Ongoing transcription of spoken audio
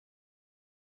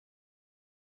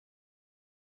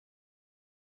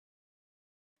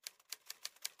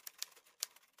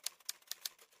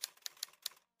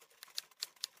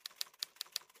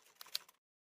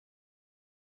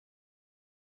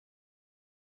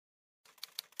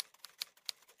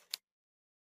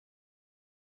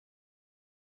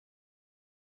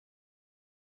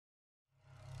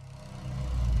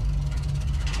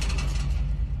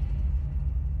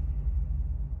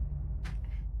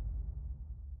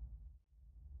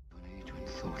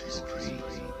thought is free.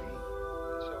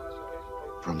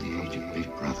 From the age of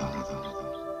Big Brother,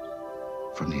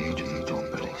 from the age of the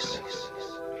dog police,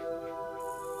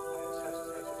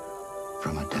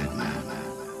 from a dead man,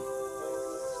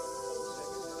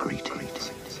 greetings.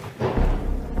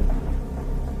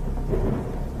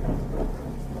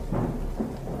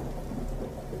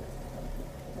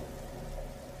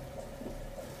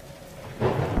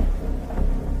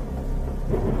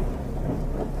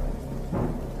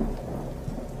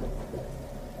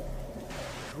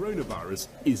 Coronavirus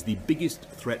is the biggest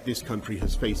threat this country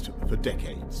has faced for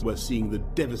decades. We're seeing the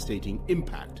devastating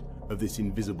impact of this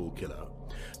invisible killer.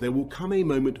 There will come a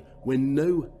moment when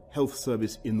no health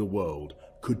service in the world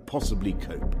could possibly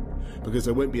cope, because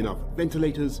there won't be enough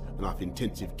ventilators, enough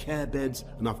intensive care beds,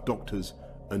 enough doctors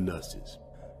and nurses.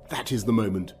 That is the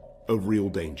moment of real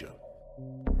danger.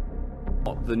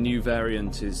 The new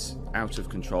variant is out of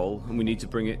control and we need to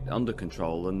bring it under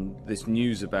control, and this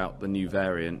news about the new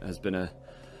variant has been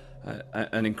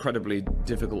an incredibly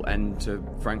difficult end to,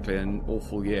 frankly, an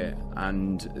awful year,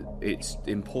 and it's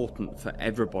important for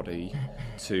everybody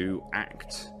to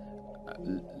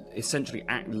essentially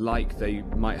act like they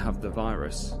might have the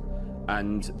virus,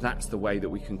 and that's the way that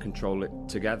we can control it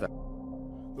together.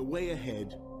 The way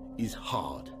ahead is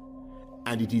hard,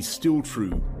 and it is still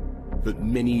true that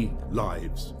many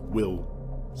lives will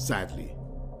sadly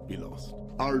be lost.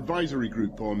 Our advisory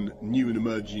group on new and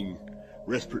emerging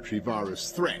respiratory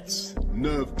virus threats,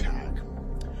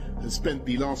 NERVTAG, has spent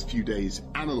the last few days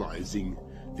analysing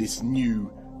this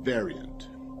new variant.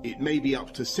 It may be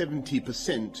up to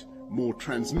 70% more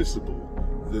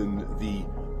transmissible than the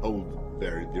old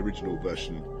variant, the original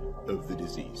version of the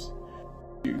disease.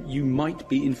 You might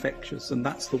be infectious, and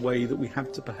that's the way that we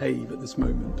have to behave at this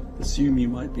moment. Assume you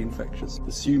might be infectious.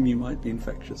 Assume you might be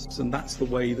infectious, and that's the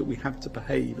way that we have to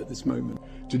behave at this moment.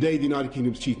 Today, the United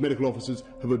Kingdom's chief medical officers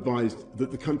have advised that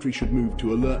the country should move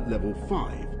to alert level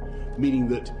 5, meaning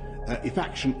that if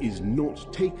action is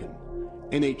not taken,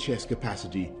 NHS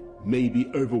capacity may be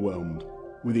overwhelmed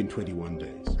within 21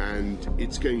 days. And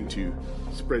it's going to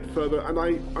spread further, and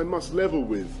I must level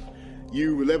with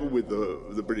you, level with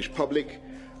the British public.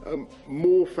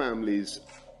 More families,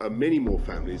 many more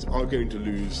families, are going to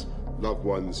lose loved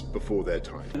ones before their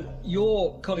time.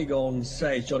 Your colleague on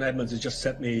Sage, John Edmonds, has just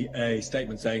sent me a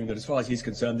statement saying that as far as he's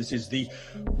concerned, this is the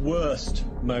worst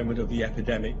moment of the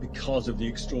epidemic because of the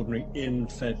extraordinary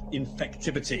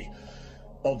infectivity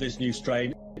of this new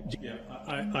strain. Yeah,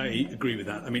 I agree with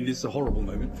that. I mean, this is a horrible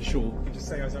moment for sure. I can just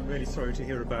say I'm really sorry to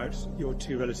hear about your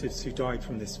two relatives who died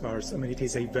from this virus. I mean, it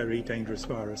is a very dangerous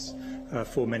virus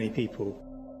for many people.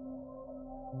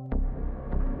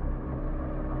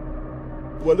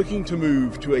 We're looking to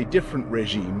move to a different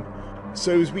regime,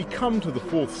 so as we come to the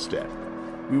fourth step,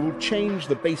 we will change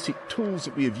the basic tools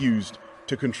that we have used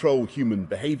to control human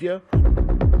behaviour.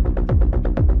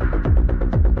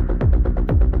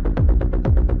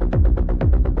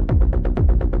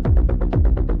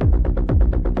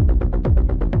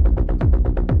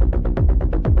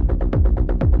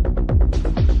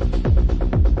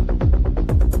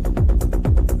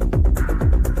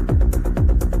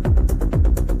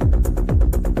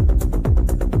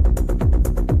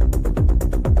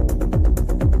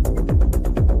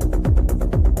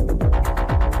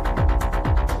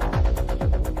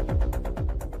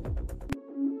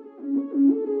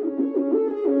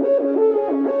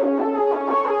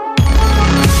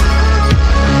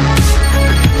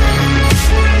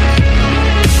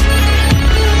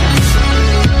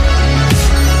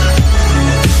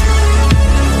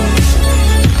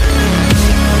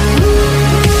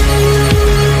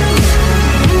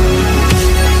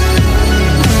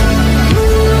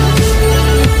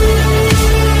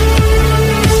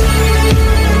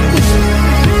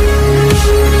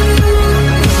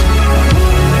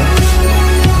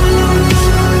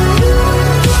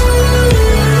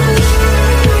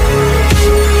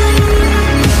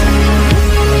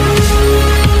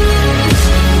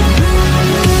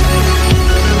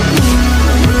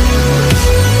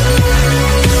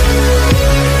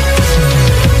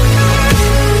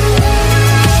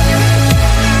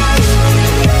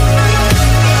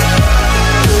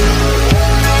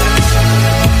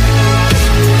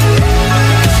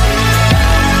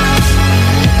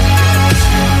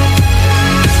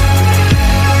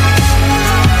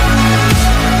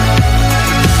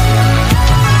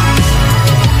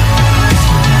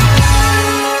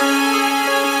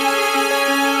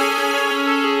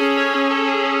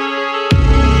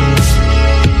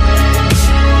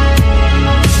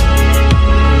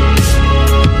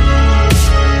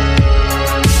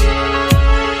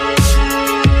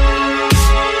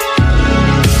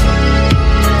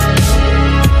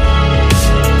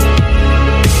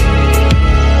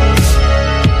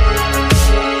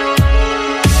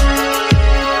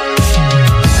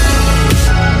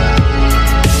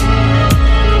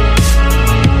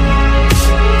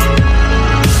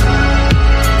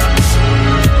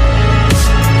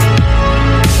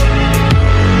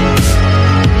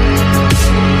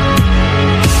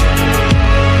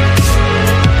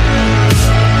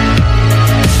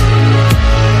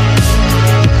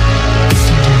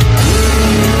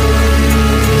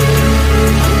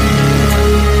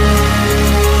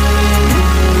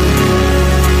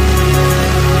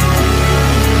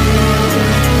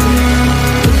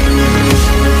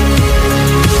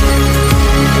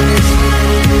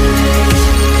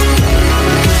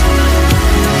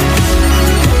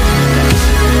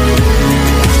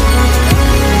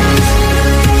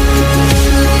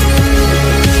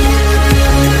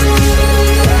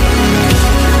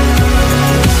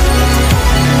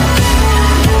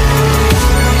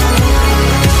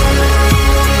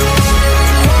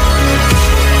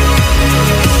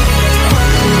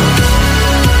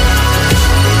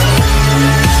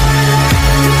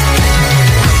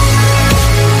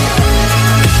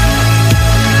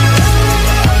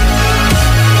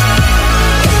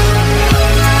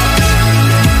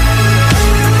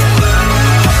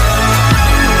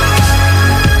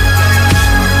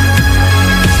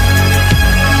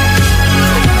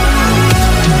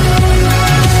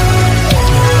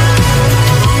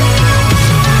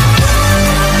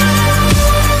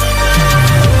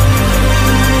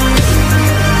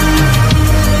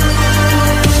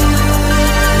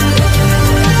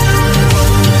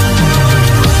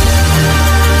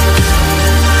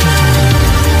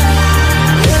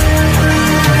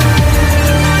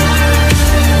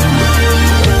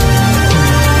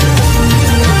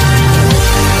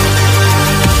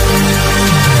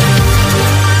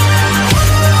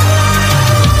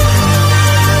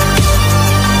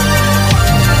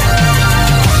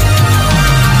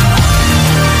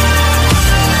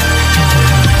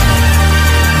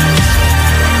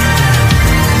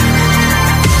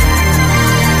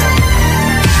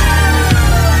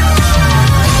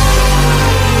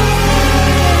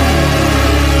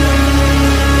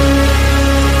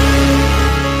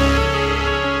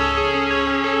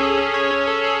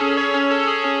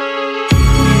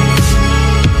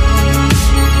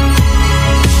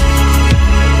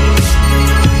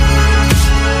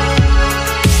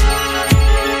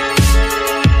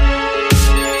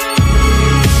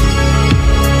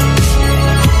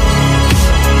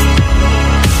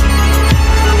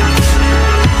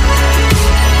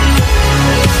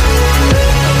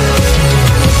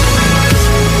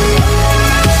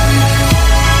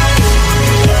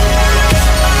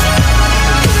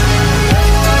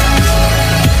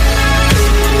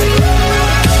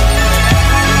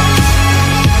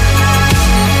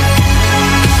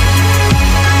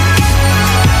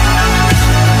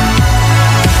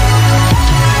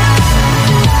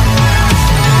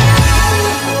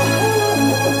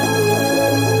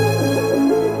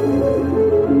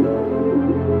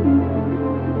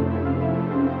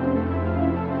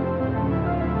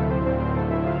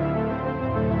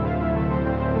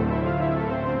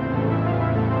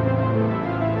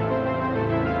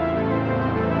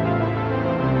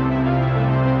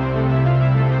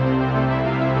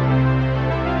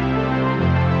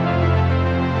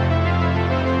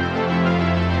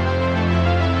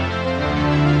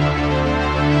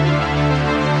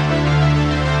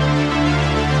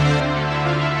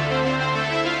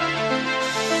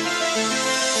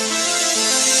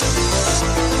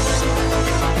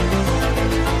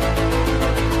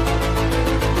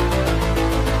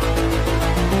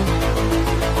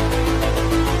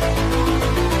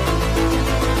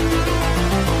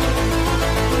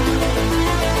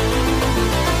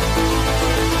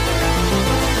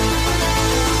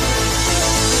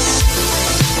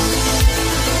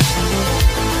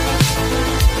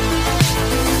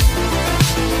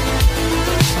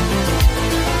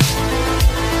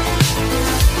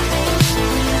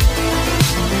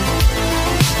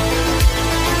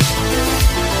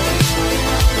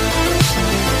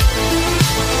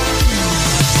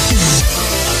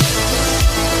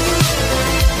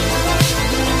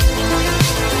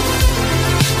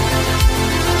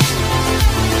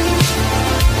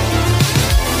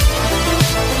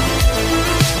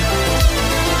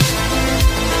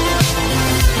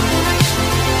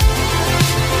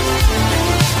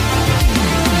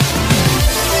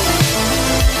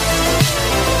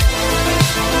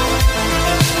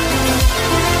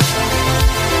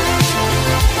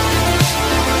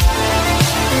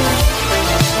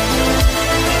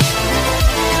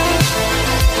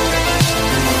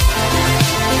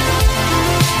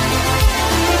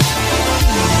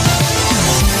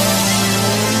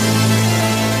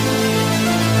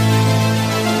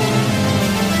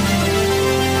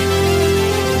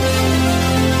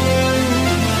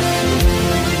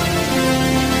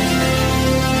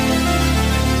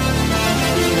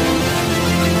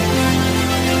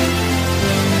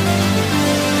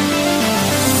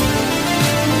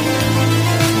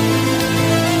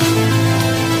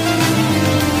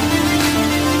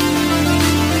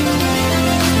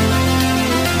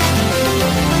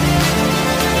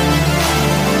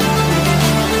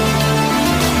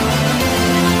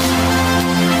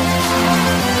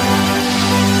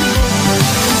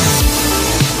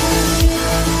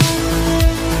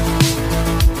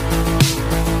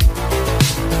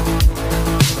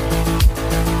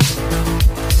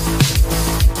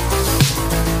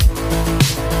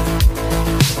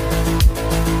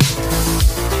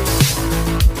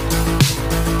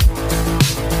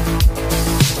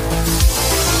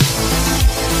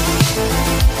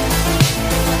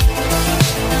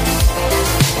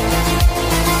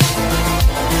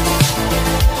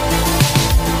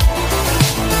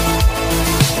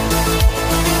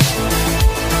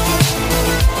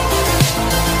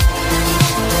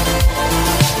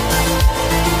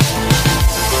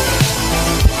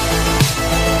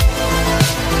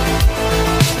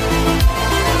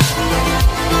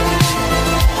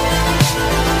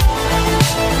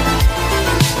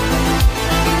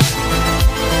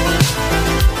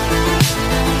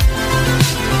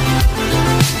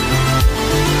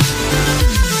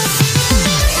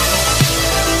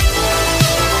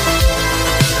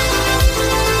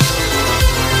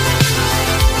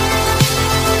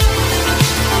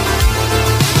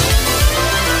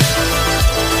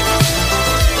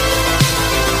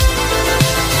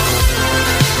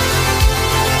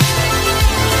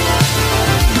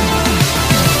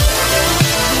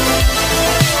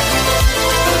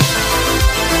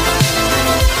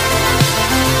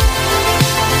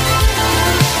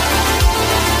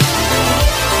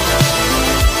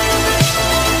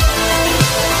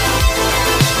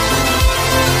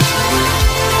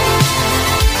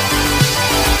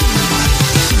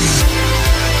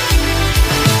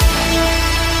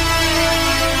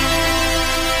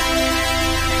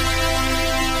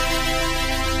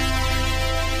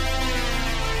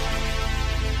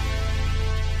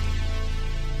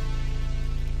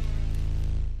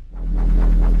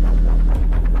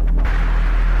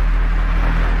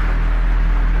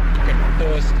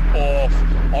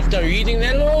 feeding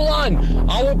their little line.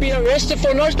 I will be arrested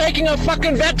for not taking a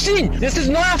fucking vaccine. This is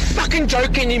not a fucking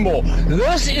joke anymore.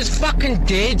 This is fucking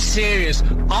dead serious.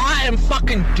 I am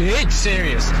fucking dead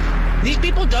serious. These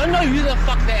people don't know who the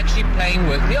fuck they're actually playing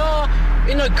with. Yeah,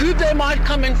 in a group they might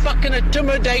come and fucking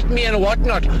intimidate me and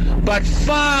whatnot, but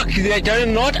fuck, they do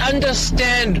not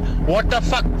understand what the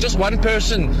fuck just one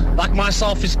person like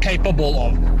myself is capable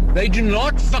of. They do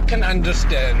not fucking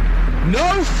understand.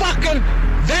 No fucking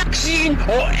vaccine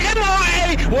or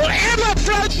mRNA will ever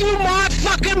flow through my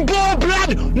fucking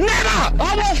blood. Never!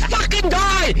 I will fucking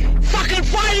die fucking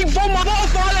fighting for my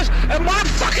forefathers and my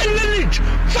fucking lineage.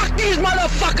 Fuck these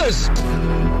motherfuckers!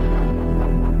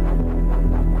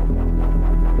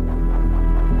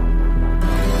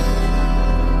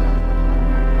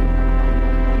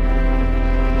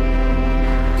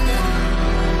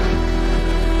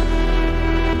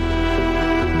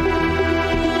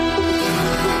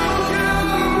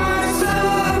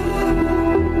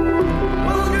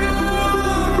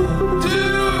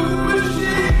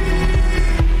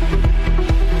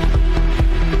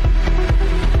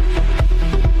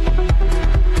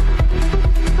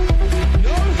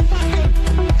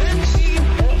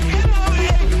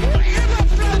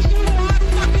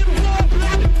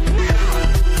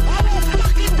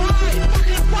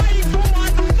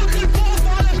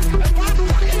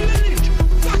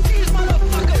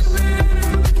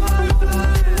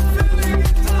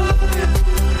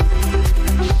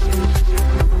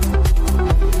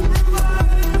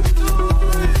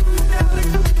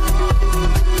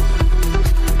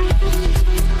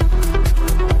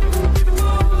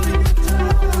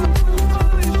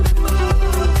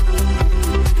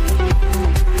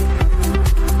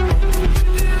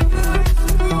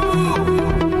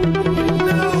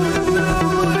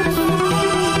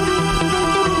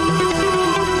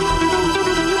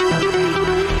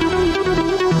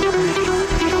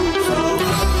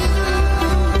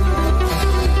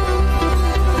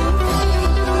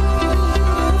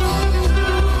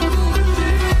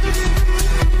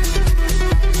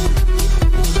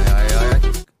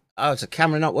 Oh, is the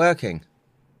camera not working?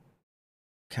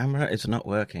 Camera is not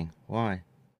working. Why?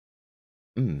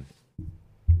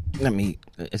 Let me...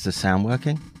 Is the sound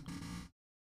working?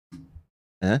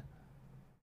 Huh?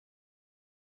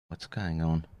 What's going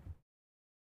on?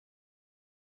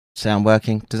 Sound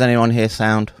working? Does anyone hear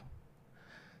sound?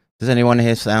 Does anyone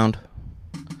hear sound?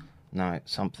 No,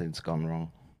 something's gone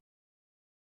wrong.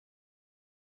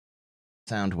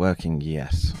 Sound working?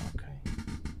 Yes. Okay.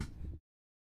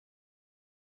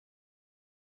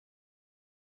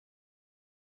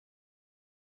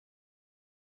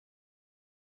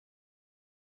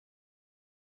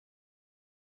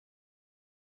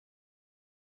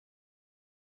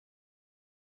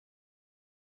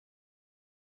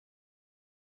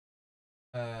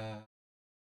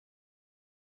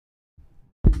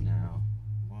 Now,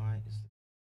 why is it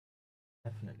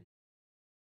definitely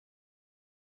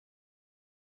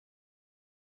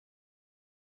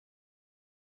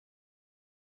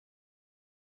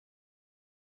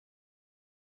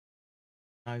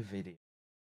no video?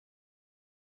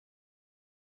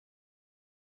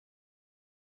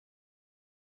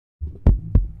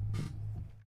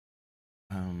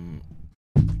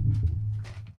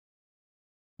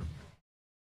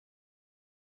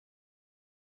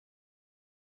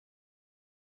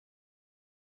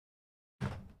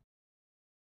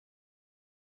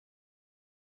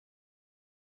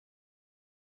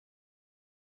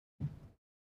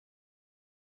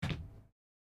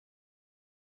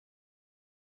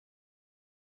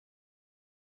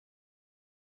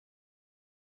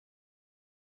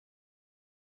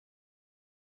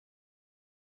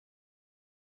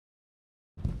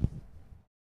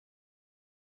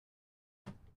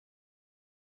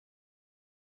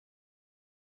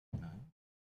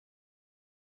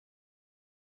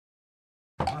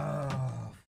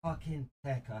 Oh, fucking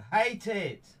tech. I hate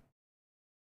it.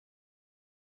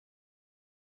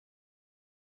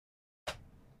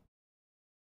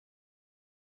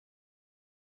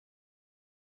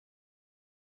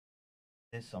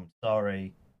 This, I'm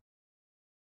sorry.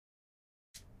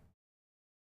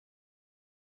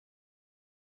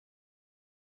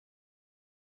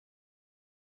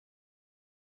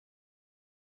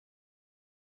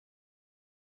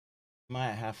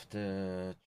 Might have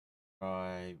to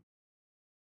try.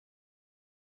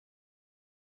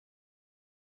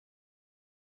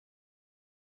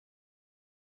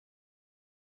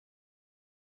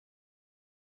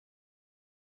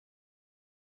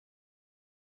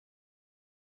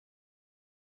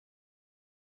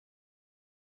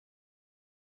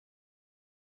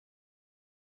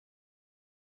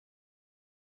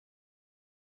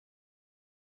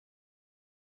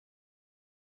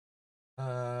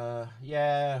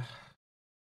 Yeah.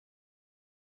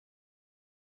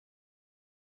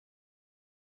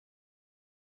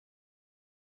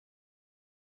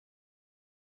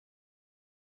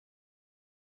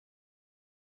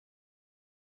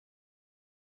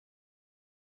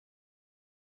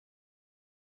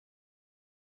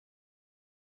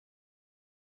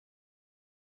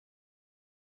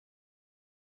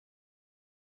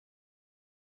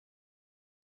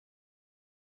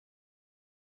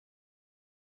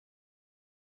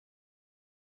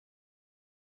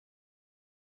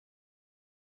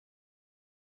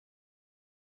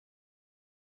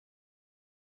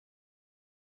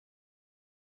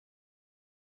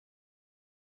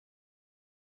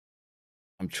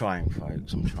 I'm trying,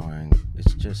 folks. I'm trying.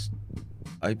 It's just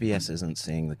OBS isn't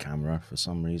seeing the camera for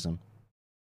some reason.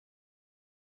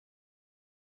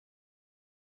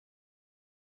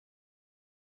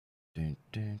 Dun,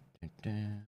 dun, dun,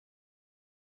 dun.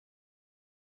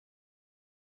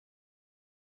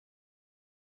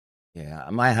 Yeah, I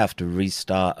might have to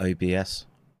restart OBS.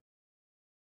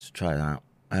 Let's try that.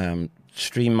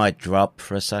 Stream might drop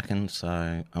for a second,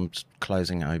 so I'm just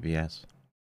closing OBS.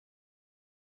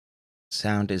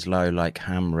 Sound is low like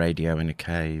ham radio in a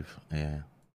cave. Yeah.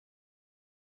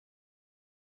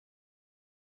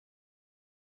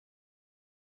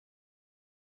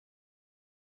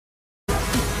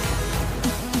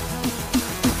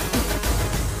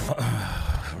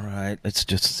 Right, let's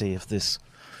just see if this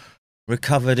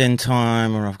recovered in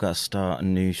time or I've got to start a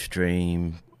new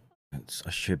stream.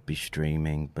 I should be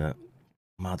streaming, but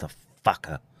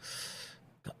motherfucker.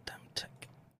 Goddamn tech.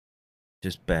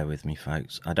 Just bear with me,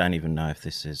 folks. I don't even know if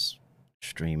this is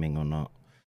streaming or not.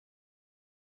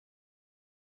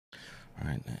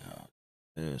 Right now,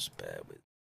 just bear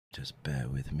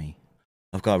with me.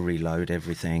 I've got to reload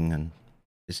everything. And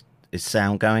is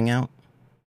sound going out?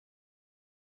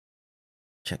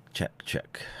 Check.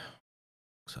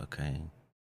 Looks okay.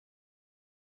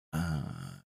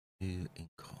 New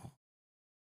call.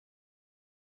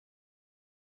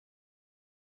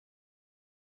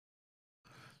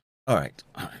 All right.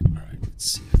 Let's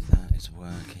see if that is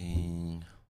working.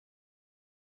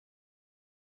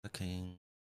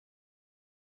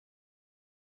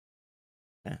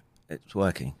 Yeah, it's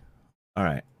working. All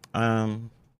right.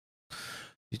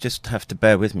 You just have to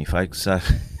bear with me, folks. So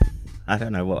I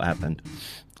don't know what happened.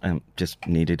 Just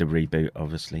needed a reboot,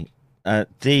 obviously. So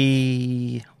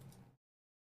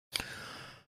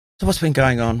what's been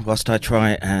going on whilst I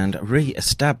try and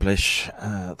re-establish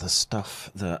the stuff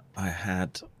that I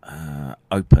had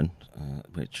open,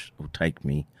 which will take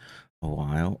me a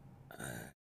while.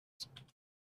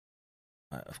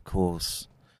 Of course,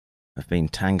 I've been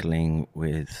tangling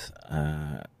with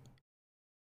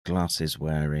glasses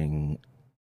wearing,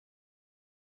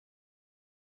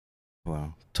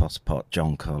 well, tosspot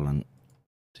John Cullen.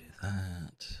 Do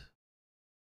that.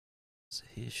 It's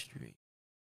history.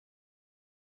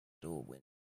 Door window.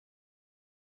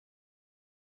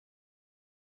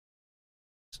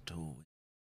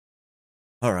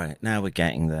 All right, now we're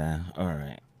getting there. All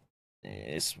right.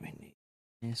 Yes, we need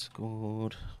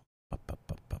Discord.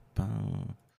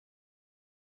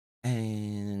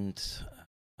 And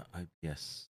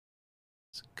OBS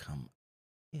come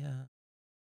here.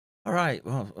 All right,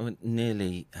 well,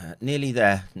 nearly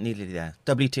there.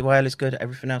 WTYL is good.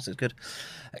 Everything else is good.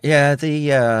 Yeah,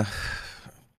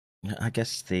 I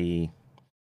guess the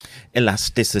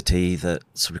elasticity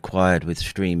that's required with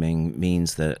streaming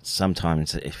means that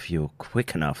sometimes if you're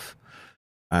quick enough,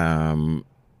 you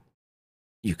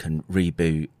can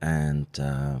reboot and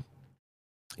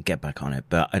get back on it.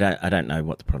 But I don't know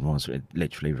what the problem was. It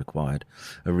literally required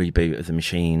a reboot of the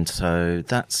machine. So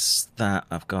that's that.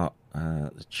 I've got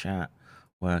the chat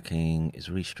working. Is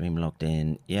Restream logged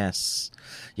in? Yes.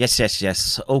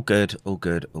 All good.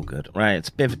 Right, it's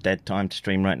a bit of a dead time to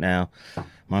stream right now.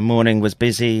 My morning was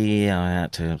busy. I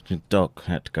had to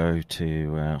go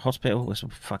to hospital. It was a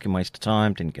fucking waste of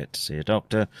time. Didn't get to see a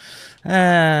doctor.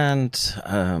 And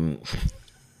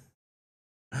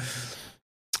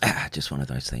just one of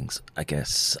those things, I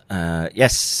guess.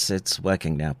 Yes, it's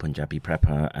working now, Punjabi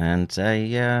Prepper, and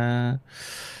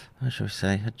how shall we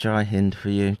say, a Jai Hind for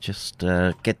you. Just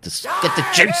get the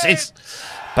juices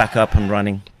back up and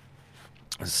running.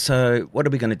 So, what are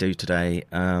we going to do today?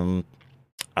 I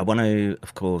want to,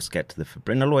 of course, get to the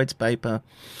Fibrinoloids paper.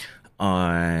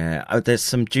 There's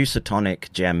some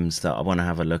juicetonic gems that I want to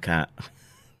have a look at.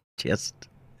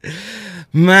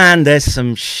 Man, there's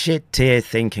some shit tier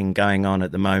thinking going on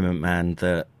at the moment, man,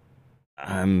 that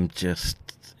I'm just,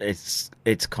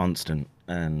 it's constant.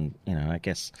 And, I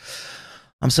guess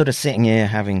I'm sort of sitting here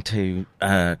having to,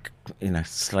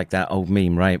 it's like that old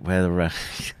meme, right? Where,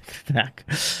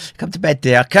 come to bed,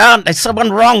 dear. I can't. There's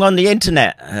someone wrong on the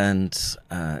internet. And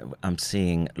I'm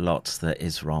seeing lots that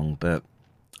is wrong. But,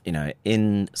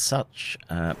 in such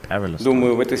perilous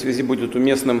Думаю, в этой связи будет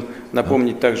уместным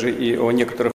напомнить также и о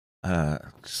некоторых...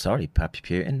 Sorry, Pappy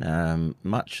Putin.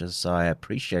 Much as I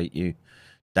appreciate you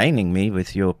deigning me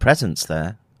with your presence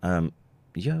there,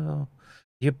 you're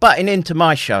butting into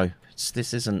my show.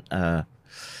 This isn't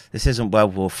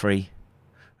World War III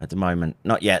at the moment.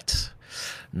 Not yet.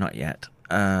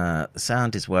 The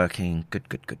sound is working. Good.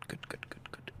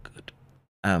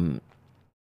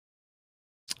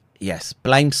 Yes,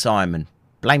 blame Simon.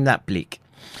 Blame that bleak.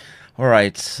 All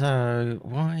right, so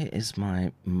why is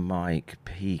my mic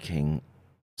peaking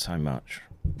so much?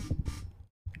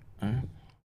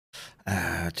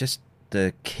 Just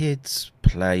the kids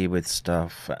play with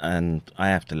stuff, and I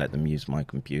have to let them use my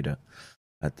computer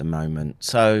at the moment.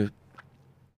 So,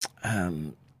 what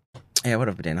have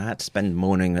I been doing? I had to spend the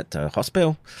morning at the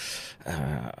hospital.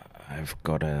 I've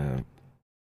got I'm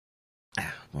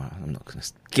not going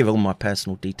to give all my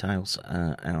personal details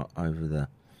out over the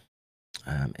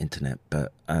internet,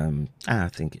 but I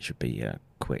think it should be a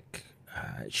quick.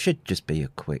 It should just be a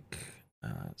quick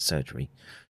surgery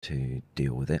to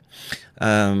deal with it.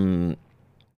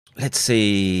 Let's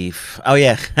see. Oh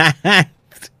yeah,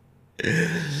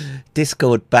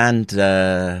 Discord banned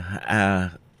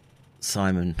our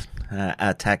Simon,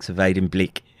 our tax evading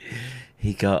bleak.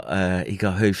 He got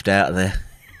hoofed out of there.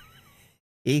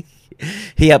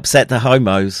 He upset the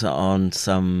homos on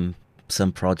some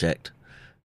project,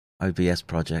 OBS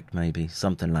project maybe,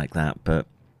 something like that. But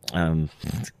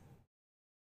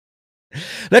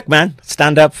look, man,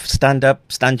 stand up, stand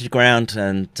your ground,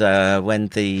 and when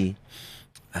the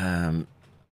don't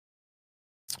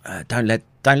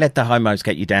let the homos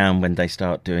get you down when they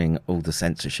start doing all the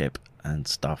censorship and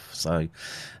stuff. So,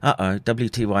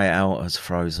 WTYL has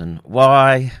frozen.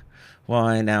 Why?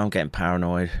 Now I'm getting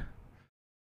paranoid.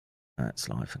 It's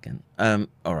live again.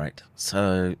 All right.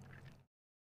 So,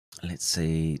 let's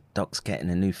see. Doc's getting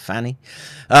a new fanny.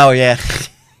 Oh yeah.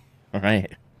 All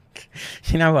right.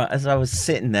 You know what? As I was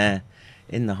sitting there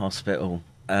in the hospital,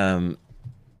 I've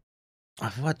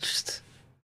watched.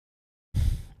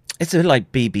 It's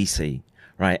like BBC,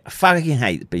 right? I fucking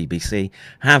hate the BBC.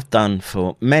 Have done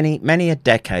for many a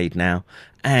decade now,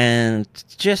 and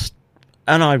just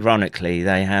unironically,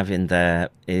 they have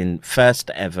in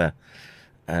first ever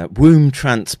womb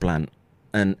transplant.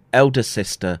 An elder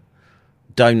sister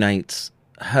donates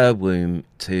her womb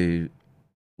to,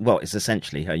 well, it's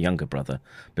essentially her younger brother,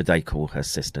 but they call her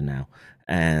sister now.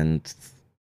 And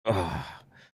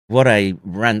what a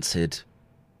rancid,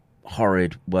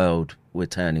 horrid world we're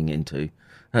turning into.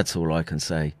 That's all I can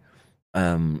say.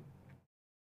 What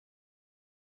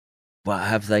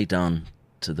have they done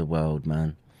to the world,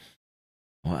 man?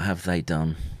 What have they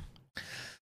done?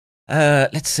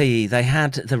 Let's see. They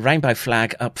had the rainbow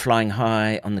flag up flying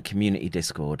high on the community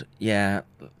Discord. Yeah,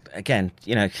 again,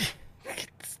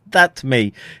 that to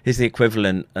me is the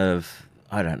equivalent of,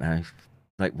 I don't know,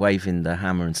 like waving the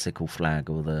hammer and sickle flag,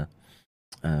 or the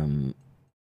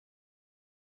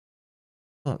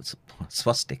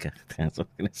swastika. That's what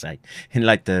I'm going to say. In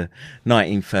like the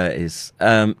 1930s.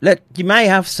 Look, you may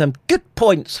have some good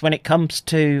points when it comes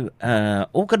to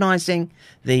organising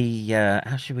the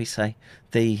how should we say,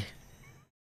 the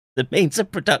means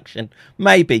of production.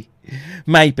 Maybe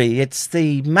it's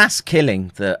the mass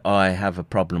killing that I have a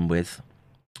problem with,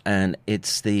 and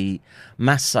it's the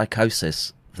mass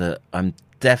psychosis that I'm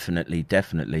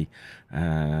definitely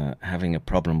having a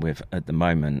problem with at the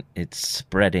moment. It's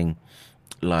spreading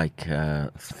like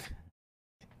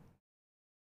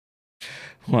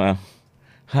well,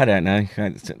 I don't know.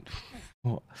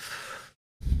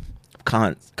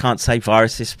 Can't say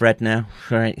viruses spread now,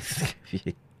 right?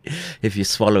 If you're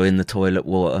swallowing the toilet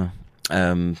water.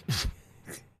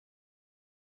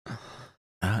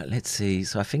 Let's see.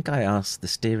 So I think I asked the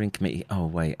steering committee. Oh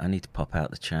wait, I need to pop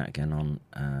out the chat again on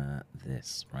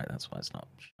this. Right, that's why it's not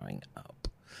showing up.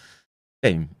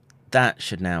 Boom. That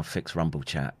should now fix Rumble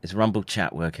Chat. Is Rumble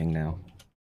Chat working now?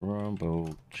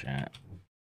 Rumble Chat.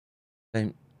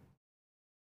 Boom.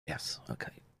 Yes.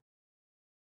 Okay.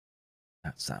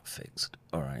 That's that fixed.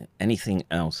 All right. Anything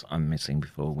else I'm missing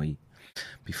before we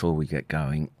get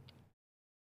going?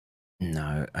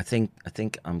 No. I think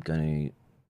I'm going to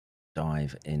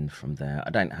dive in from there.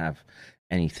 I don't have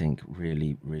anything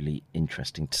really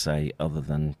interesting to say other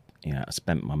than, I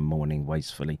spent my morning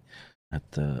wastefully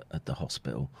at the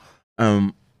hospital.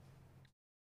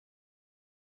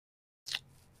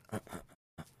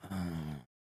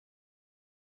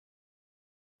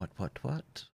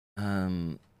 What?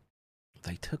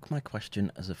 They took my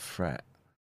question as a threat.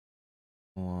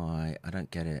 Why? I don't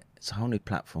get it. It's a whole new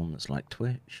platform that's like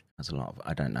Twitch. Has a lot of.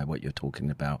 I don't know what you're talking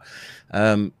about.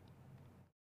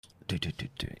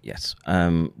 Yes.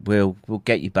 We'll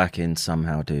get you back in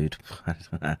somehow, dude.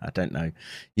 I don't know.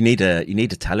 You need a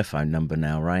telephone number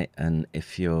now, right? And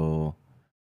if you've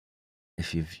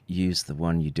used the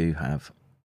one you do have,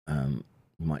 you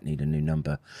might need a new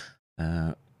number.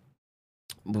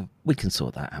 We can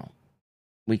sort that out.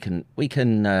 We can.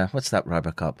 What's that,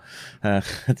 Robocop?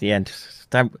 At the end,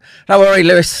 don't worry,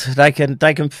 Lewis. They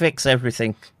can fix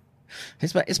everything.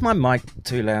 Is my mic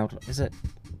too loud? Is it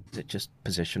just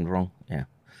positioned wrong? Yeah.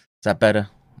 Is that better?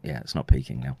 Yeah, it's not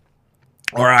peaking now.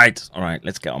 All right.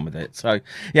 Let's get on with it. So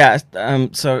yeah.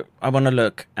 So I want to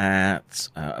look at,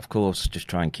 of course, just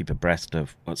try and keep abreast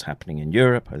of what's happening in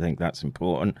Europe. I think that's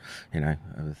important.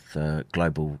 With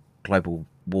global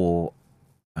war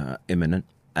imminent.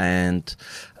 And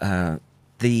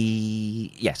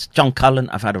John Cullen,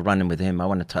 I've had a run-in with him. I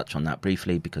want to touch on that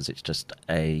briefly because it's just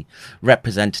a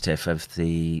representative of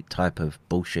the type of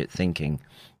bullshit thinking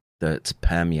that's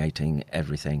permeating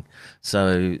everything.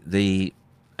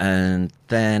 And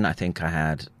then I think I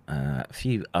had a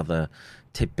few other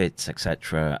tidbits,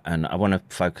 etc. And I want to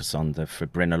focus on the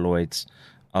Fibrinoloids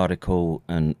article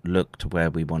and look to where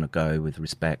we want to go with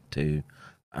respect to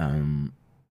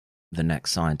the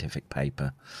next scientific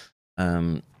paper.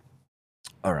 All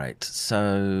right,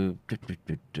 so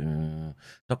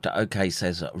Dr. OK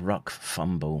says rock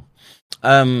fumble.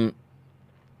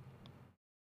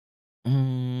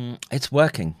 It's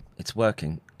working.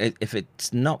 If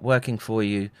it's not working for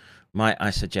you, might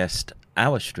I suggest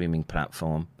our streaming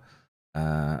platform?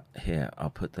 Here,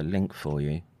 I'll put the link for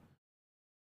you.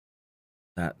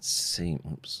 That's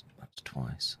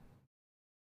twice.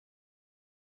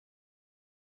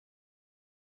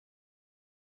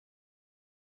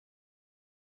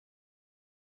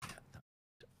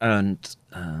 And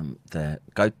there,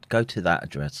 go to that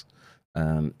address.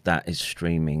 That is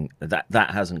streaming. That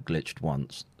hasn't glitched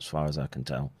once, as far as I can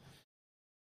tell.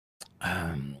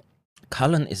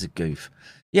 Cullen is a goof.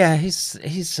 Yeah,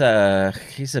 he's a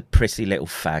prissy little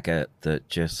faggot that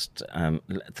just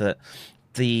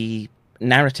the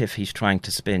narrative he's trying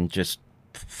to spin just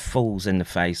falls in the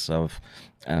face of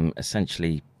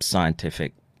essentially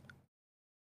scientific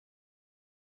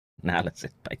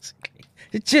analysis, basically.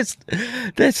 It's just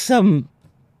there's some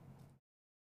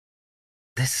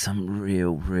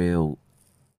real,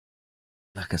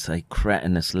 like I say,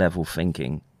 cretinous level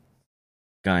thinking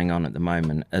going on at the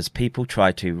moment as people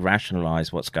try to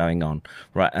rationalize what's going on,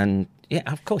 right? And yeah,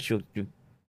 of course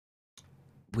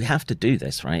we have to do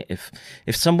this, right?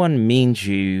 If someone means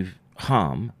you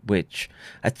harm, which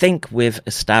I think we've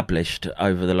established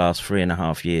over the last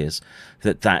 3.5 years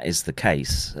that is the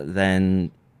case,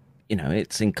 then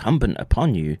it's incumbent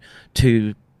upon you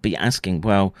to be asking,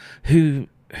 well, who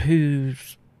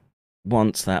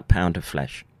wants that pound of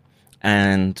flesh?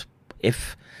 And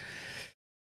if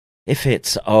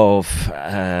it's of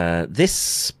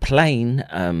this plane,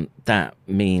 that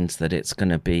means that it's going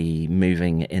to be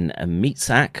moving in a meat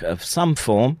sack of some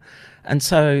form. And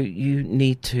so you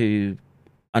need to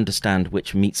understand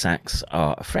which meat sacks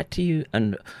are a threat to you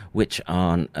and which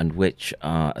aren't, and which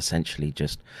are essentially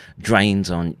just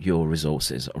drains on your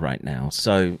resources right now.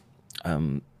 So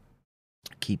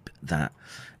keep that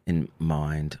in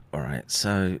mind. All right,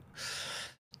 so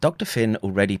Dr. Finn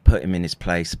already put him in his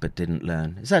place but didn't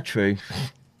learn. Is that true?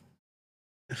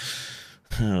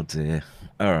 Oh dear.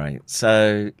 All right,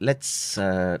 so let's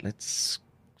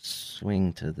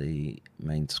swing to the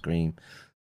main screen.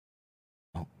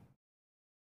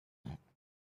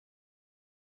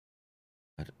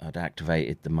 I'd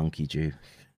activated the monkey Jew.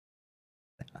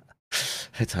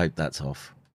 Let's hope that's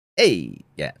off. Hey,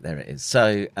 yeah, there it is.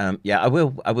 So, I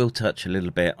will touch a little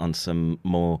bit on some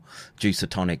more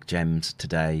juicatonic gems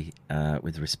today,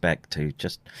 with respect to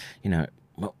just,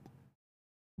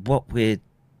 what we're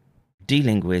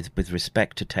dealing with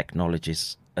respect to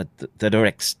technologies that are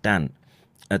extant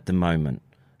at the moment.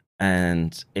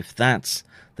 And if that's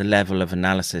the level of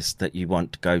analysis that you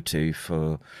want to go to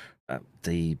for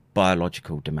the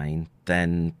biological domain,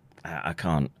 then I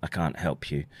can't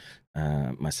help you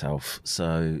myself.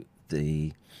 So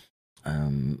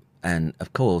and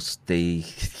of course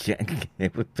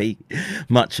it would be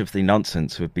much of the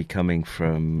nonsense would be coming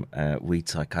from weed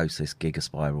psychosis,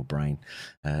 gigaspiral brain,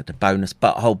 the bonus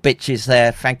butthole bitches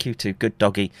there. Thank you to Good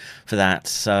Doggy for that.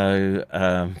 So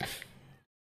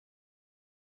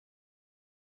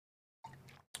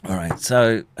All right,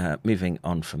 so moving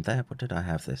on from there, what did I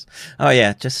have this? Oh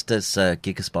yeah, just as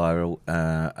Gigaspiral,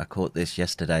 I caught this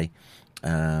yesterday.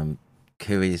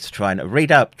 Kui's trying to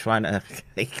read up,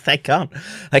 they can't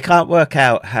work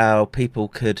out how people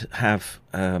could have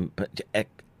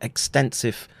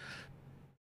extensive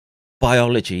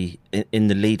biology in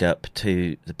the lead up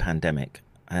to the pandemic.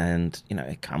 And,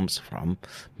 it comes from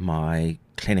my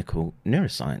clinical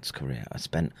neuroscience career. I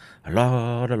spent a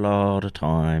lot of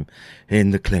time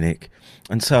in the clinic.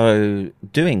 And so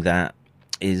doing that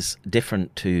is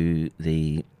different to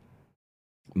the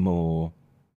more,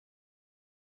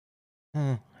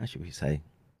 how should we say,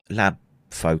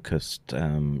 lab-focused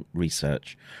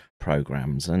research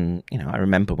programs. And, I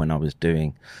remember when I was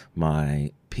doing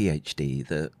my PhD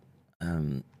that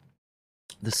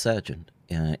the surgeon,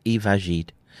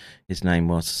 Evagid, his name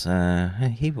was,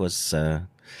 he was,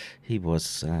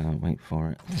 wait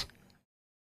for it.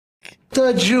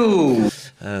 The Jew!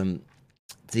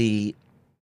 He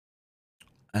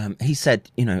said,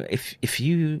 if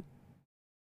you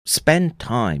spend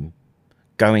time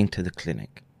going to the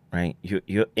clinic, right,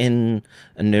 you're in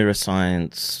a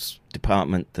neuroscience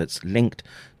department that's linked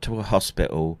to a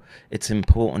hospital, it's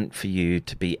important for you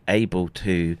to be able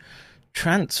to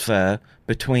transfer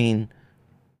between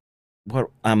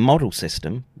a model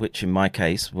system, which in my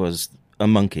case was a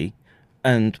monkey,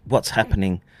 and what's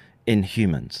happening in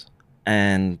humans.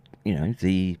 And,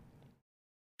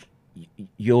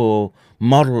 your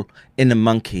model in a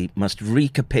monkey must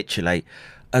recapitulate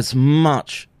as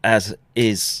much as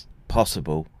is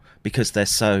possible because they're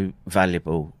so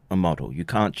valuable a model. You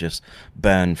can't just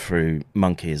burn through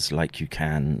monkeys like you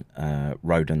can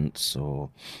rodents or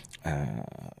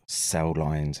cell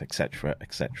lines, etc.,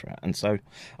 etc. And so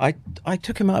I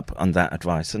took him up on that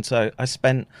advice, and so I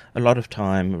spent a lot of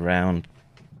time around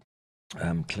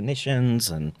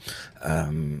clinicians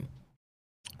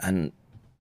and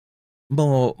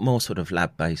more sort of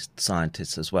lab-based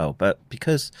scientists as well. But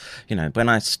because when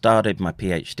I started my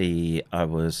PhD,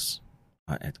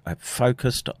 I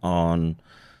focused on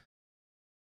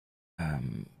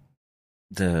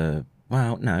it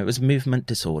was movement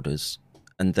disorders.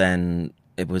 And then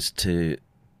it was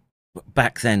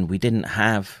back then we didn't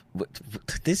have,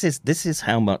 this is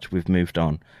how much we've moved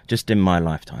on just in my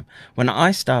lifetime. When I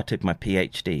started my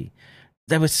PhD,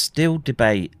 there was still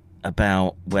debate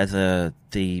about whether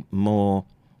the more,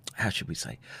 how should we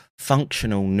say,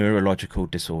 functional neurological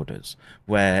disorders,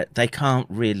 where they can't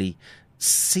really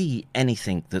see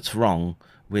anything that's wrong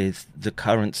with the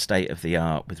current state of the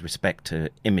art with respect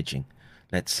to imaging,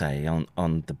 let's say, on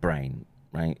the brain.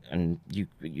 Right, and you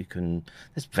can.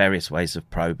 There's various ways of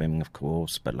probing, of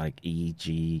course, but like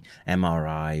EEG,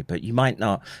 MRI. But you might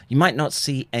not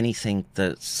see anything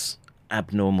that's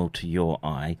abnormal to your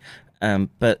eye.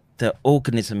 But the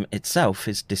organism itself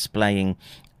is displaying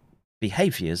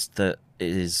behaviours that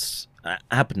is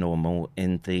abnormal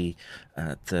in the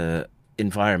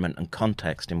environment and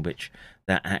context in which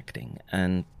they're acting.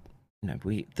 And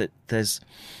there's.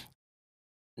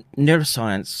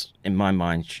 Neuroscience, in my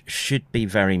mind, should be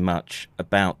very much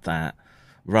about that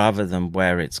rather than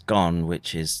where it's gone,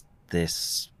 which is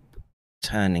this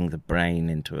turning the brain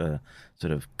into a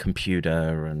sort of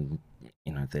computer and,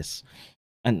 this.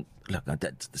 And look,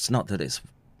 it's not that it's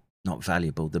not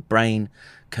valuable. The brain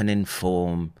can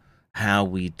inform how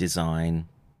we design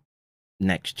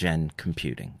next-gen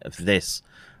computing. Of this,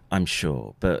 I'm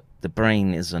sure. But the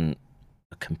brain isn't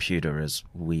a computer as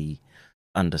we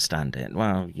understand it.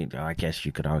 Well, I guess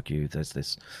you could argue there's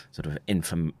this sort of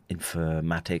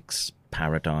informatics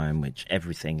paradigm, which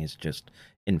everything is just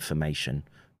information,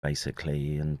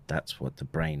 basically, and that's what the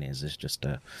brain is just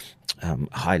a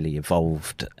highly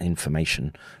evolved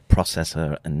information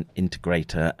processor and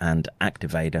integrator and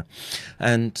activator.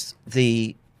 And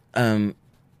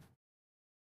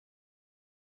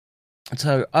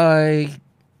so I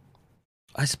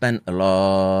spent a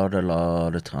lot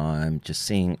of time just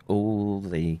seeing all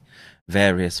the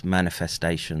various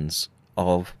manifestations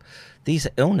of these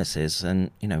illnesses.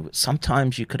 And,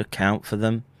 sometimes you could account for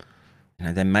them.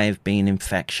 There may have been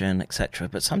infection, etc.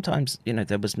 But sometimes,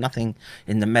 there was nothing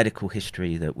in the medical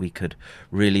history that we could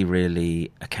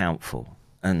really account for.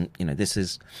 And, this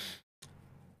is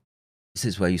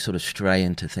where you sort of stray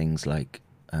into things like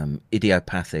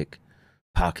idiopathic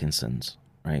Parkinson's,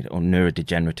 right, or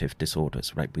neurodegenerative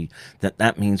disorders, right?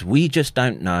 That means we just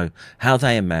don't know how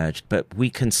they emerged, but we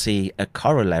can see a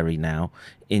corollary now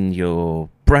in your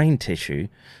brain tissue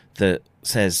that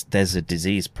says there's a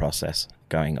disease process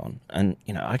going on. And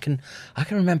I can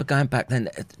remember going back then,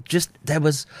 just there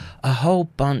was a whole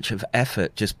bunch of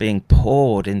effort just being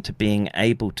poured into being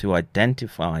able to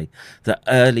identify the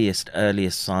earliest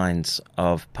signs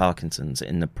of Parkinson's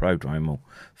in the prodromal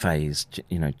phase,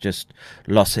 just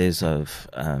losses of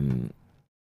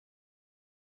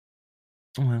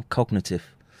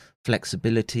cognitive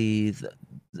flexibility,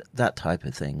 that type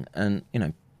of thing. And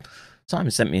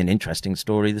Simon sent me an interesting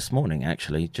story this morning,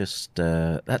 actually. Just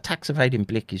that tax evading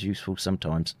blick is useful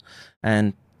sometimes,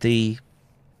 and they've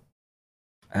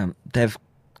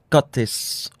got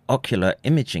this ocular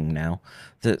imaging now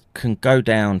that can go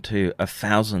down to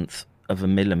 1,000th of a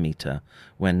millimeter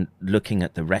when looking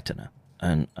at the retina.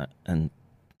 And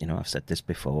I've said this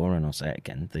before, and I'll say it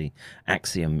again. The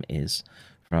axiom is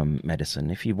from medicine: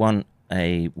 if you want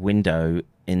a window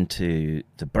into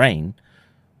the brain,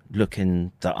 look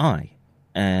in the eye.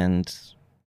 And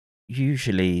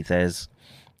usually there's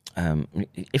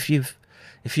if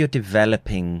you're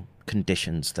developing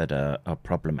conditions that are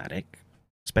problematic,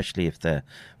 especially if they're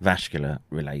vascular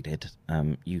related,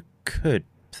 you could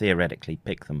theoretically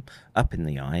pick them up in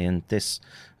the eye. And this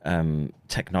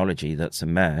technology that's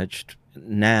emerged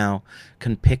now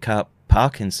can pick up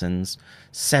Parkinson's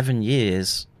 7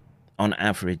 years on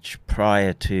average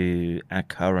prior to our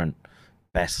current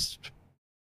best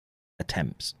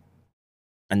attempts.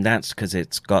 And that's because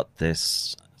it's got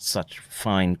this such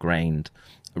fine-grained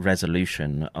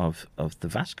resolution of the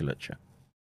vasculature.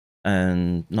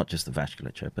 And not just the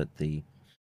vasculature, but the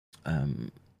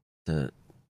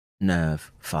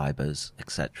nerve fibers,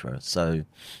 etc. So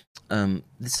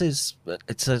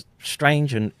it's a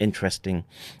strange and interesting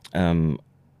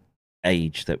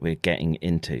age that we're getting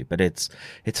into, but it's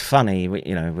funny.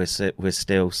 We're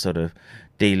still sort of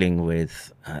dealing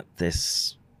with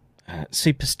this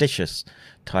superstitious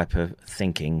type of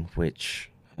thinking, which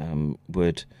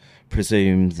would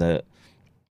presume that,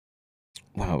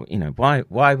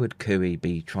 why would Cooey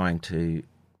be trying to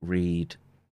read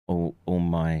all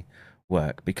my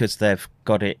work? Because they've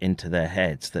got it into their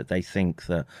heads that they think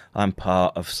that I'm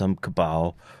part of some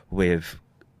cabal with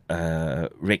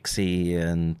Rixie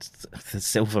and the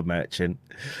silver merchant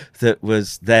that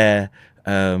was there.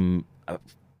 I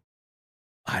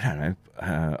don't know.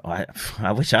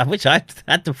 I wish I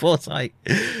had the foresight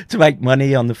to make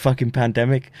money on the fucking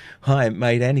pandemic. I ain't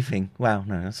made anything. Well,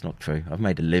 no, that's not true. I've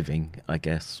made a living, I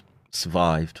guess.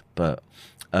 Survived, but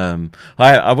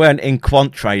I weren't in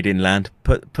quant trading land.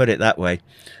 Put it that way.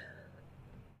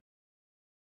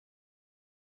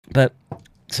 But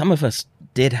some of us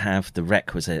did have the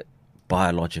requisite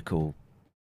biological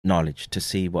knowledge to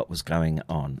see what was going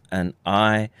on, and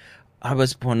I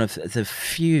was one of the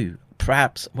few.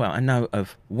 Perhaps, I know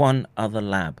of one other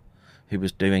lab who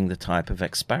was doing the type of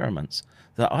experiments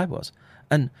that I was.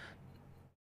 And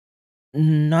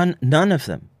none of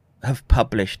them have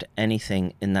published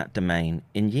anything in that domain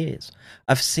in years.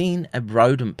 I've seen a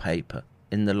rodent paper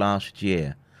in the last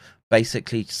year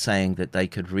basically saying that they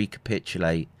could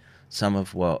recapitulate some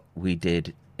of what we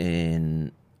did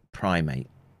in primate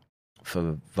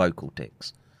for vocal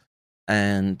tics.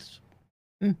 And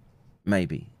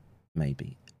maybe.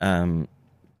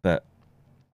 But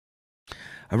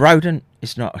a rodent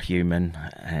is not a human,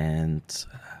 and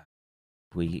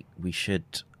we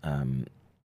should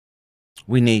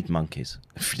we need monkeys.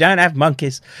 If you don't have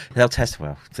monkeys, they'll test.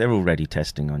 Well, they're already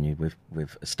testing on you.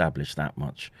 We've established that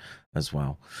much as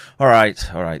well. All right.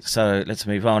 So let's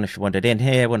move on. If you wandered in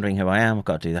here wondering who I am, I've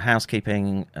got to do the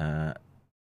housekeeping.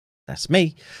 That's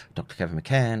me, Dr. Kevin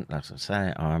McCann. Like I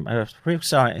say, I'm a real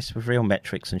scientist with real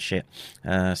metrics and shit,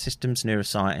 systems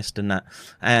neuroscientist and that.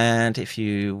 And if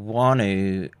you want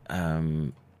to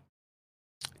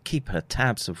keep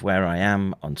tabs of where I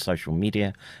am on social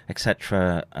media,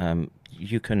 etc.,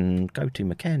 you can go to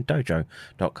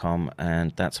McCannDojo.com,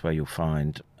 and that's where you'll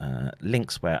find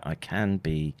links where I can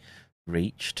be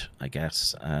reached, I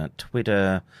guess.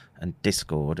 Twitter and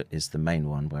Discord is the main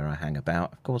one where I hang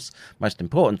about. Of course, most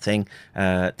important thing,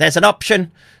 there's an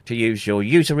option to use your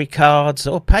usury cards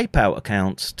or PayPal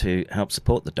accounts to help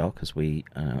support the doc as we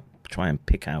try and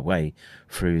pick our way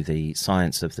through the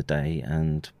science of the day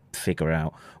and figure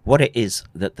out what it is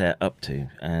that they're up to.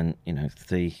 And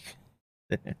it's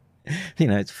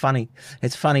funny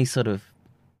sort of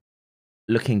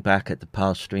looking back at the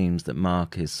past streams that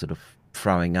Mark is sort of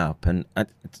throwing up, and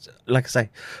like I say,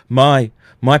 my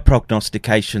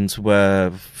prognostications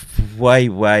were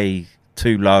way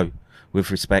too low with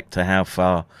respect to how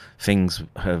far things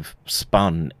have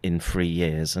spun in 3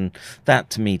 years, and that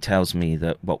to me tells me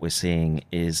that what we're seeing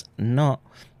is not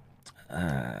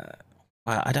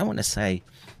I don't want to say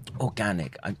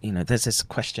organic. There's this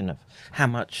question of how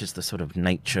much is the sort of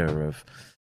nature of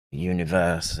the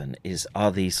universe, and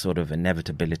are these sort of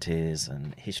inevitabilities,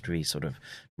 and history sort of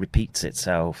repeats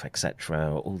itself,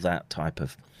 etc. All that type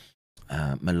of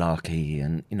malarkey,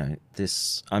 and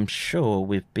this. I'm sure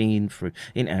we've been through.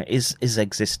 Is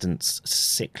existence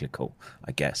cyclical?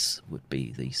 I guess would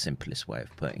be the simplest way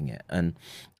of putting it. And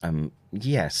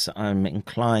yes, I'm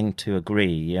inclined to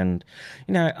agree. And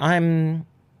I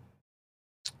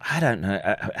don't know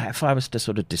if I was to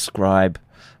sort of describe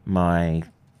my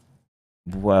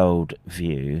world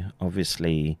view.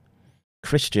 Obviously,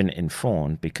 Christian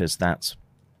informed, because that's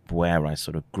where I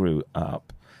sort of grew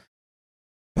up.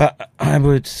 But I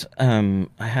would, I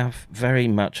have very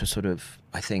much a sort of,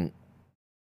 I think,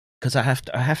 because I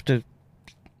have to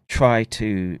try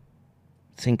to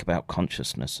think about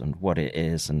consciousness and what it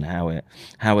is and how it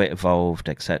evolved,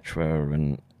 etc.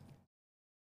 And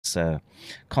it's a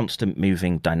constant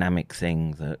moving, dynamic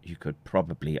thing that you could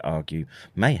probably argue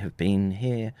may have been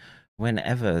here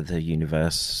whenever the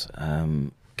universe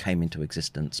came into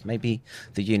existence. Maybe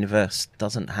the universe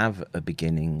doesn't have a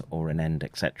beginning or an end,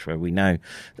 etc. We know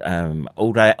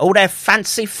all their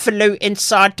fancy fluting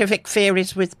scientific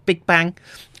theories with Big Bang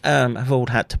have all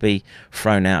had to be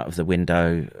thrown out of the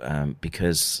window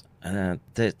because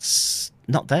it's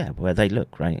not there where they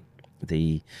look, right?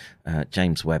 The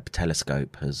James Webb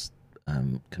Telescope has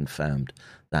confirmed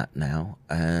that now.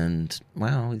 And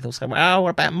well, they'll say, well, what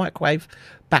about microwave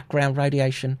background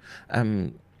radiation?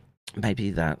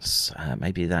 Maybe that's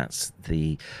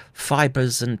the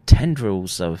fibers and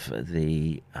tendrils of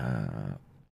the I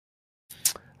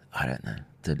don't know,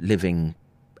 the living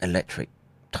electric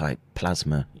type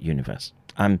plasma universe.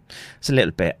 It's a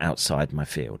little bit outside my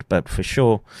field, but for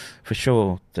sure,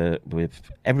 with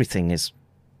everything is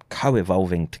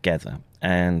co-evolving together,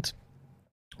 and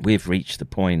we've reached the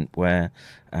point where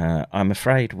I'm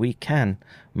afraid we can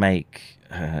make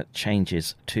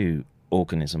changes to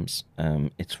organisms.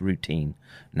 It's routine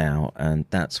now, and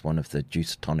that's one of the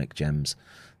juice tonic gems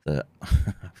that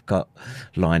I've got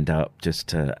lined up just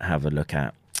to have a look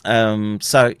at.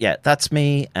 So yeah, that's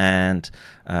me, and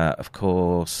of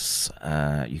course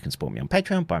you can support me on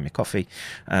Patreon, buy me a coffee,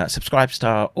 subscribe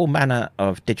star, all manner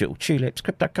of digital tulips,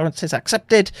 cryptocurrencies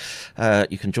accepted.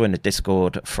 You can join the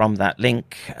Discord from that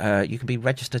link. You can be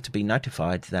registered to be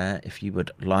notified there if you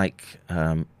would like.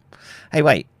 Hey,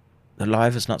 wait, the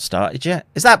live has not started yet.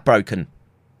 Is that broken?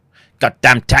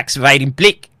 Goddamn tax evading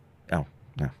blick. Oh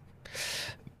no,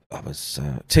 I was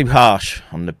too harsh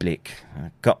on the blick. I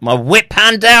got my whip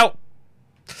hand out.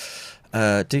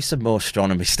 Do some more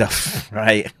astronomy stuff,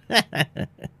 right?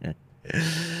 The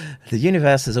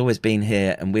universe has always been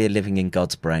here, and we're living in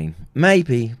God's brain.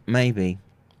 Maybe.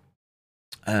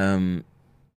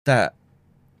 That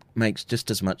makes just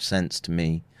as much sense to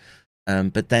me.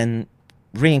 But then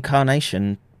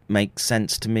reincarnation makes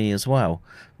sense to me as well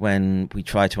when we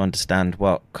try to understand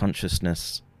what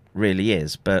consciousness really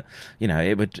is. But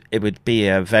it would be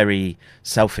a very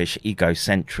selfish,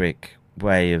 egocentric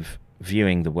way of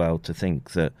viewing the world to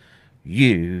think that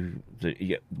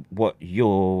what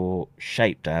you're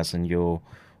shaped as and your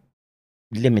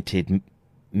limited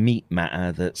meat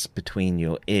matter that's between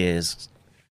your ears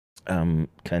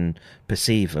can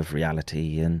perceive of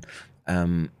reality. And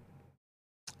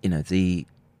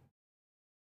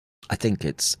I think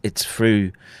it's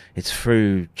through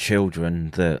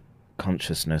children that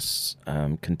consciousness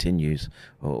continues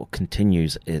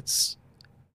its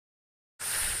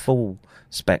full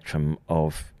spectrum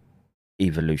of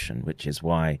evolution, which is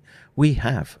why we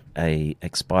have a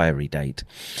expiry date.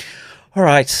 All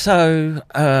right, so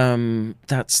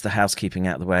that's the housekeeping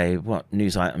out of the way. What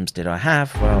news items did I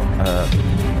have? Well,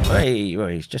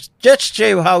 just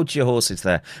you hold your horses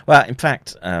there. Well, in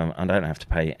fact, I don't have to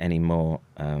pay any more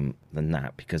than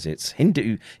that because it's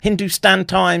Hindustan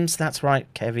Times. That's right.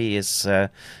 Kevy is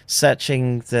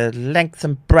searching the length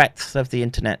and breadth of the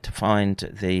internet to find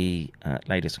the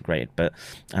latest and greatest. But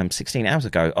 16 hours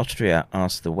ago, Austria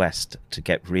asked the West to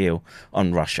get real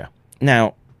on Russia.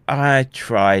 Now, I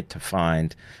tried to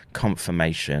find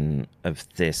confirmation of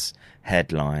this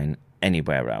headline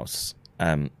anywhere else.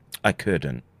 I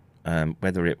couldn't.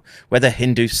 Whether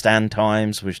Hindustan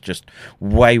Times was just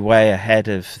way ahead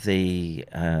of the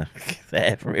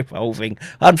ever-evolving,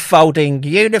 unfolding,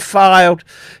 unified,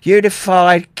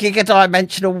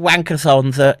 giga-dimensional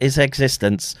wankathon that is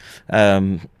existence.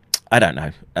 I don't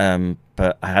know.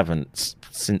 But I haven't,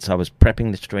 since I was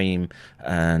prepping the stream,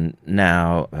 and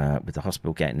now with the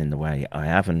hospital getting in the way, I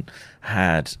haven't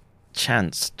had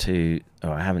chance to,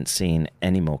 or I haven't seen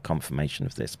any more confirmation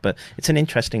of this, but it's an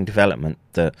interesting development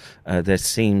that there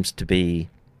seems to be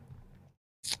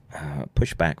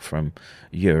pushback from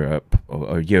Europe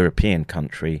or a European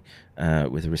country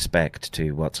with respect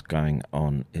to what's going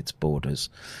on its borders.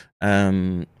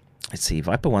 Let's see,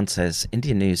 Viper One says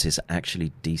Indian news is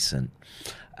actually decent.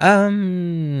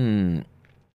 Yeah,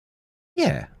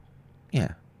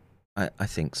 I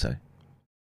think so.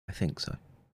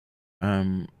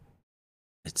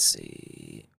 Let's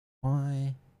see,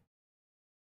 why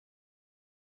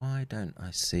don't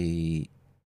I see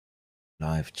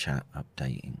live chat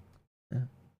updating?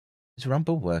 Is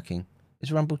Rumble working?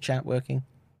 Is Rumble chat working?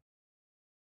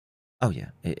 Oh yeah,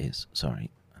 it is. Sorry,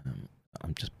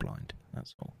 I'm just blind.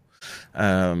 That's all.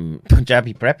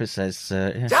 Punjabi Prepper says,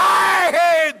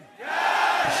 Jai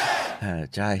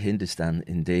Hind! Jai Hindustan,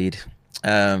 indeed. We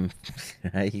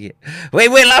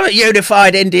will have a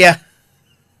unified India.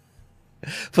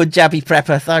 Punjabi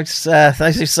Prepper,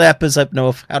 those usurpers up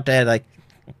north, how dare they?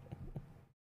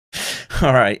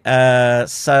 All right,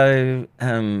 so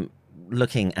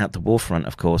looking at the war front,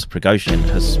 of course, Prigozhin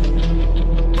has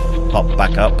popped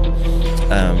back up.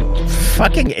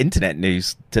 Fucking internet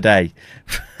news today.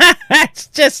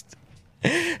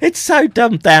 It's so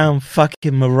dumbed down,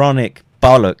 fucking moronic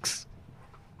bollocks.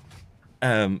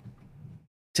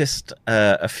 Just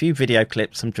a few video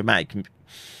clips, some dramatic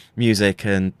music,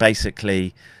 and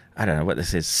basically, I don't know what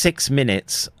this is, 6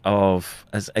 minutes of,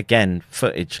 as again,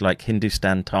 footage like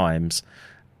Hindustan Times.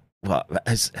 What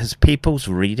has people's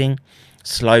reading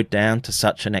slowed down to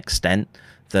such an extent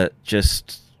that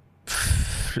just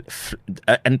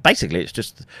and basically it's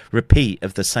just repeat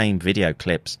of the same video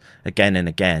clips again and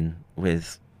again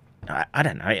with, I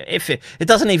don't know, if it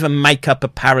doesn't even make up a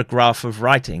paragraph of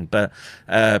writing, but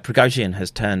Prigozhin has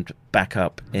turned back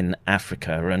up in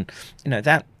Africa, and you know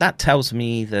that tells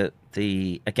me that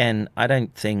I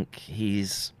don't think he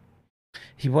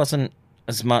wasn't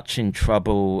as much in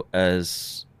trouble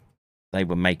as they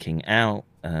were making out,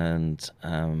 and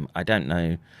I don't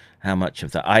know how much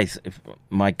of that.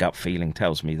 My gut feeling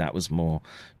tells me that was more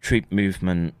troop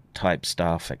movement type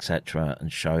stuff, etc.,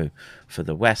 and show for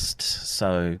the West.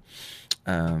 So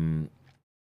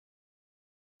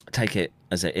take it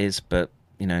as it is, but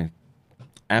you know,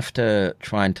 after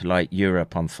trying to light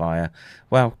Europe on fire,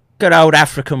 well, good old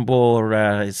African war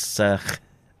is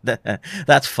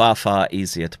that's far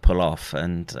easier to pull off,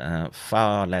 and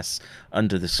far less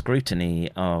under the scrutiny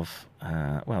of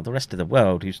the rest of the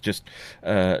world, who's just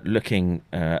looking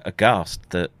aghast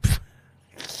that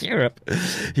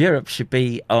Europe should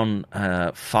be on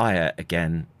fire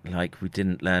again, like we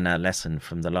didn't learn our lesson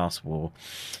from the last war,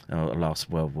 or last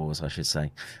world wars, I should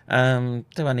say. Do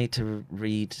I need to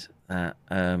read that?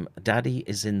 Daddy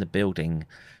is in the building.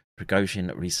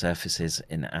 Prigozhin resurfaces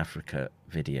in Africa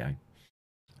video.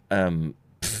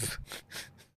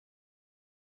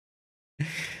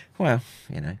 Well,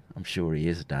 you know, I'm sure he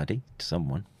is a daddy to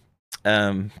someone.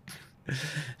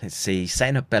 Let's see,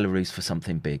 setting up Belarus for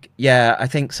something big. Yeah, I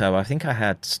think so. I think I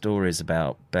had stories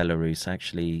about Belarus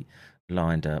actually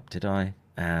lined up. Did I?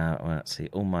 Well, let's see.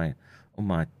 All my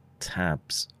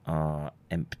tabs are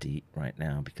empty right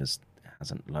now because it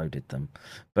hasn't loaded them.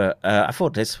 But I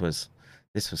thought this was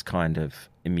kind of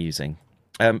amusing.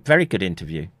 Very good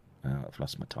interview. I've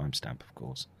lost my timestamp, of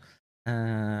course.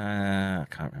 I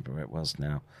can't remember where it was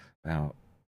now. About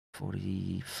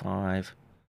 45,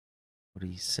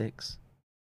 46.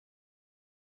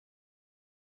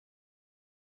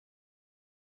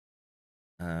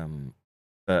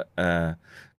 But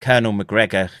Colonel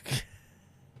McGregor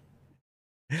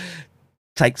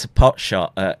takes a pot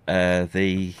shot at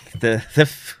the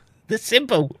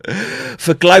symbol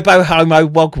for Globo Homo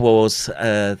Wog Wars,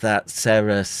 that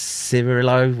Sarah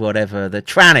Cirillo, whatever, the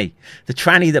tranny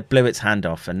that blew its hand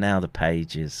off, and now the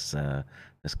page has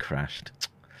crashed.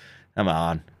 Come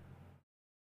on.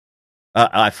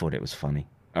 I thought it was funny.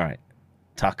 All right,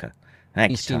 Tucker.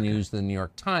 Thanks, Tucker. News, the New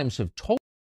York Times have told.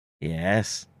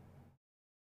 Yes.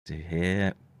 Do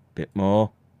hear bit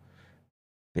more,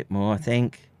 I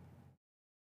think.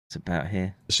 It's about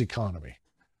here. This economy.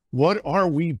 What are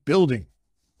we building?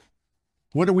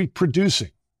 What are we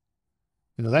producing?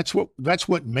 You know, that's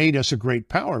what made us a great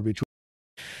power.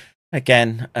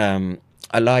 Again,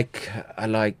 I like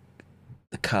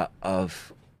the cut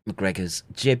of McGregor's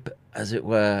jib, as it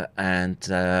were, and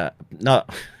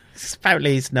not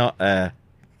apparently it's not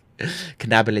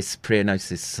cannabis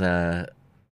PRIONS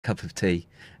cup of tea.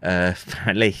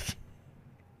 Apparently,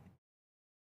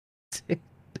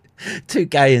 too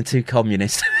gay and too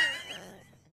communist.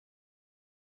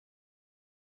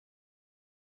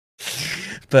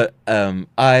 But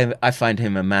I find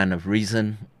him a man of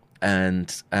reason.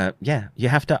 And you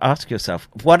have to ask yourself,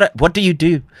 what do you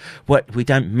do? We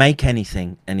don't make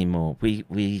anything anymore.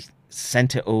 We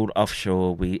sent it all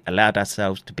offshore. We allowed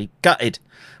ourselves to be gutted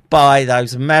by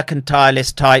those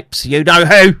mercantilist types. You know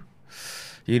who?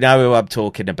 You know who I'm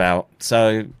talking about.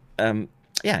 So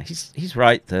he's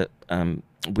right that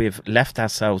we've left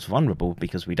ourselves vulnerable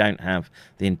because we don't have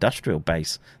the industrial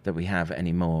base that we have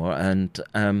anymore. And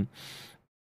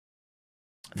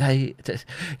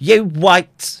you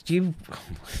whites, you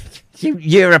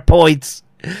Europoids,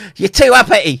 you're too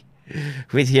uppity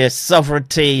with your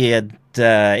sovereignty and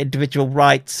individual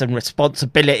rights and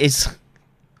responsibilities.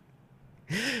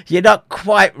 You're not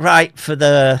quite right for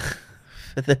the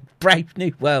brave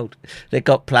new world they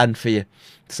got planned for you.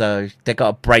 So they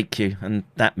got to break you, and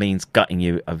that means gutting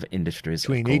you of industries.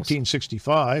 Between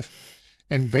 1865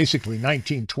 and basically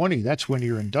 1920, that's when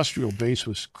your industrial base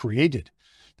was created.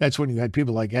 That's when you had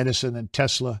people like Edison and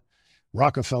Tesla,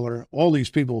 Rockefeller, all these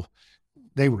people.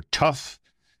 They were tough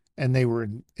and they were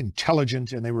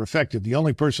intelligent and they were effective. The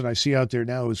only person I see out there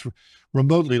now who's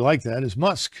remotely like that is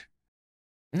Musk.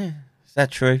 Yeah, is that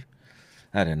true?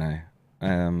 I don't know.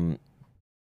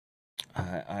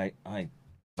 I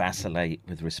vacillate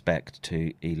with respect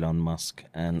to Elon Musk.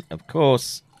 And of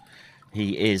course,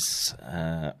 he is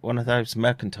one of those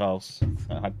mercantiles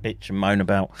that I bitch and moan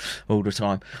about all the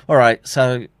time. All right,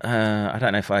 so I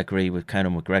don't know if I agree with Conor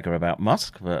McGregor about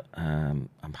Musk, but I'm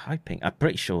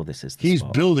pretty sure this is the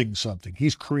spot. Building something.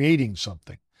 He's creating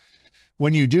something.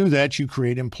 When you do that, you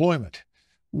create employment.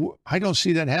 I don't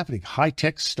see that happening.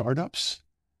 High-tech startups?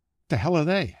 What the hell are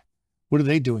they? What are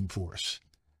they doing for us?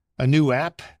 A new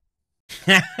app?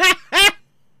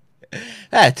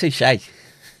 Touche.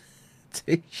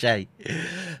 Touche.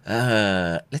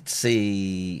 Let's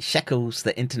see. Shekels,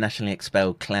 the internationally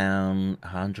expelled clown,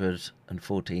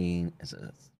 114. Is it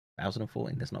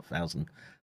 1,014? There's not 1,000.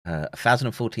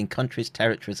 1,014 countries,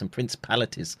 territories, and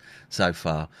principalities so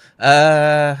far.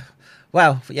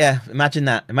 Well, yeah, imagine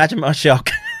that. Imagine my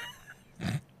shock.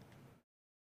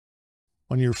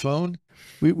 On your phone?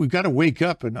 We've got to wake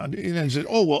up and say,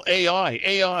 oh, well,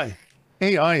 AI.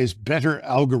 AI is better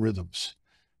algorithms.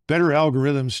 Better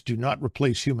algorithms do not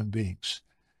replace human beings,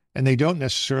 and they don't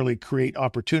necessarily create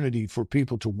opportunity for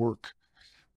people to work.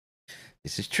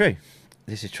 This is true.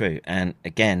 And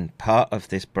again, part of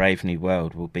this brave new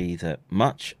world will be that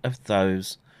much of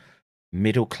those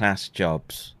middle-class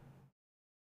jobs,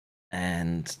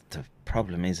 and the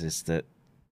problem is that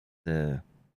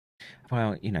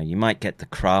you might get the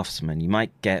craftsmen, you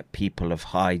might get people of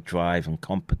high drive and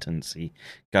competency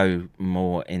go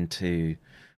more into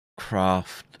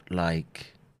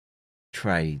craft-like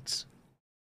trades.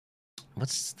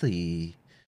 What's the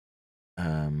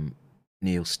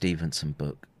Neil Stevenson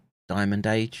book? Diamond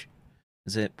Age?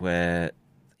 Is it? Where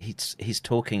he's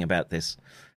talking about this.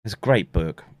 It's a great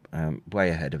book, way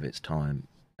ahead of its time.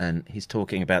 And he's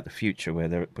talking about the future where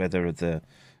there are the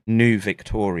new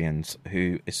Victorians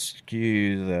who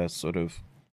eschew the sort of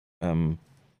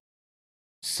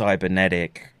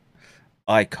cybernetic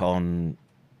icon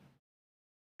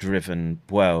driven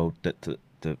world that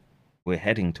we're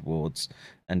heading towards,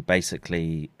 and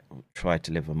basically try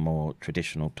to live a more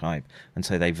traditional type. And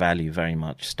so they value very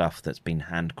much stuff that's been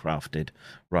handcrafted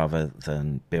rather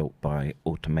than built by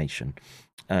automation.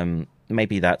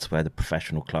 Maybe that's where the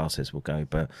professional classes will go,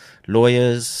 but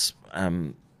lawyers,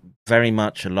 very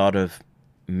much a lot of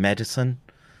medicine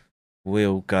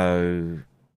will go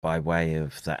by way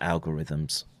of the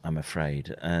algorithms, I'm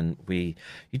afraid. And you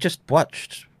just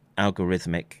watched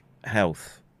algorithmic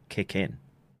health kick in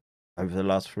over the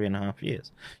last 3.5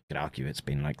 years. You could argue it's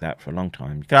been like that for a long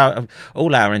time.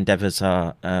 All our endeavours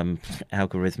are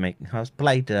algorithmic. I was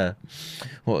played,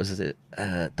 what was it,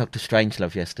 Dr.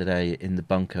 Strangelove yesterday in the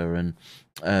bunker, and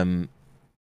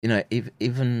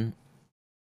even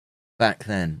back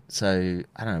then. So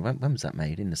I don't know when was that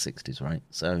made? In the 60s, right?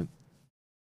 So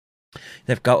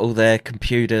they've got all their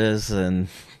computers, and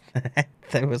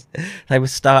they were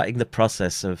starting the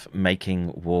process of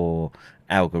making war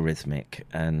algorithmic,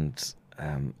 and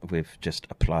we've just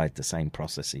applied the same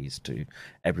processes to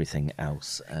everything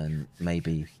else. And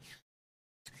maybe,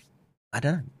 I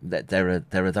don't know, there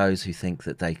are those who think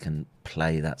that they can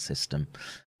play that system.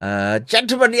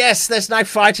 Gentlemen, yes, there's no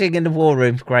fighting in the war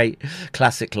room. Great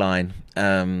classic line.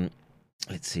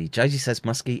 Let's see. Josie says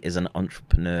Muskie is an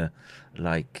entrepreneur,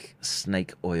 like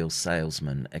snake oil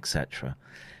salesman, etc.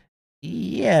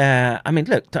 Yeah, I mean,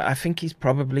 look, I think he's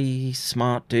probably a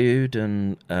smart dude,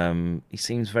 and he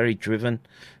seems very driven.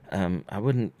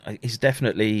 He's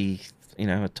definitely,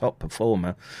 a top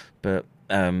performer, but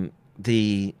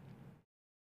the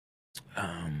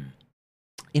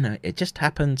it just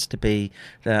happens to be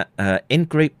that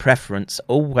in-group preference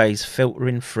always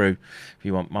filtering through, if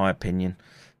you want my opinion.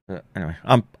 But anyway,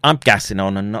 I'm gassing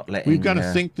on and not letting. We've got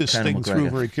to think this Colonel thing through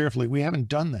very carefully. We haven't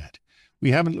done that.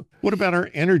 We haven't. What about our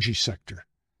energy sector?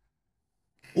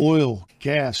 Oil,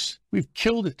 gas, we've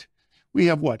killed it. We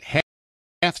have what,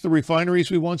 half the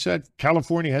refineries we once had?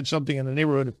 California had something in the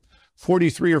neighborhood of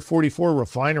 43 or 44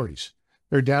 refineries.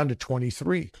 They're down to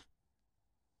 23.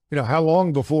 How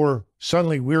long before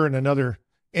suddenly we're in another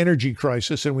energy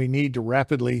crisis and we need to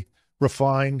rapidly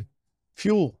refine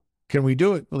fuel? Can we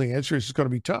do it? Well, the answer is it's going to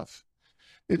be tough.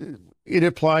 It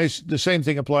applies, the same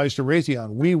thing applies to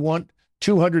Raytheon. We want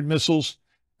 200 missiles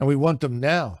and we want them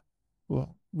now.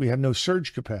 Well, we have no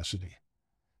surge capacity.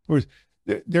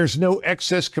 There's no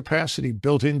excess capacity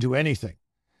built into anything.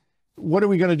 What are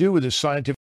we going to do with this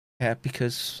scientific? Yeah,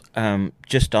 because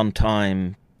just on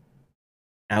time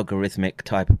algorithmic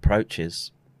type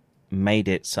approaches made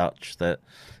it such that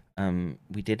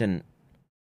we didn't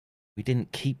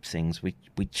keep things.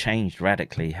 We changed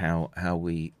radically how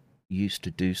we used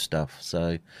to do stuff.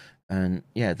 So, and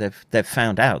yeah, they've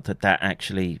found out that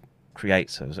actually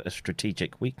creates a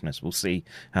strategic weakness. We'll see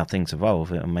how things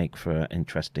evolve. It'll make for an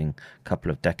interesting couple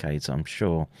of decades, I'm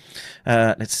sure.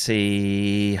 Let's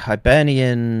see.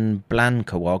 Hibernian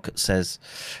Blankawog says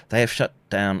they have shut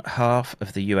down half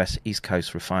of the US East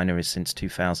Coast refineries since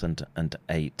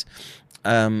 2008.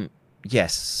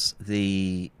 Yes,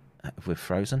 we're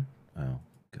frozen. Oh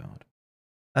God.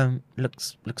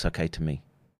 Looks okay to me.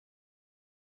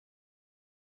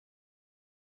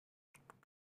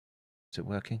 Is it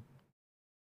working?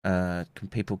 Can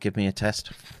people give me a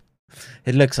test?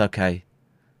 It looks okay.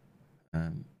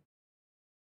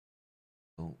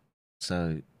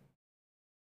 So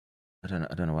I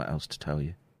don't know what else to tell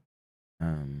you.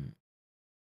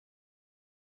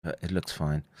 But it looks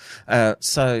fine.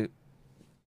 So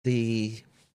the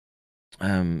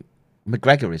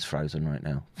McGregor is frozen right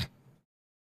now.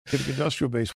 Industrial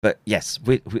base. But yes,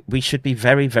 we should be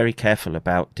very, very careful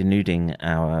about denuding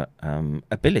our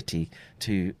ability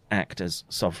to act as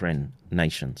sovereign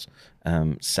nations,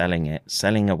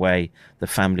 selling away the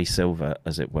family silver,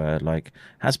 as it were, like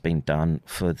has been done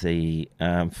for the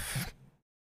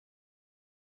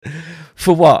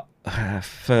for what?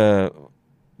 For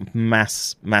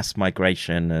mass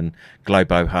migration and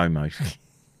globo homo.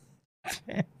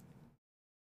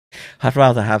 I'd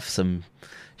rather have some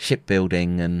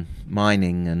shipbuilding and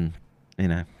mining and,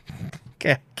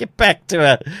 get back to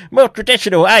a more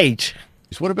traditional age.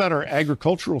 What about our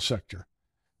agricultural sector?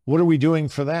 What are we doing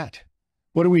for that?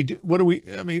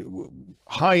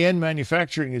 High-end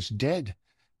manufacturing is dead.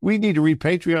 We need to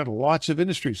repatriate lots of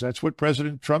industries. That's what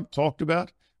President Trump talked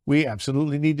about. We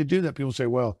absolutely need to do that. People say,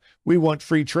 well, we want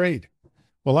free trade.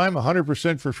 Well, I'm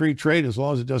 100% for free trade as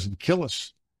long as it doesn't kill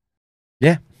us.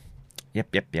 Yeah.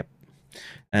 Yep.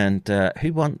 And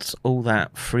who wants all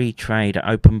that free trade,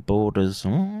 open borders?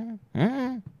 I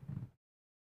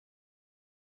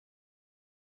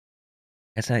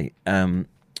say,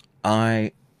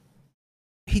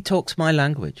 he talks my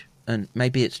language, and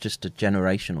maybe it's just a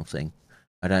generational thing.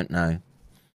 I don't know.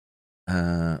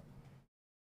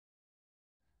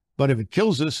 But if it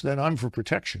kills us, then I'm for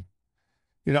protection.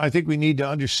 I think we need to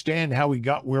understand how we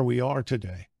got where we are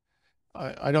today.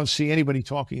 I don't see anybody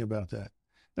talking about that.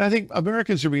 And I think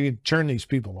Americans are beginning to turn these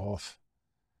people off.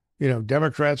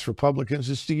 Democrats, Republicans,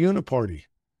 it's the uniparty.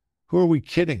 Who are we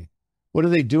kidding? What are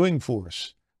they doing for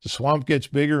us? The swamp gets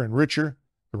bigger and richer.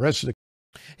 The rest of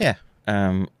the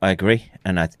I agree,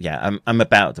 and I'm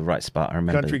about the right spot. I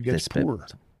remember country gets poorer.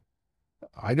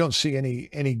 I don't see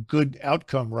any good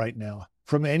outcome right now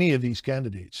from any of these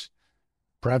candidates.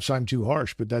 Perhaps I'm too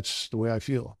harsh, but that's the way I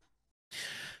feel.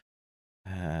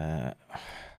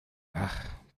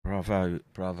 Bravo,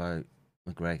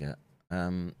 McGregor.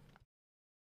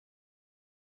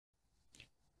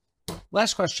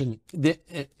 Last question,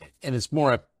 and it's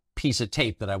more a piece of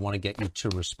tape that I want to get you to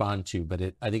respond to, but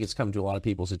I think it's come to a lot of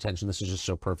people's attention. This is just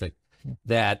so perfect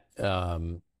that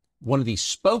one of the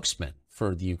spokesmen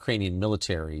for the Ukrainian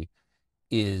military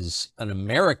is an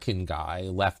American guy,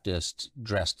 leftist,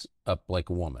 dressed up like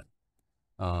a woman,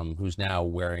 who's now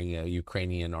wearing a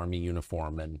Ukrainian army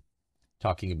uniform and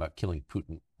talking about killing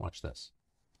Putin. Watch this.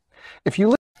 If you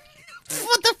what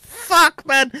the fuck,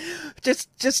 man?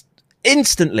 Just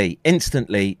instantly,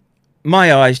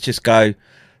 my eyes just go,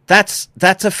 that's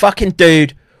a fucking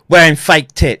dude wearing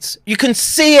fake tits. You can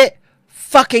see it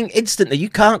fucking instantly. You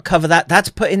can't cover that. That's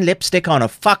putting lipstick on a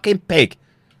fucking pig.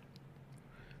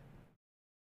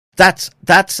 That's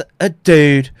a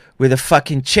dude with a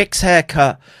fucking chick's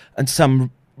haircut and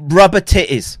some rubber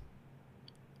titties.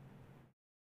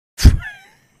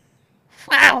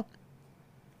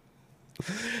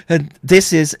 And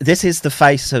this is the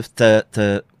face of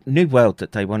the new world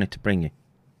that they wanted to bring you.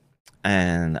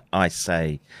 And I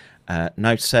say,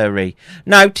 no sirree.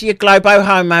 No to your globo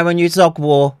homo and your zog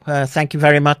war. Thank you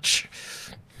very much.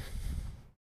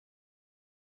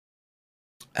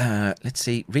 Let's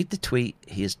see. Read the tweet.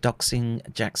 He is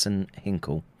doxing Jackson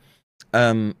Hinkle.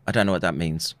 I don't know what that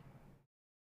means.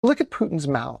 Look at Putin's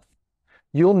mouth.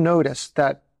 You'll notice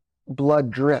that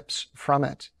blood drips from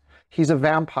it. He's a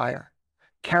vampire,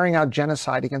 carrying out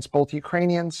genocide against both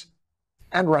Ukrainians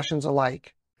and Russians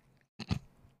alike.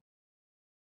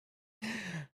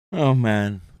 Oh,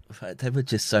 man. There were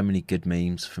just so many good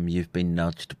memes from You've Been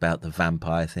Nudged about the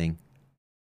vampire thing.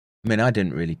 I mean, I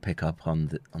didn't really pick up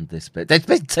on this, but there's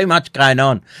been too much going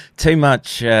on. Too much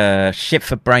shit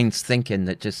for brains thinking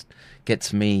that just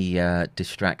gets me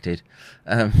distracted.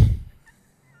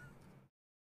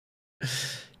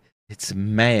 It's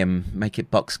mayhem. Make it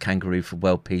box kangaroo for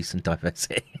world peace and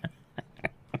diversity.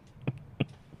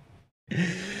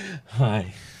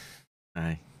 Hi.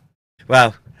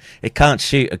 Well, it can't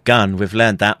shoot a gun. We've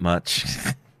learned that much.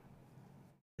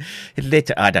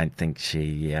 I don't think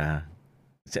she...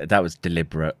 that was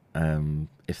deliberate,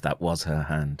 if that was her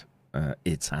hand.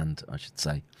 Its hand, I should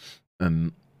say.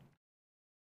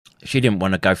 She didn't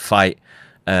want to go fight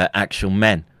actual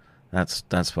men.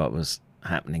 That's what was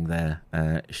happening there.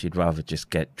 She'd rather just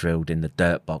get drilled in the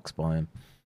dirt box by him.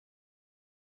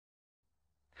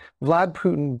 Vlad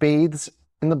Putin bathes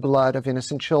in the blood of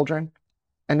innocent children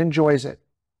and enjoys it.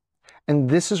 And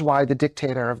this is why the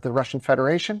dictator of the Russian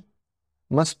Federation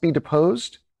must be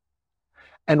deposed,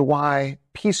 and why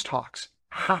peace talks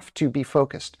have to be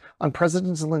focused on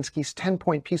President Zelensky's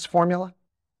 10-point peace formula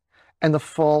and the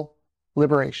full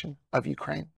liberation of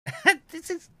Ukraine.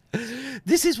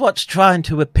 This is what's trying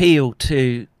to appeal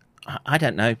to, I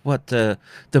don't know, what the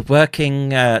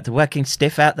working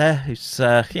stiff out there who's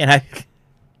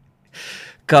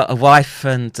got a wife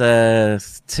and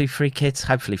 3 kids,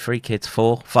 hopefully 3 kids,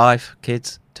 4, 5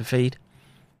 kids to feed.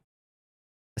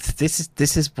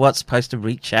 This is what's supposed to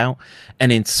reach out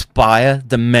and inspire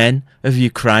the men of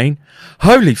Ukraine.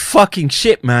 Holy fucking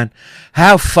shit, man!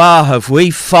 How far have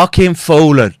we fucking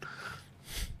fallen?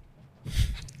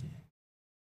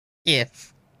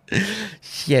 Yes.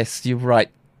 Yes, you're right,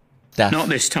 Daff. Not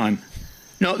this time.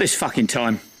 Not this fucking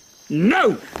time.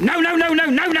 No! No, no, no, no,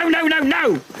 no, no, no, no,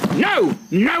 no! No!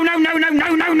 No, no, no, no, no,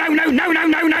 no, no, no, no, no,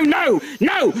 no, no, no!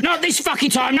 No! Not this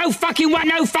fucking time! No fucking way!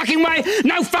 No fucking way!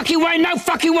 No fucking way! No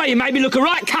fucking way! You made me look a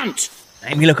right cunt!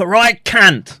 Made me look a right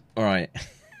cunt! Alright.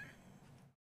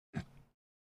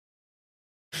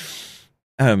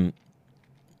 I've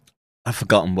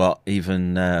forgotten what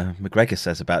even McGregor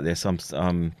says about this.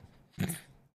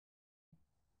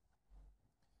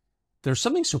 There's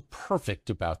something so perfect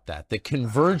about that. The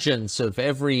convergence of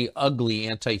every ugly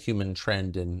anti-human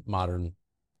trend in modern...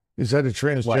 Is that a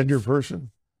transgender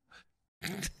person?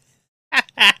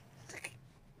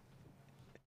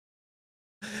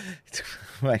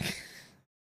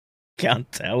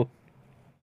 Can't tell.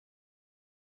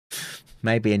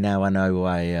 Maybe now I know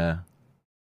why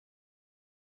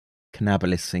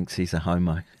Cannabalist thinks he's a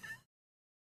homo.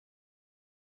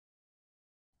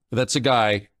 That's a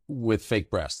guy with fake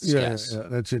breasts. Yes. Yeah,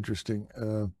 that's interesting.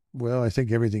 Well, I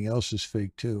think everything else is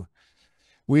fake too.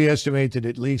 We estimate that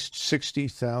at least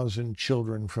 60,000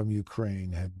 children from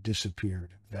Ukraine have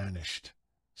disappeared, vanished,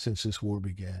 since this war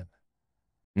began.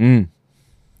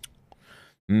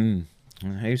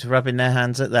 Who's rubbing their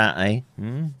hands at that, eh?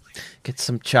 Get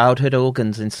some childhood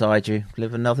organs inside you.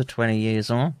 Live another 20 years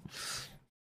on.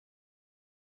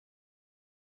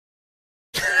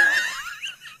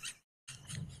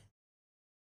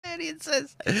 It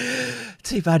says,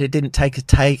 too bad it didn't take a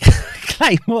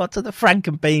claymore to the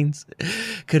Frankenbeans.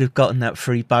 Could have gotten that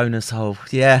free bonus hole.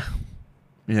 Yeah.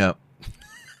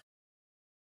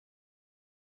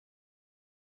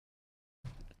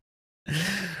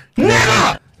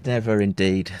 Never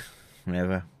indeed.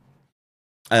 Never.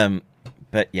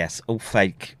 But yes, all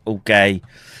fake, all gay,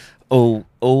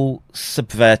 all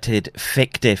subverted,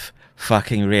 fictive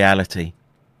fucking reality.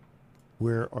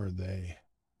 Where are they?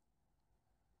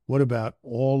 What about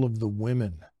all of the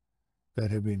women that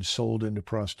have been sold into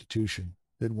prostitution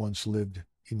that once lived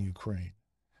in Ukraine?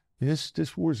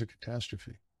 This war is a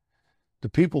catastrophe. The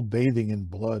people bathing in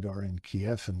blood are in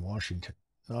Kiev and Washington,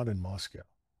 not in Moscow.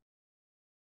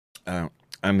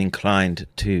 I'm inclined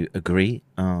to agree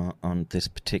on this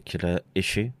particular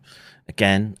issue.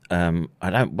 Again, I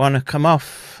don't want to come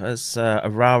off as a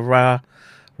rah-rah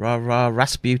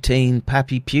Rasputin,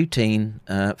 Pappy Putin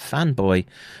fanboy,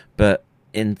 but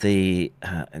in the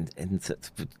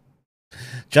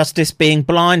Justice being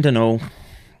blind and all.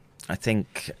 I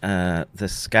think the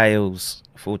scales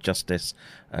for justice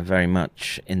are very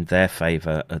much in their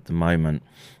favour at the moment.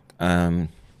 For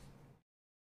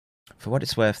what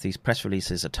it's worth, these press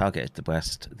releases are targeted at the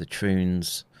West, the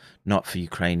Troons, not for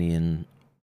Ukrainian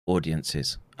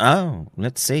audiences. Oh,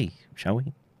 let's see, shall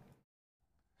we?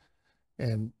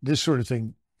 And this sort of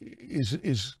thing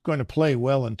is going to play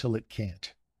well until it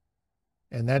can't.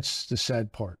 And that's the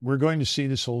sad part. We're going to see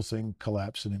this whole thing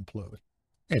collapse and implode.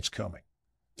 It's coming.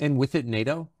 And with it,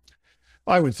 NATO?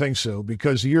 I would think so,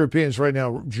 because the Europeans right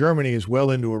now, Germany is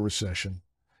well into a recession.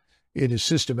 It has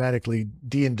systematically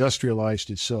deindustrialized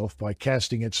itself by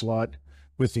casting its lot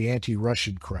with the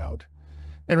anti-Russian crowd.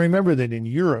 And remember that in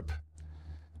Europe,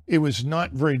 it was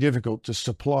not very difficult to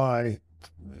supply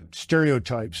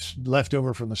stereotypes left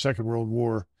over from the Second World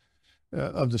War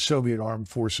of the Soviet armed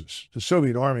forces. The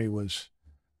Soviet army was,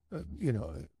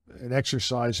 an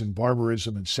exercise in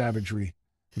barbarism and savagery,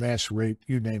 mass rape,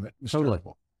 you name it. It was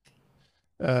terrible.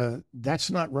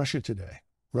 That's not Russia today.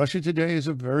 Russia today is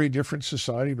a very different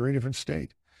society, very different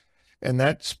state. And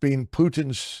that's been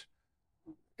Putin's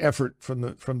effort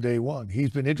from day one.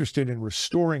 He's been interested in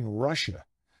restoring Russia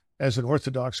as an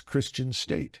Orthodox Christian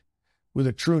state with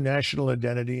a true national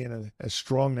identity and a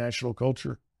strong national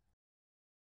culture.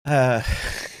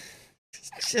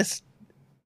 Just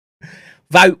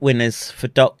vote winners for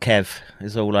 .kev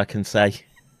is all I can say.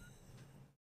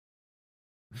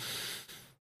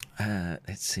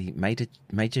 Let's see.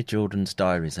 Major Jordan's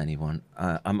Diaries, anyone?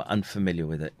 I'm unfamiliar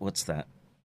with it. What's that?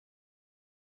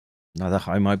 Another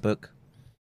homo book?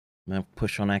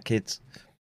 Push on our kids?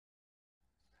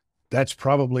 That's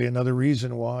probably another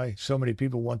reason why so many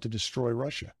people want to destroy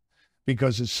Russia,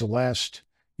 because it's the last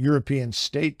European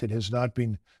state that has not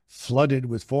been flooded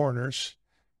with foreigners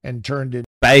and turned into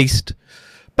based,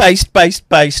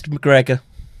 McGregor.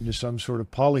 Into some sort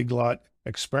of polyglot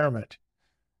experiment.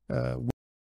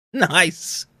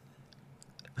 Nice.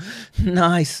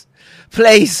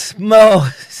 Please, more.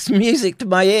 It's music to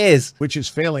my ears. Which is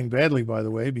failing badly, by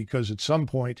the way, because at some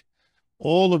point,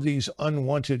 all of these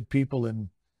unwanted people in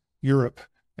Europe,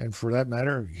 and for that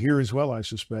matter, here as well, I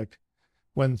suspect,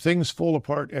 when things fall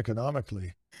apart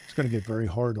economically, it's going to get very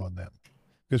hard on them.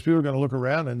 Because people are going to look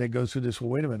around and they go through this, well,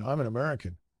 wait a minute, I'm an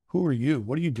American. Who are you?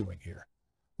 What are you doing here?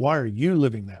 Why are you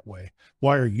living that way?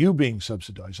 Why are you being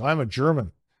subsidized? I'm a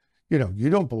German. You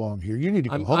don't belong here. You need to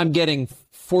go home. I'm getting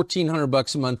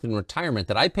 $1,400 a month in retirement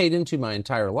that I paid into my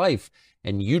entire life,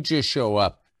 and you just show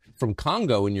up from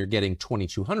Congo and you're getting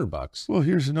 $2,200. Well,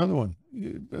 here's another one.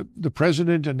 The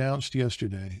president announced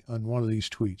yesterday on one of these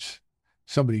tweets,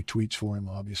 somebody tweets for him,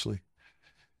 obviously,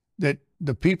 that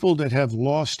the people that have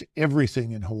lost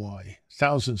everything in Hawaii,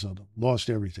 thousands of them lost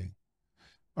everything,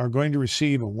 are going to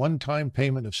receive a one-time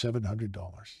payment of $700.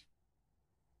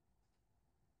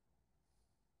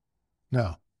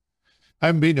 Now, I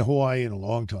haven't been to Hawaii in a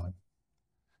long time.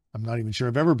 I'm not even sure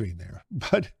I've ever been there,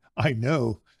 but I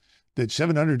know that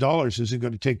 $700 isn't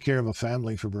going to take care of a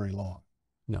family for very long.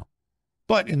 No.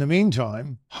 But in the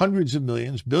meantime, hundreds of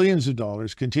millions, billions of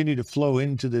dollars continue to flow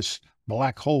into this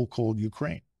black hole called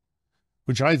Ukraine,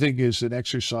 which I think is an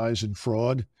exercise in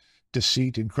fraud,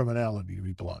 deceit, and criminality, to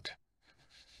be blunt.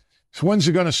 So when's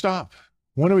it going to stop?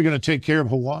 When are we going to take care of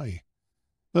Hawaii?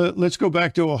 Let's go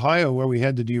back to Ohio, where we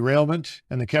had the derailment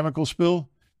and the chemical spill,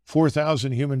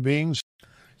 4,000 human beings.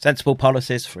 Sensible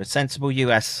policies for a sensible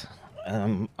US.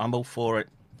 I'm all for it.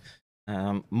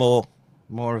 More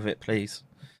of it, please.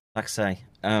 Like I say,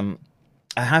 I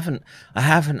haven't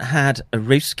had a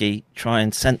Ruski try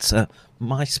and censor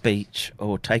my speech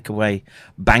or take away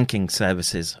banking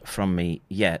services from me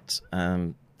yet.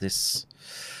 This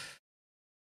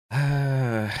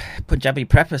Punjabi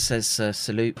Prepper says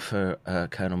salute for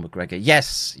Colonel McGregor.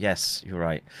 Yes, you're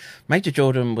right. Major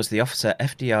Jordan was the officer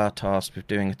FDR tasked with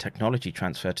doing a technology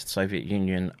transfer to the Soviet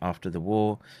Union after the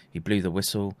war. He blew the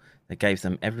whistle. They gave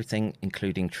them everything,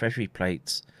 including treasury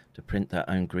plates, to print their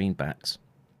own greenbacks.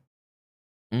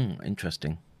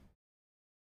 Interesting.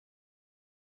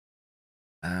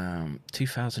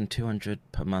 2,200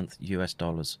 per month US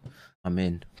dollars. I'm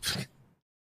in.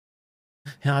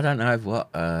 Yeah, I don't know what.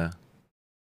 I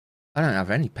don't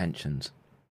have any pensions.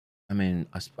 I mean,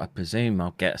 I presume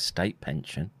I'll get a state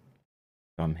pension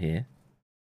if I'm here.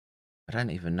 I don't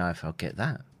even know if I'll get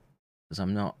that because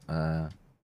I'm not a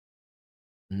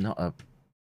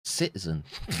citizen.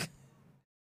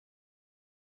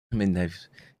 I mean, they've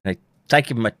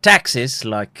taken my taxes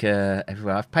like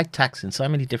everywhere. I've paid tax in so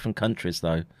many different countries,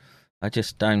 though. I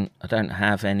don't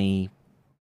have any.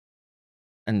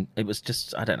 And it was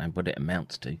just, I don't know what it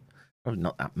amounts to. Probably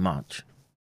not that much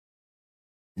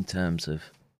in terms of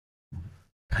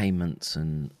payments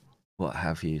and what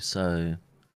have you. So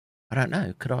I don't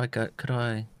know. I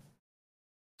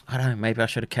don't know. Maybe I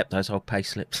should have kept those old pay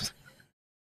slips.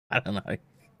 I don't know.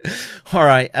 All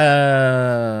right.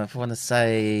 I want to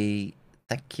say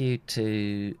thank you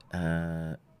to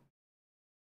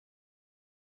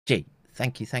G.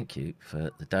 Thank you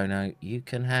for the dono. You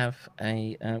can have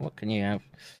a what can you have?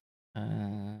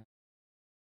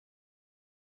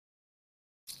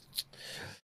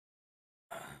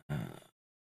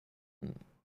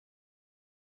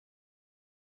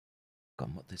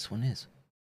 Forgotten what this one is.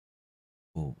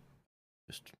 Oh,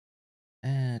 just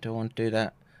don't want to do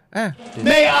that.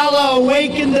 May Allah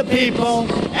awaken the people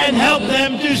and help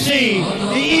them to see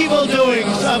the evil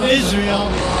doings of Israel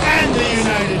and the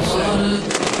United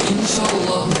States.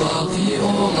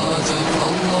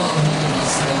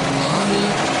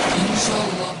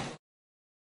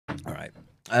 All right.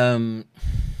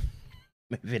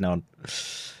 Moving on.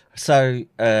 So,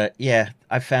 yeah,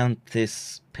 I found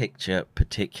this picture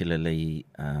particularly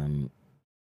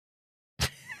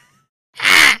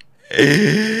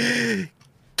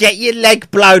get your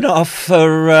leg blown off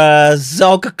for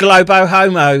Zog Globo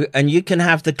Homo, and you can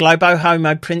have the Globo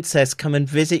Homo princess come and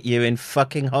visit you in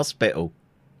fucking hospital.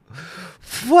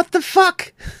 What the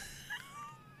fuck?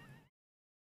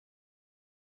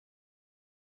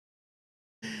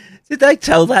 Did they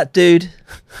tell that dude?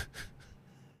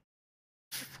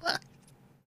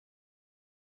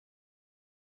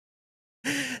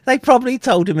 They probably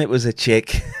told him it was a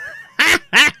chick.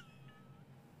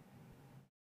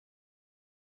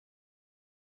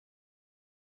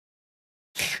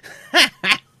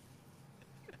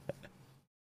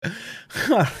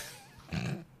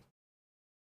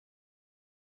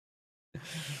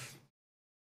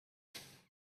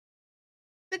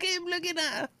 Look at him looking at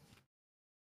her.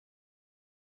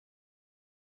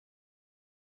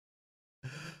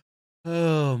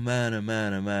 Oh man, oh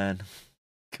man, oh man.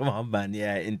 Come on, man.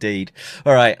 Yeah, indeed.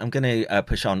 All right, I'm going to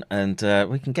push on, and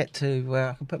we can get to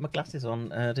I can put my glasses on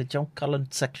the John Cullen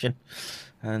section.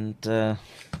 And I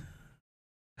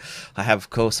have, of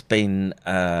course, been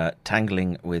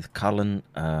tangling with Cullen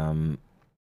on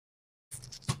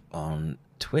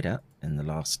Twitter in the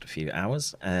last few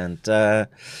hours, and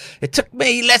it took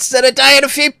me less than a day and a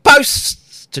few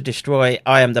posts to destroy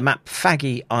I am the map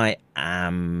faggy. I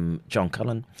am John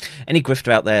Cullen. Any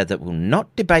grifter out there that will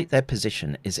not debate their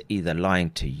position is either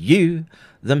lying to you,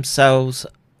 themselves,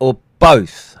 or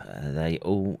both. They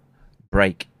all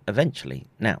break eventually.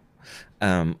 Now,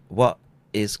 what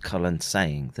is Cullen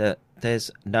saying? That there's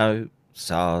no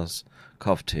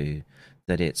SARS-CoV-2,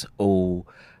 that it's all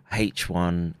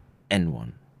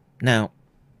H1N1. Now,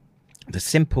 the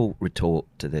simple retort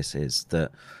to this is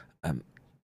that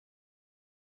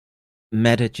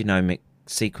metagenomic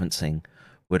sequencing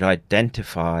would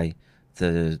identify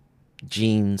the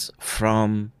genes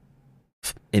from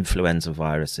influenza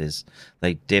viruses.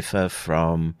 They differ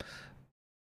from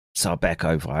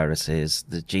sarbecoviruses.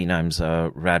 The genomes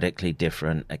are radically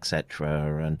different,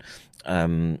 etc.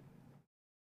 And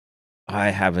I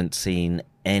haven't seen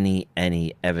any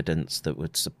evidence that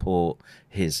would support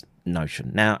his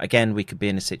notion. Now, again, we could be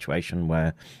in a situation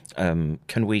where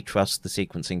can we trust the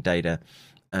sequencing data?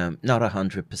 Not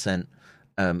 100%.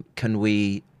 Can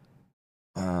we?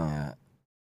 Well,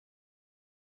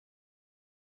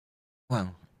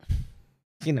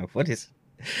 you know what is?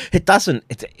 It doesn't.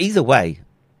 It's either way,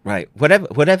 right?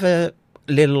 Whatever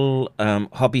little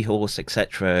hobby horse,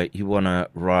 etc. you want to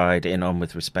ride in on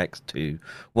with respect to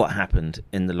what happened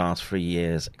in the last 3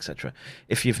 years, etc.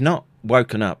 If you've not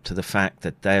woken up to the fact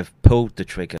that they've pulled the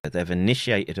trigger, they've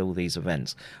initiated all these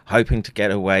events, hoping to get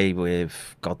away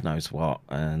with God knows what,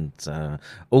 and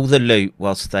all the loot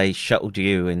whilst they shuttled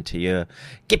you into your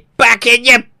get back in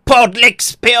your podlick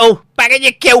spittle, back in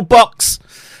your kill box.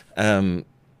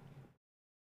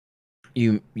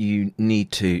 You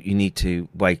need to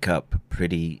wake up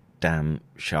pretty damn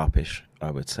sharpish,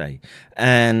 I would say.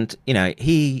 And you know,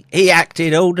 he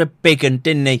acted all the big un,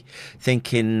 didn't he?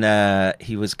 Thinking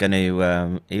he was going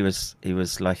to he was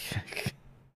like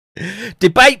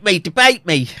debate me,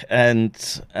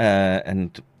 and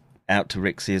out to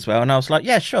Rixie as well. And I was like,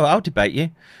 yeah, sure, I'll debate you,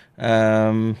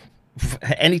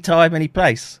 anytime, any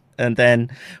place. And then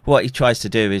what he tries to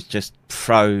do is just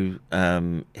throw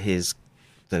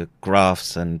the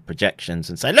graphs and projections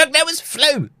and say, look, there was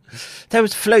flu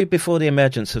before the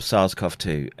emergence of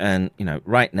SARS-CoV-2. And, you know,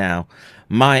 right now,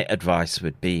 my advice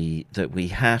would be that we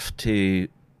have to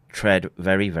tread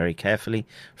very, very carefully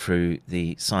through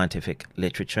the scientific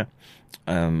literature.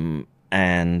 And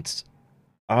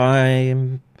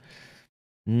I'm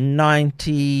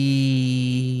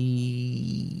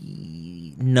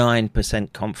 99%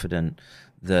 99% confident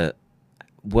that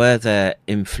were there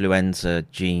influenza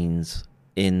genes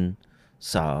in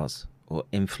SARS or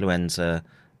influenza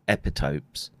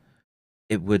epitopes,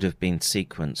 it would have been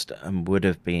sequenced and would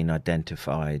have been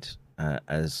identified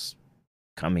as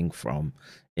coming from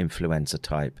influenza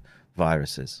type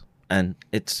viruses. And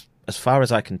it's, as far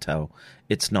as I can tell,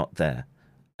 it's not there.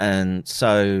 And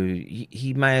so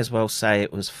he may as well say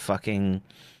it was fucking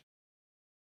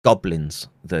goblins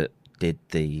that did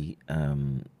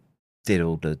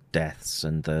all the deaths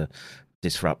and the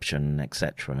disruption,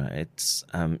 etc. It's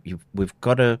we've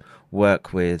got to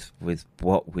work with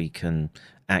what we can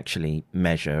actually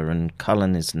measure, and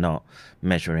Cullen is not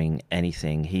measuring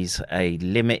anything. He's a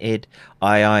limited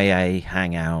IIA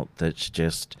hangout that's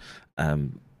just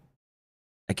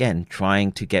again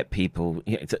trying to get people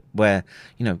where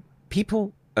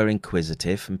people are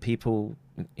inquisitive, and people,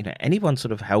 anyone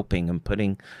sort of helping and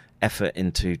putting effort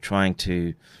into trying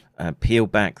to peel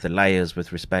back the layers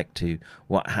with respect to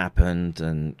what happened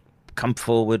and come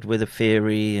forward with a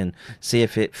theory and see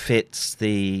if it fits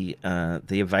the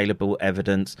available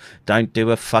evidence. Don't do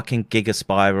a fucking giga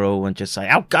spiral and just say,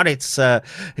 oh god, it's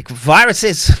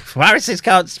viruses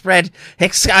can't spread,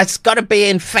 it's got to be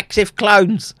infective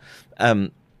clones.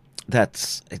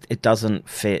 It doesn't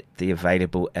fit the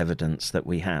available evidence that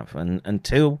we have, and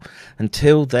until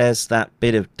there's that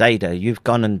bit of data, you've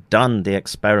gone and done the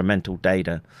experimental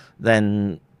data,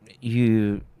 then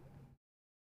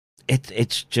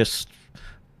it's just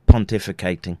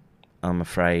pontificating, I'm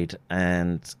afraid,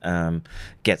 and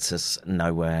gets us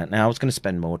nowhere. Now, I was going to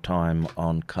spend more time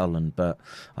on Cullen, but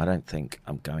I don't think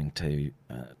I'm going to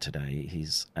today.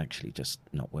 He's actually just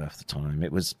not worth the time.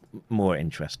 It was more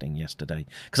interesting yesterday,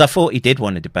 because I thought he did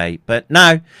want to debate, but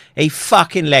no, he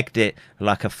fucking legged it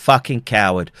like a fucking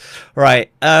coward.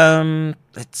 Right,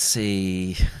 let's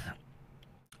see.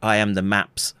 I am the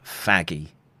maps faggy.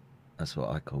 That's what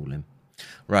I call him.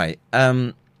 Right,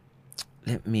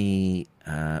 let me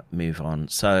move on.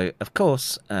 So, of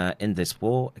course, in this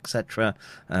war, etc.,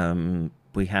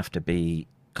 we have to be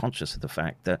conscious of the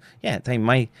fact that, yeah, they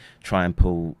may try and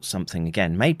pull something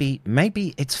again. Maybe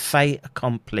it's fait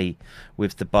accompli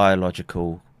with the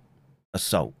biological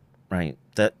assault, right?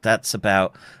 That's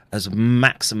about as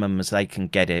maximum as they can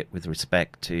get it with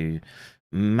respect to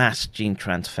mass gene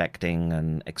transfecting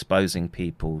and exposing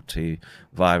people to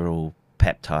viral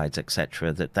peptides,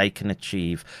 etc., that they can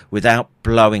achieve without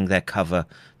blowing their cover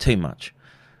too much.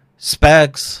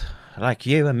 Spurgs like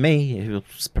you and me,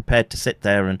 who's prepared to sit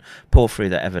there and pour through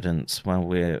the evidence, while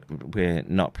we're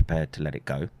not prepared to let it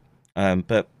go.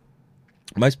 But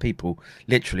most people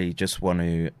literally just want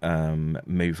to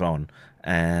move on.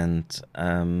 And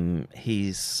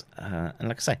he's and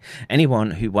like I say, anyone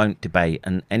who won't debate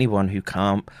and anyone who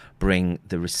can't bring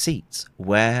the receipts,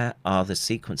 where are the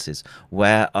sequences,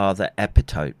 where are the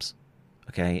epitopes?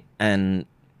 Okay, and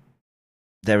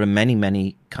there are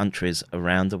many countries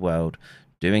around the world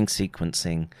doing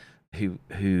sequencing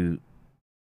who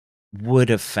would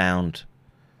have found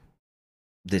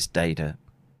this data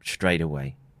straight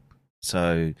away.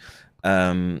 So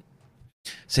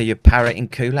so you're parroting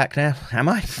Kulak now, am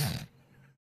I?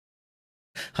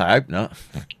 I hope not.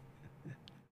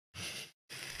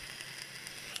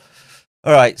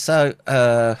 All right, so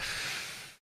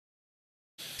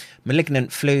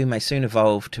malignant flu may soon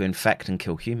evolve to infect and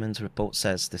kill humans, report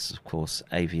says. This is, of course,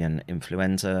 avian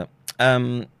influenza.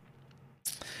 Again,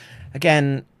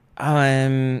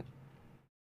 I'm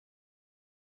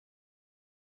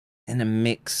in a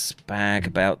mixed bag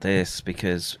about this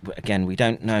because, again, we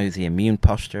don't know the immune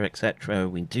posture, etc.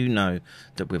 We do know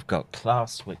that we've got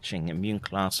class switching, immune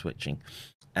class switching,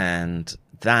 and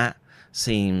that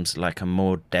seems like a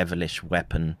more devilish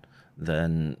weapon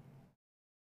than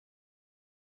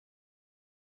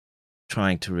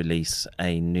trying to release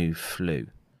a new flu,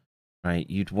 right?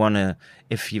 You'd want to,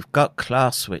 if you've got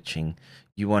class switching,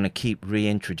 you want to keep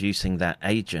reintroducing that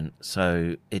agent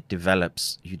so it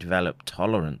develops, you develop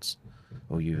tolerance,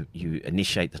 or you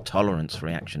initiate the tolerance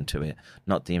reaction to it,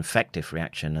 not the infective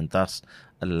reaction, and thus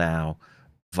allow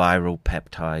viral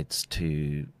peptides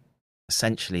to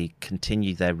essentially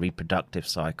continue their reproductive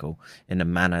cycle in a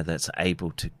manner that's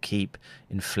able to keep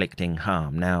inflicting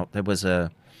harm. Now, there was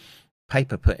a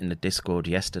paper put in the Discord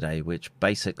yesterday which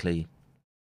basically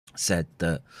said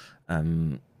that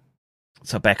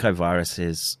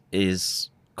sarbecovirus is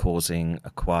causing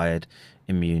acquired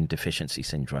immune deficiency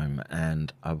syndrome,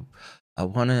 and I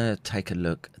want to take a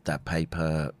look at that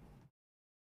paper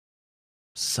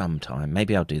sometime.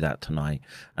 Maybe I'll do that tonight.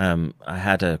 I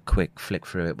had a quick flick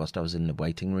through it whilst I was in the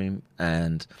waiting room,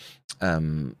 and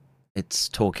it's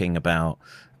talking about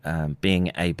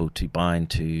being able to bind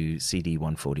to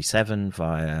CD147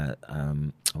 via, I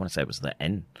want to say it was the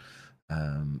N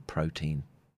protein.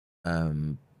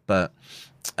 But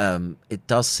it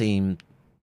does seem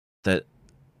that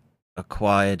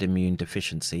acquired immune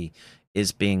deficiency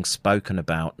is being spoken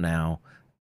about now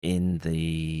in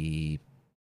the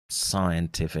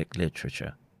scientific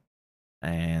literature.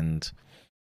 And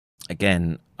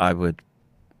again, I would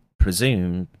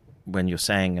presume when you're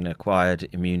saying an acquired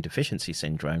immune deficiency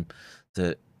syndrome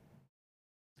that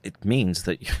it means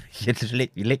that you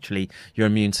literally your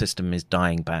immune system is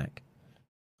dying back.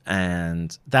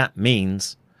 And that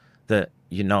means that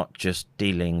you're not just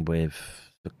dealing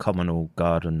with the common old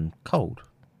garden cold.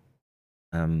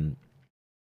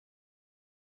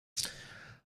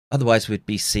 Otherwise, we'd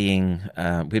be seeing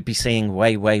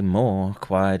way more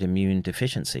acquired immune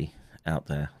deficiency out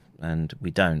there, and we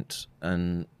don't.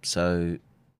 And so,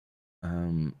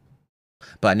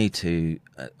 but I need to.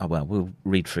 We'll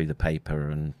read through the paper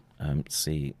and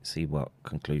see what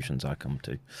conclusions I come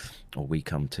to, or we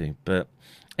come to. But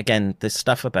again, this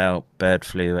stuff about bird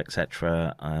flu,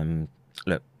 etc.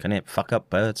 Look, can it fuck up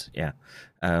birds? Yeah.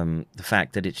 The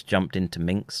fact that it's jumped into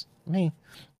minks,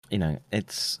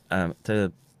 it's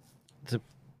the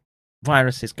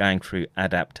virus is going through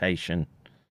adaptation,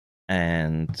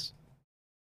 and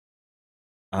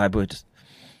I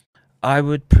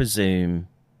would presume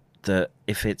that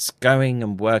if it's going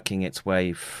and working its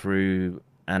way through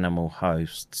animal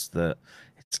hosts, that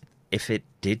if it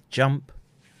did jump,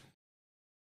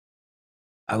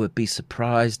 I would be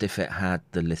surprised if it had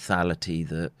the lethality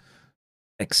that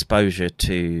exposure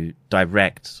to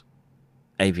direct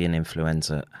avian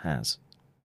influenza has,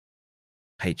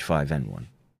 H5N1,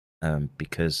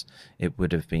 because it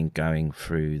would have been going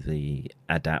through the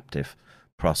adaptive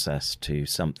process to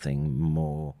something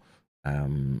more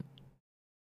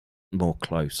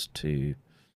close to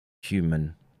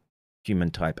human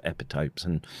type epitopes.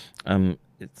 And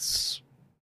it's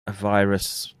a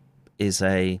virus is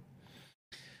a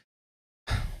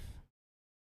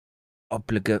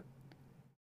obligate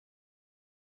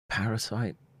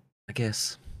parasite, I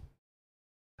guess,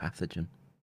 pathogen.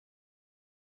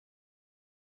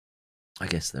 I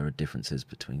guess there are differences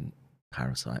between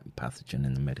parasite and pathogen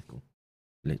in the medical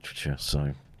literature.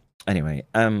 So anyway,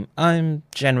 I'm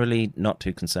generally not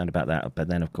too concerned about that. But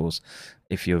then, of course,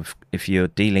 if you're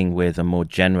dealing with a more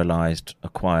generalized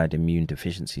acquired immune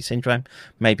deficiency syndrome,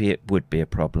 maybe it would be a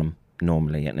problem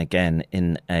normally. And again,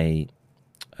 in a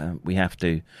we have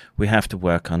to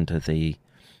work under the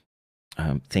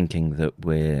thinking that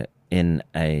we're in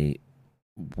a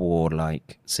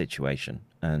warlike situation,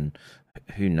 and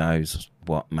who knows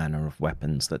what manner of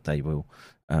weapons that they will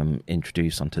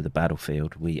introduce onto the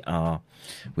battlefield. We are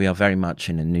very much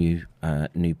in a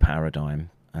new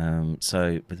paradigm.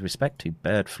 So with respect to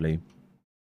bird flu,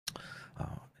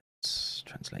 let's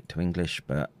translate to English,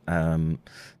 but the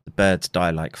birds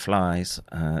die like flies.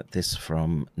 This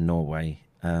from Norway.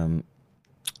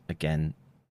 Again,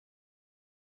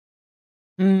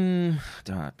 I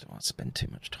don't want to spend too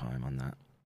much time on that.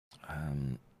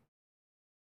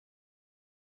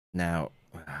 Now,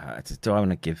 do I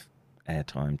want to give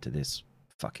airtime to this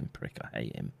fucking prick? I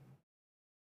hate him.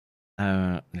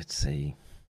 Let's see.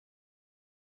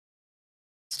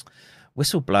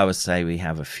 Whistleblowers say we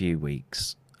have a few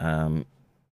weeks.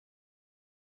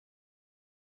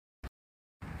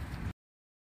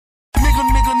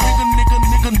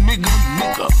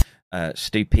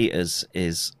 Stu Peters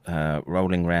is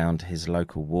rolling around his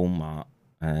local Walmart,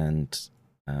 and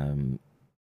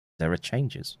there are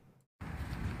changes.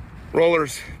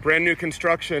 Rollers, brand new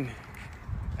construction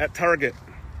at Target.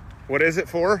 What is it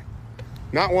for?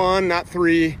 Not 1, not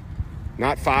 3,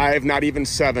 not 5, not even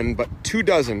 7, but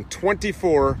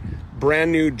 24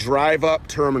 brand new drive-up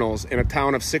terminals in a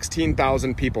town of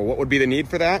 16,000 people. What would be the need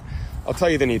for that? I'll tell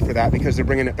you the need for that, because they're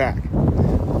bringing it back.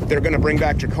 They're going to bring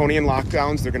back draconian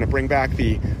lockdowns. They're going to bring back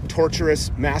the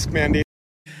torturous mask mandate.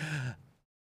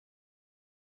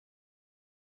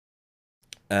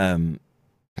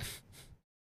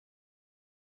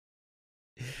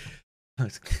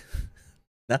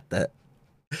 Not that.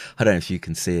 I don't know if you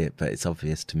can see it, but it's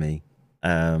obvious to me.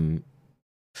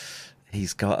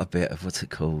 He's got a bit of, what's it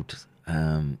called?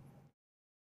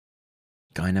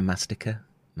 Gynomastica?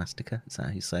 Mastica? Is that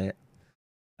how you say it?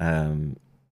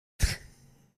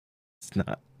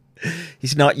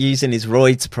 He's not using his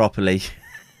roids properly.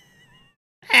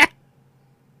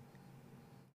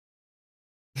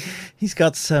 He's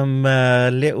got some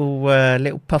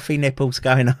little puffy nipples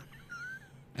going on.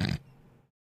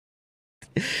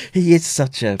 He is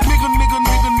such a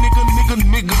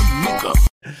nigga.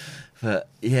 But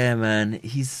yeah, man,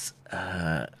 he's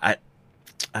I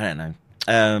don't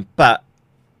know. But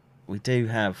we do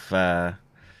have.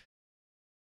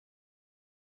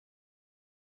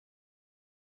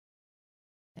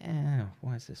 Yeah,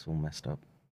 why is this all messed up?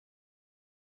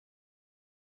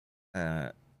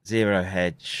 Zero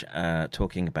Hedge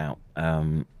talking about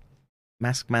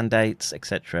mask mandates,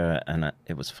 etc. And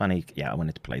it was funny. Yeah, I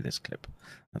wanted to play this clip.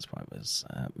 That's why it was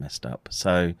messed up.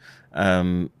 So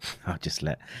I'll just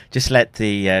let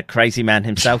the crazy man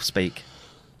himself speak.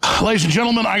 Ladies and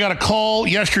gentlemen, I got a call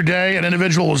yesterday. An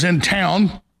individual was in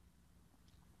town,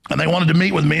 and they wanted to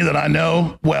meet with me that I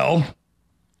know well.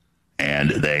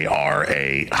 And they are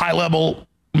a high-level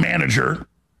manager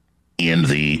in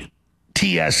the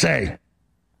TSA.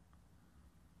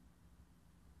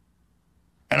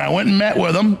 And I went and met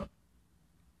with them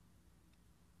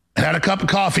and had a cup of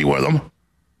coffee with them.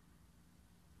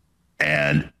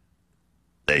 And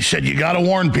they said, you got to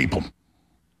warn people.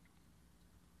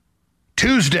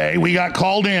 Tuesday, we got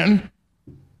called in,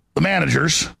 the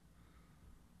managers,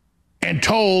 and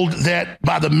told that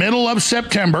by the middle of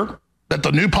September, that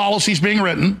the new policy is being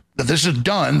written, that this is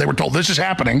done. They were told this is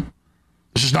happening.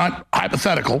 This is not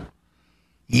hypothetical.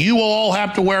 You will all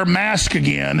have to wear masks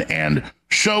again, and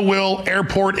so will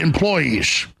airport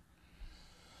employees.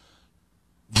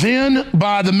 Then,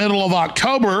 by the middle of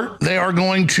October, they are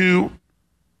going to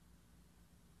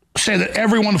say that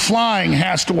everyone flying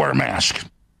has to wear a mask.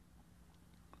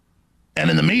 And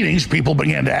in the meetings, people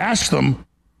began to ask them,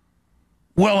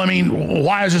 well, I mean,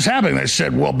 why is this happening? They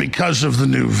said, well, because of the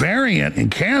new variant in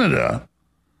Canada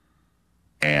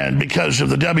and because of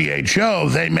the WHO,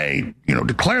 they may,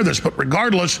 declare this. But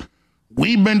regardless,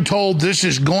 we've been told this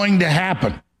is going to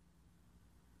happen.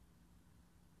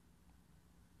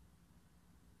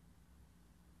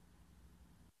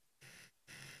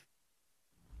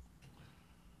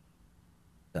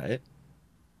 Is that it?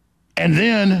 And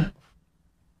then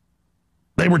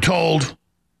they were told,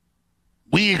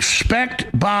 we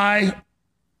expect by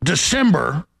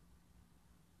December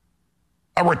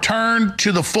a return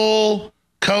to the full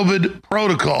COVID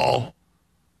protocol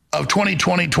of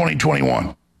 2020,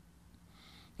 2021.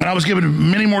 And I was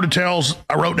given many more details.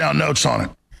 I wrote down notes on it.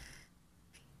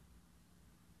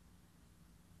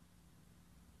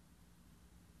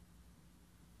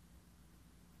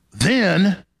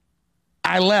 Then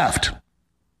I left.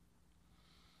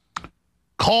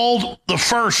 Called the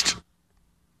first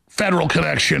federal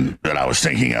connection that I was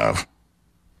thinking of.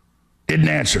 Didn't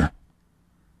answer.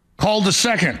 Called the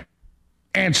second.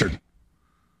 Answered.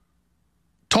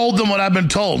 Told them what I've been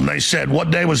told. And they said, what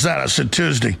day was that? I said,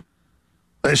 Tuesday.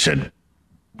 They said,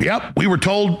 yep, we were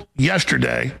told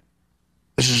yesterday.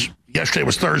 Yesterday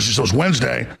was Thursday, so it was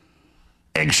Wednesday.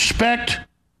 Expect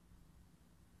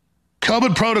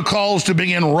COVID protocols to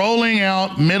begin rolling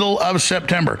out middle of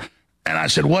September. And I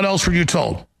said, what else were you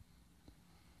told?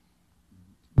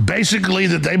 Basically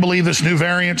that they believe this new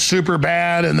variant's super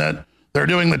bad and that they're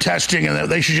doing the testing and that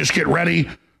they should just get ready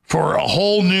for a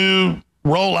whole new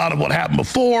rollout of what happened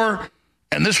before.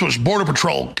 And this was Border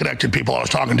Patrol connected people I was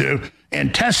talking to,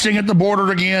 and testing at the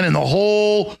border again and the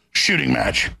whole shooting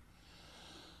match.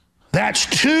 That's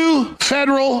 2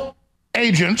 federal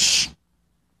agents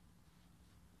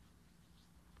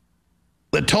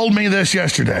that told me this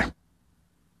yesterday.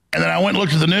 And then I went and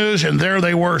looked at the news, and there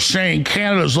they were saying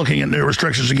Canada's looking at new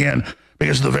restrictions again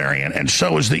because of the variant, and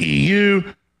so is the EU.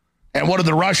 And what did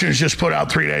the Russians just put out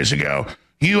 3 days ago?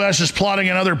 U.S. is plotting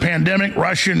another pandemic.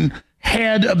 Russian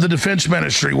head of the defense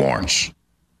ministry warns.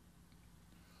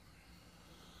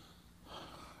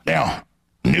 Now,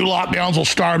 new lockdowns will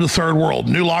starve the third world.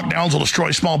 New lockdowns will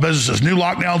destroy small businesses. New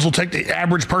lockdowns will take the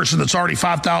average person that's already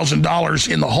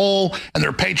 $5,000 in the hole, and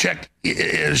their paycheck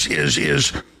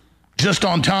is just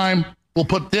on time, will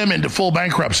put them into full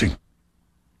bankruptcy.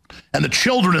 And the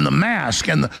children in the mask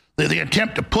and the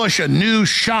attempt to push a new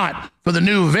shot for the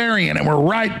new variant, and we're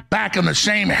right back in the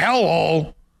same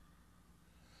hellhole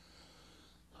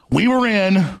we were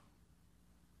in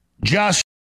just...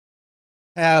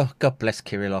 Oh, God bless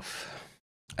Kirillov.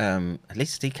 At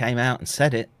least he came out and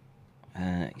said it.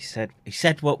 He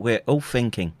said what we're all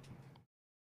thinking.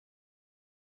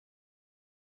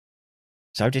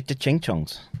 So did the Ching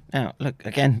Chongs. Now, look,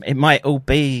 again, it might all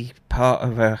be part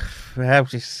of a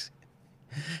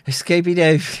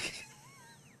Scooby-Doo.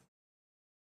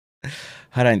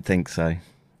 I don't think so.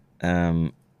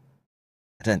 I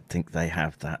don't think they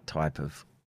have that type of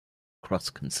cross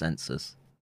consensus.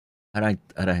 I don't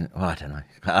know. I don't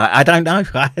know.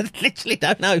 I literally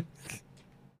don't know.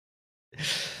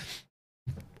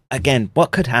 Again,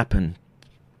 what could happen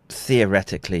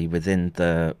theoretically within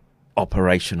the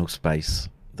operational space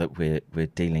that we're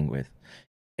dealing with?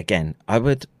 Again, I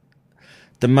would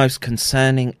the most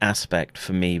concerning aspect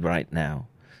for me right now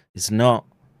is not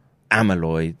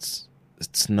amyloids,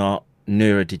 it's not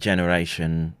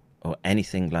neurodegeneration or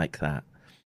anything like that.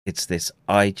 It's this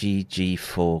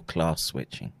IgG4 class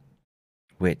switching,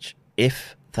 which,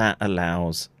 if that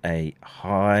allows a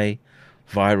high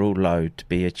viral load to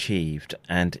be achieved,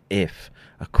 and if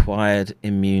acquired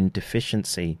immune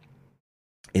deficiency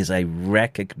is a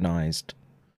recognized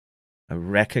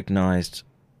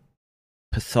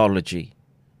pathology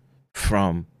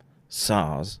from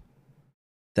SARS,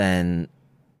 then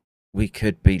we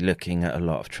could be looking at a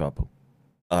lot of trouble,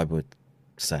 I would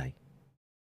say.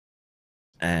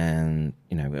 And,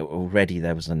 you know, already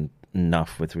there was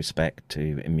enough with respect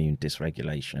to immune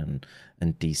dysregulation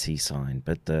and DC sign,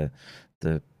 but the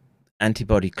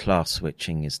antibody class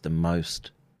switching is the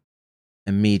most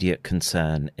immediate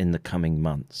concern in the coming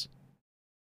months.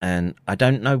 And I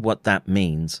don't know what that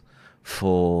means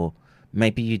for,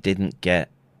 maybe you didn't get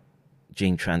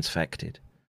gene transfected,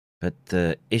 but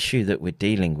the issue that we're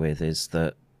dealing with is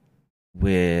that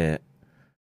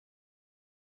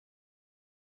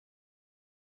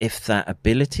if that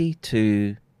ability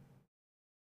to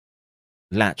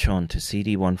latch on to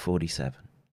CD147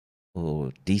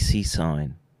 or DC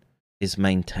sign is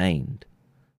maintained,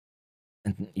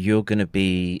 and you're going to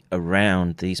be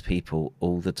around these people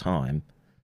all the time,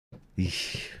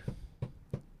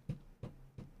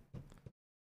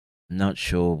 not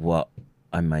sure what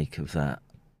I make of that.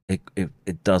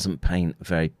 It doesn't paint a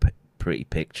very pretty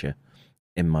picture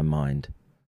in my mind.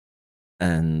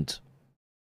 And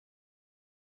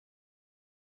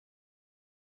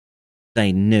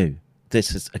they knew.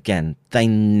 This is, again, they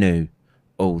knew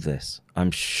all this.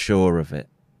 I'm sure of it.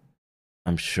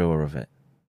 I'm sure of it.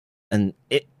 And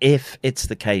if it's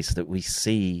the case that we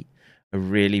see a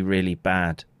really, really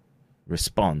bad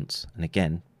response, and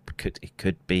again, it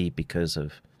could be because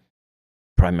of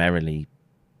primarily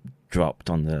dropped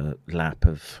on the lap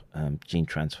of gene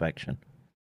transfection.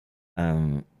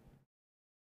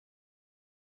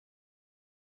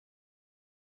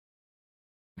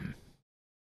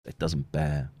 It doesn't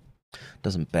bear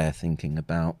thinking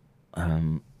about. I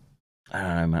don't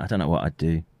know, man. I don't know what I'd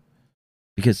do,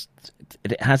 because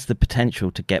it has the potential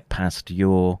to get past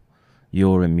your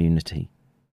immunity,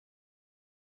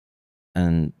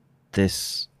 and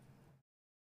this,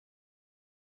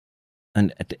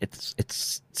 and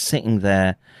it's sitting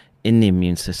there in the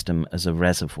immune system as a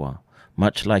reservoir,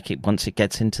 much like it, once it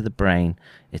gets into the brain,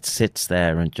 it sits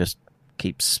there and just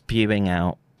keeps spewing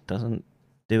out. Doesn't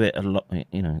do it a lot,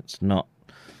 you know. It's not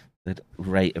the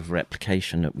rate of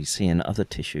replication that we see in other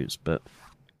tissues, but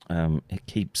it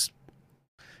keeps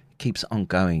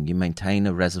ongoing. You maintain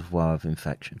a reservoir of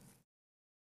infection.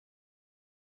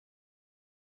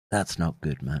 That's not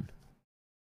good, man.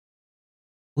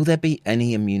 Will there be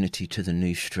any immunity to the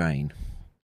new strain?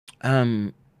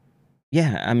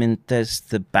 Yeah, I mean, there's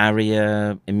the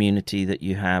barrier immunity that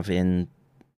you have in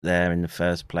there in the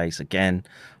first place. Again,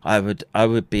 I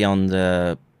would be on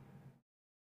the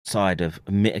side of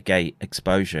mitigate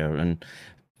exposure, and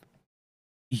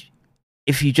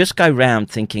if you just go round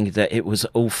thinking that it was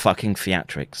all fucking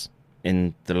theatrics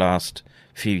in the last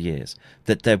few years,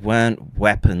 that there weren't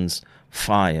weapons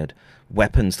fired,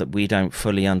 weapons that we don't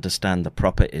fully understand the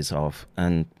properties of,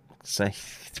 and say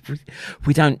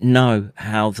we don't know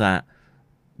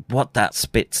what that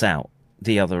spits out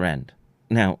the other end.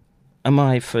 Now, am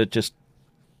I for just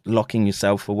locking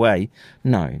yourself away?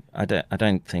 No, I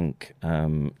don't think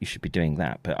you should be doing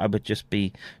that, but I would just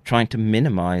be trying to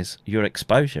minimize your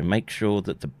exposure. Make sure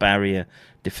that the barrier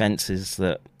defenses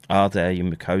that are there, your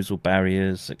mucosal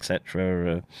barriers,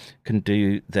 etc., can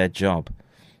do their job.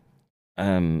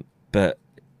 But,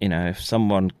 you know, if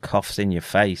someone coughs in your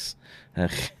face, a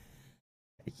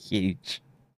huge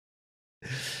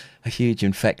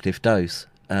infective dose,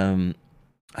 I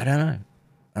don't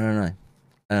know.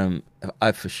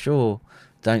 I for sure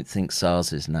don't think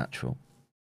SARS is natural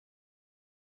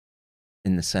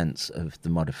in the sense of the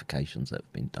modifications that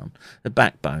have been done. The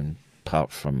backbone,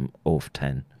 apart from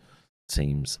ORF10,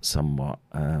 seems somewhat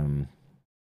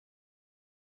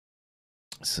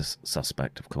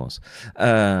suspect, of course.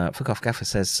 Fuck Off Gaffer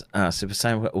says, so we're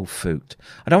saying we're all fooked.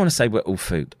 I don't want to say we're all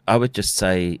fooked. I would just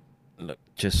say, look,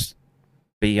 just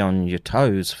be on your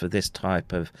toes for this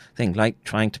type of thing, like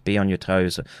trying to be on your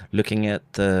toes, looking at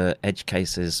the edge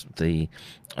cases, the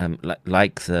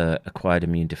like the acquired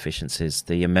immune deficiencies,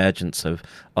 the emergence of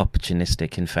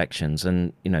opportunistic infections,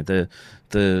 and, you know,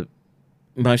 the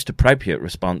most appropriate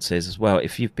responses as well.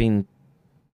 If you've been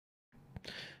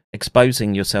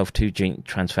exposing yourself to gene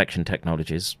transfection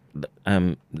technologies,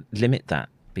 limit that.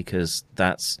 because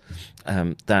that's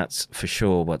for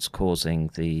sure what's causing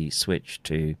the switch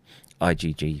to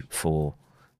IgG4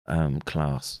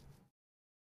 class.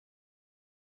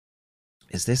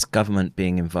 Is this government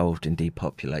being involved in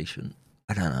depopulation?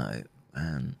 I don't know,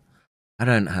 man. I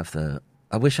don't have the.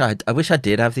 I wish I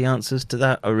did have the answers to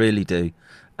that. I really do.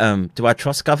 Do I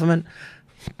trust government?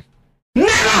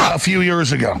 Never! A few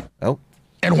years ago. Oh.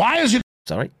 And why is it?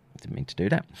 Sorry, didn't mean to do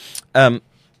that.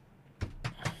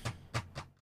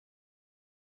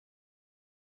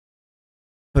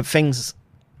 But things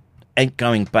ain't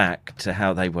going back to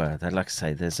how they were. They're, like I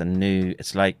say,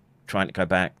 it's like trying to go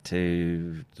back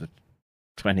to the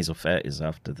 20s or 30s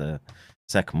after the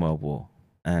Second World War.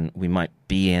 And we might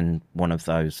be in one of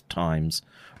those times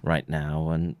right now.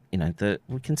 And,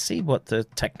 we can see what the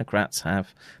technocrats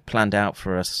have planned out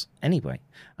for us anyway.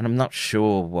 And I'm not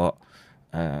sure what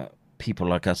people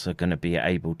like us are going to be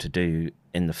able to do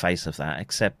in the face of that,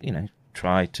 except,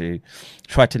 try to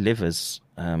live as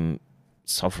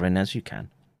sovereign as you can.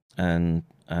 And,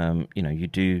 you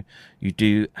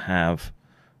do have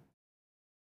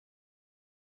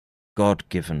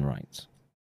God-given rights.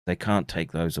 They can't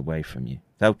take those away from you.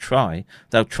 They'll try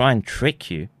and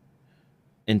trick you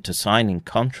into signing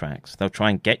contracts. They'll try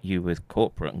and get you with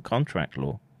corporate and contract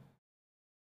law.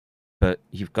 But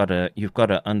you've got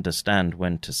to understand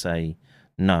when to say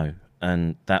no,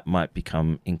 and that might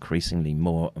become increasingly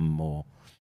more and more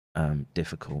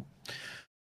difficult.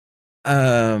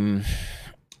 Daff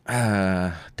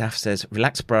says,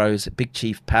 relax bros, Big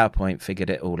Chief PowerPoint figured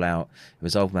it all out. It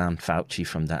was old man Fauci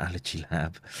from the allergy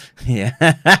lab. Yeah.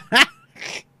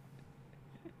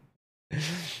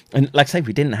 And like I say,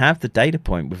 we didn't have the data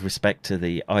point with respect to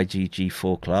the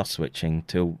IgG4 class switching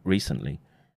till recently.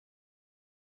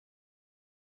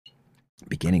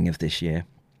 Beginning of this year.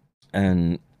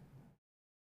 And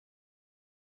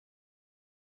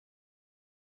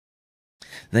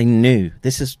they knew,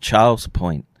 this is Charles'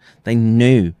 point, they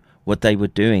knew what they were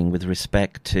doing with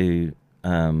respect to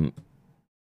those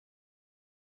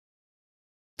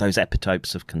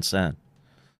epitopes of concern.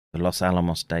 The Los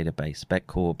Alamos database, Beck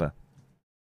Corber.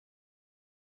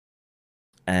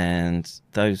 And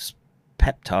those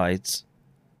peptides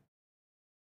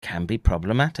can be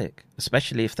problematic,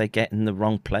 especially if they get in the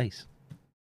wrong place.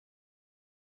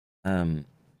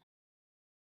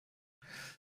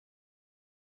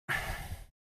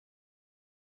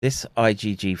 This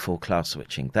IgG4 class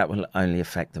switching, that will only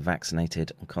affect the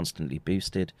vaccinated and constantly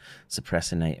boosted,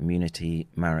 suppress innate immunity,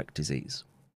 Marek disease.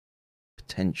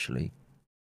 Potentially.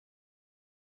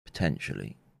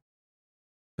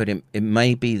 But it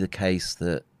may be the case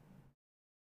that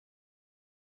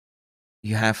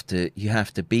you have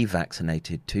to be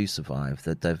vaccinated to survive,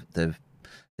 that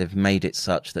they've made it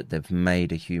such that they've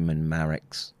made a human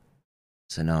Marek's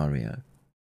scenario.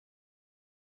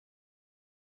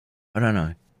 I don't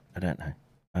know.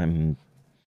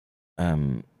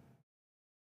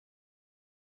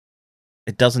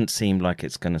 It doesn't seem like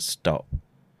it's going to stop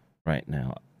right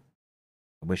now.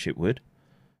 I wish it would,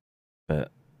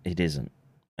 but it isn't.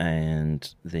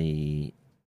 And you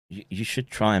should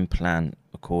try and plan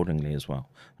accordingly as well.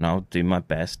 And I'll do my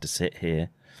best to sit here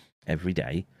every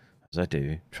day, as I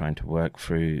do, trying to work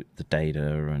through the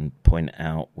data and point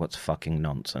out what's fucking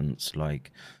nonsense,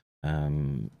 like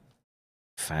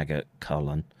faggot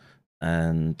Cullen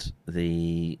and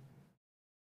the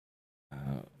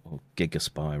Giga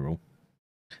Spiral,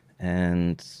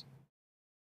 and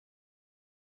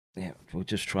yeah, we'll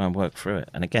just try and work through it.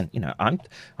 And again,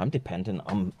 I'm dependent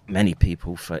on many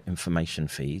people for information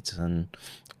feeds, and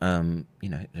the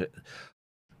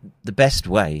best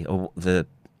way or the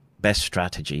best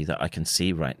strategy that I can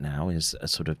see right now is a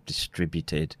sort of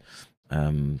distributed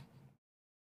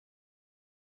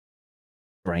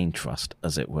brain trust,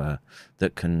 as it were,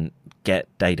 that can get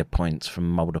data points from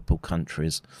multiple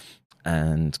countries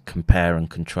and compare and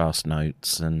contrast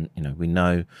notes. And we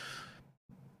know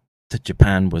that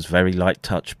Japan was very light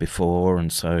touch before,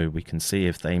 and so we can see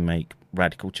if they make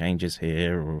radical changes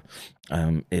here, or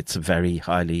it's a very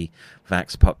highly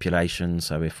vaxxed population.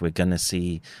 So if we're going to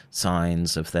see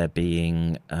signs of there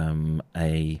being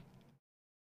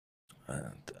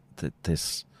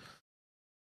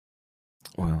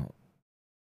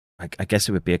I guess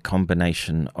it would be a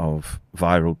combination of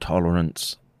viral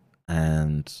tolerance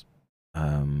and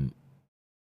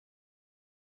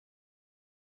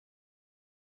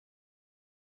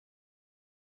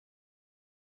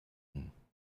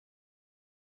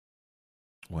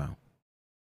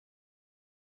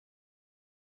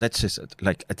let's just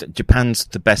Japan's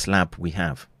the best lab we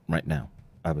have right now,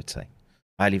 I would say.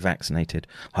 Highly vaccinated,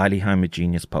 highly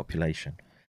homogeneous population.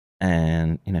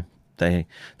 And, they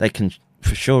can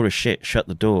for sure as shit shut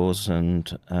the doors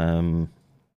and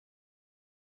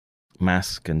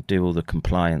mask and do all the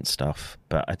compliance stuff,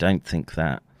 but I don't think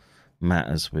that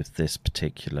matters with this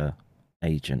particular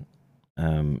agent.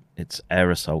 Its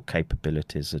aerosol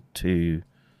capabilities are too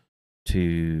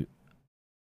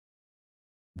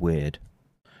weird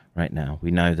right now. We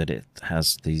know that it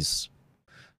has these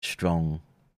strong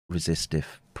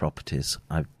resistive properties.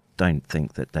 I don't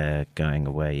think that they're going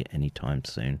away anytime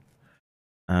soon.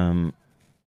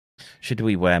 Should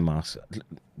we wear masks?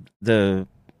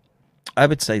 I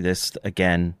would say this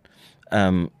again.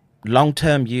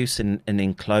 Long-term use in an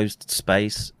enclosed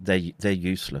space, they're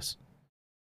useless.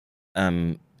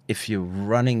 If you're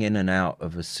running in and out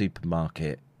of a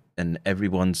supermarket and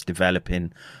everyone's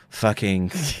developing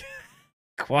fucking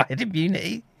quiet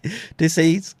immunity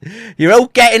disease, you're all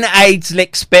getting AIDS,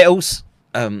 lick spittles.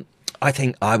 I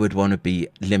think I would want to be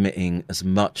limiting as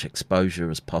much exposure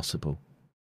as possible.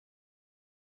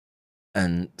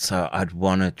 And so I'd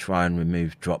want to try and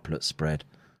remove droplet spread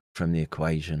from the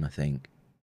equation, I think.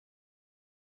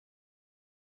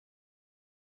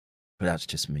 But that's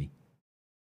just me.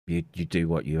 You do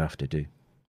what you have to do.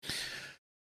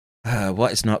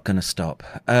 What is not going to stop?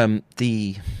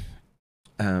 The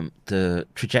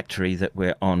trajectory that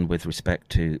we're on with respect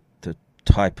to the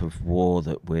type of war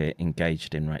that we're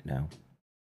engaged in right now.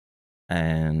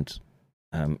 And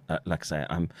like I say,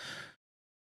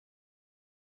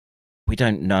 we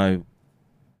don't know,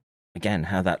 again,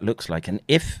 how that looks like. And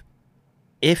if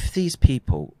these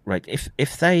people, right,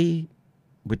 if they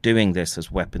were doing this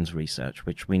as weapons research,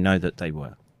 which we know that they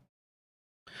were,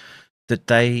 that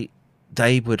they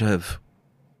would have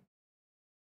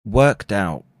worked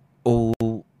out all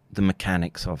the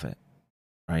mechanics of it,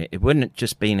 right? It wouldn't have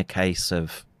just been a case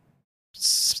of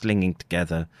slinging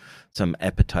together some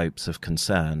epitopes of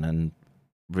concern and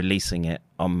releasing it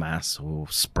en masse or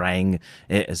spraying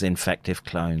it as infective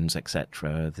clones,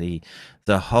 etc.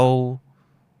 The whole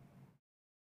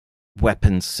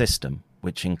weapons system,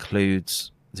 which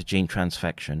includes the gene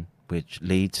transfection, which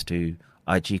leads to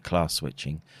IG class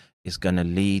switching, is going to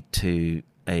lead to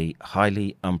a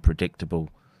highly unpredictable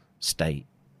state.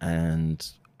 And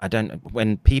I don't.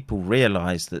 When people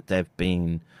realize that they've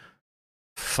been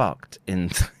fucked in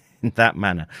that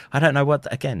manner, I don't know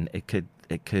what. Again, it could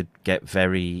get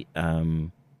very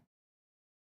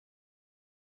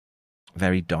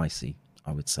very dicey,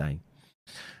 I would say.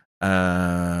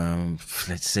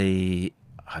 Let's see.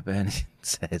 Hibernian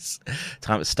says,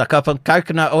 time stuck up on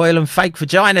coconut oil and fake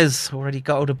vaginas. Already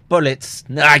got all the bullets.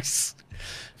 Nice.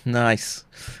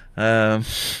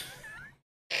 Let's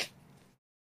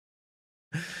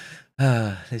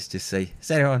just see. Is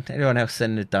anyone else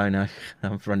sending a dono?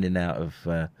 I'm running out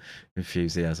of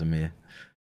enthusiasm here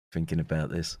thinking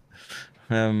about this.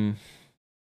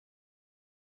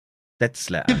 Let's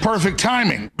let perfect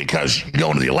timing, because you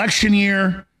go into the election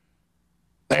year.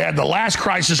 They had the last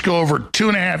crisis go over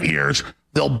 2.5 years.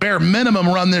 They'll bare minimum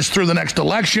run this through the next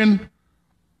election.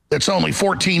 That's only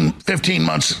 14, 15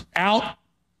 months out,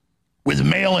 with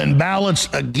mail-in ballots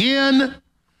again.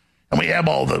 And we have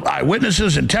all the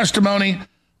eyewitnesses and testimony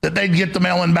that they'd get the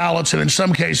mail-in ballots, and in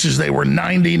some cases they were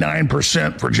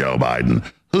 99% for Joe Biden.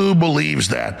 Who believes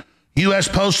that? U.S.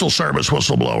 Postal Service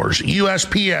whistleblowers,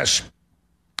 USPS,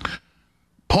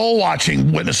 poll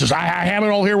watching witnesses. I have it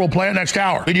all here. We'll play it next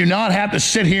hour. We do not have to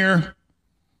sit here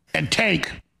and take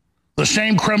the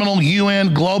same criminal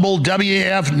UN, global,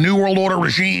 WEF, New World Order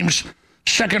regimes,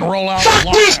 second rollout.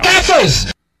 Fuck these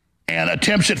gaffers! And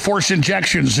attempts at forced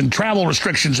injections and travel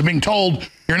restrictions and being told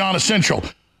you're not essential.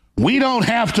 We don't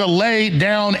have to lay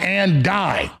down and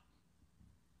die.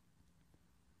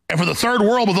 And for the third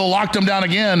world, they'll lock them down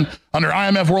again under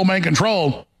IMF World Bank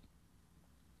control.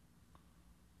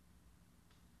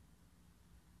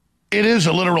 It is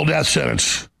a literal death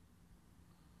sentence.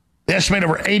 They estimate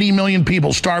over 80 million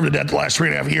people starved to death the last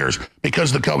 3.5 years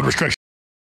because of the COVID restrictions.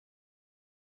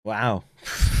 Wow.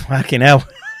 Fucking hell.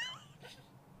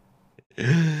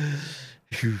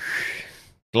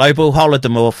 Global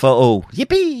Holodomor for all.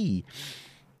 Yippee!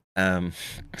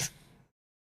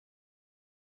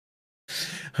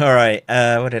 All right,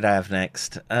 what did I have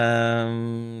next?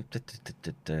 Federal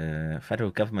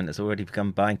government has already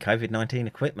begun buying COVID-19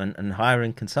 equipment and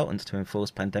hiring consultants to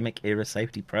enforce pandemic-era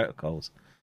safety protocols.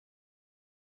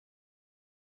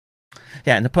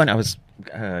 Yeah, and the point I was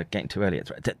getting to earlier,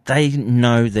 that they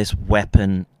know this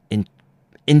weapon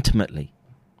intimately,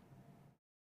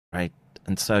 right?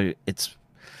 And so it's,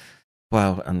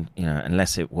 well,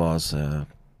 unless it was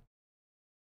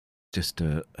just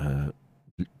a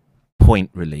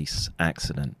point release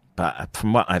accident, but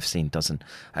from what I've seen,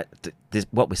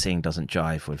 what we're seeing doesn't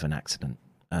jive with an accident.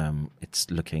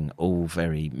 It's looking all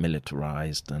very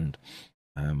militarized and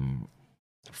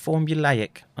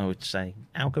formulaic, I would say,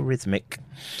 algorithmic.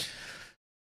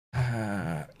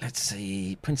 Let's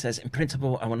see. Prince says, in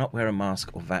principle, I will not wear a mask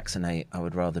or vaccinate. I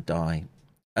would rather die.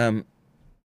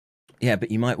 Yeah,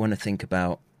 but you might want to think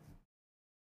about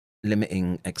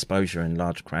limiting exposure in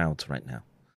large crowds right now.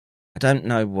 I don't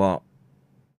know what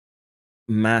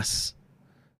mass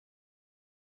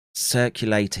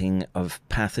circulating of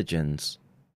pathogens,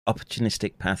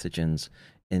 opportunistic pathogens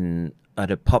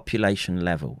at a population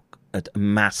level, at a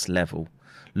mass level,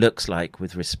 looks like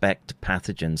with respect to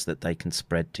pathogens that they can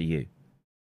spread to you.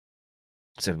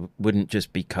 So it wouldn't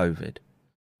just be COVID, it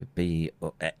would be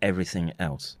everything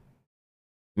else.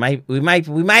 You may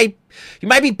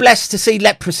be blessed to see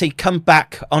leprosy come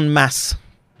back en masse.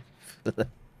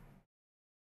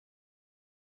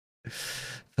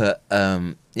 But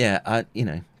yeah,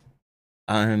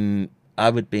 I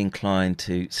would be inclined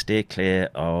to steer clear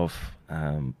of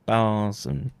bars,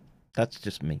 and that's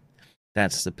just me.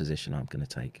 That's the position I'm going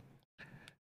to take.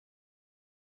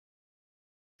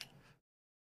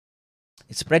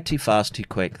 It spread too fast, too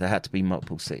quick. There had to be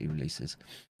multiple city releases.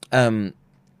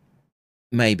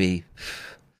 Maybe.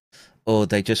 Or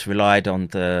they just relied on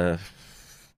the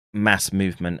mass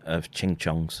movement of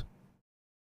ching-chongs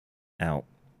out.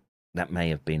 That may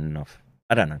have been enough.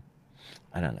 I don't know.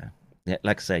 Yeah,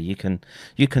 like I say, you can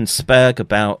spurg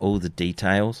about all the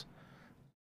details,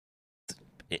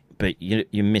 but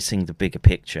you're missing the bigger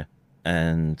picture.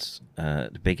 And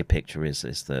the bigger picture is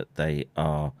that they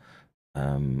are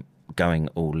going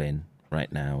all in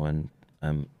right now. And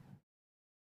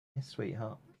yes,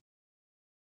 sweetheart,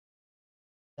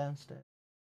 downstairs.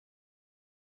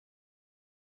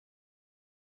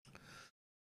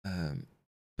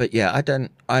 But yeah,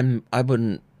 I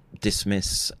wouldn't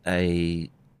dismiss a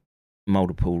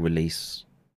multiple release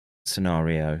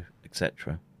scenario,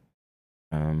 etc.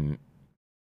 And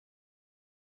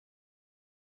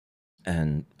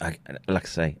like I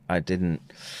say, I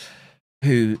didn't.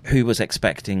 Who was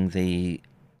expecting the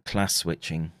class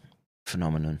switching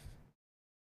phenomenon?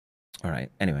 All right.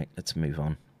 Anyway, let's move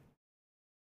on.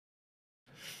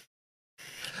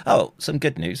 Oh, some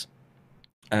good news.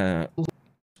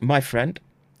 My friend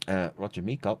Roger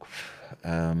Meacock,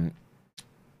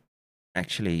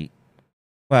 actually,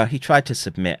 well, he tried to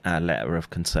submit a letter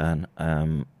of concern.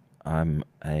 I'm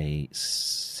a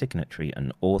signatory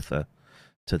and author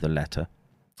to the letter,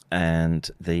 and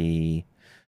we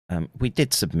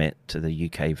did submit to the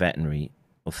UK veterinary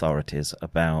authorities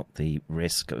about the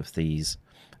risk of these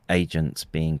agents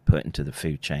being put into the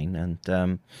food chain,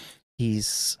 and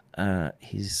he's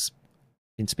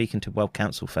been speaking to World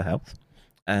Council for Health,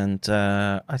 and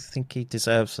I think he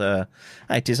deserves some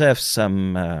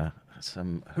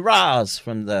hurrahs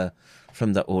from the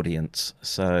audience.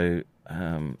 So.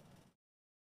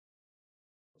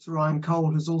 Ryan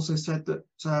Cole has also said that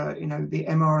the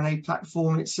mRNA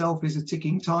platform itself is a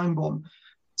ticking time bomb.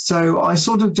 So I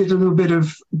sort of did a little bit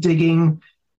of digging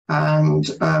and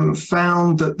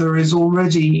found that there is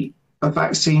already a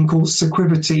vaccine called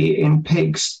Sequivity in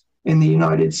pigs in the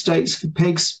United States for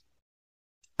pigs.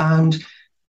 And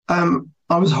I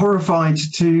was horrified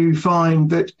to find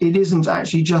that it isn't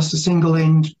actually just a single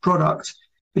end product,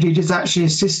 but it is actually a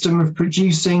system of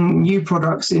producing new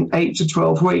products in 8 to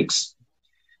 12 weeks.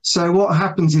 So what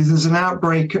happens is there's an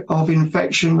outbreak of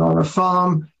infection on a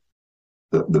farm.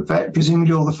 The vet,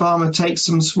 presumably, or the farmer takes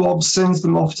some swabs, sends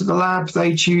them off to the lab.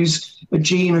 They choose a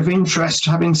gene of interest,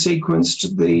 having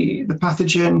sequenced the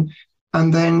pathogen,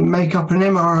 and then make up an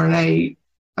mRNA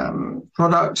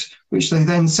product, which they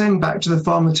then send back to the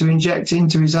farmer to inject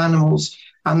into his animals.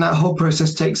 And that whole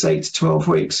process takes 8 to 12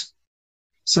 weeks.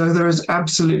 So there is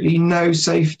absolutely no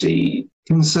safety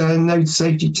concern, no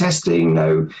safety testing,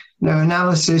 no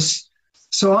analysis.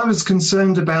 So I was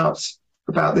concerned about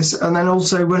this. And then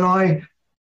also when I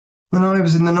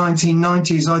was in the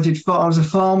 1990s, I was a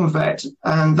farmer vet,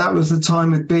 and that was the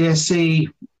time with BSE,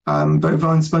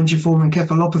 bovine spongiform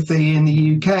encephalopathy in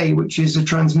the UK, which is a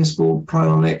transmissible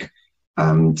prionic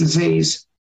disease.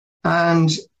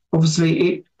 And obviously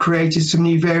it created some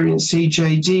new variant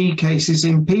CJD cases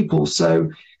in people. So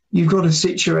you've got a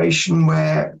situation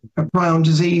where a prion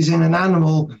disease in an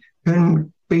animal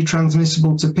can be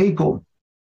transmissible to people.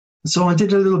 So I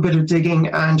did a little bit of digging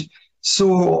and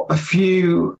saw a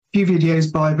few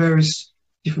videos by various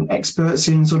different experts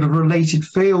in sort of related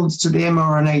fields to the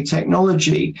mRNA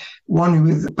technology,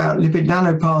 one about lipid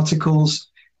nanoparticles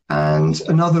and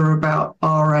another about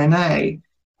RNA.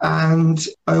 And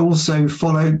I also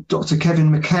followed Dr.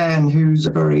 Kevin McCann, who's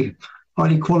a very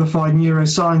highly qualified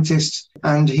neuroscientist,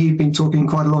 and he'd been talking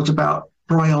quite a lot about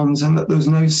prions and that there was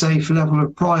no safe level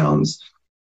of prions.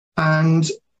 And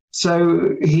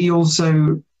so he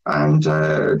also, and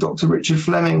Dr. Richard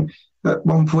Fleming at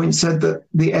one point said that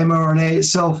the mRNA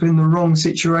itself in the wrong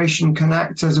situation can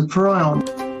act as a prion.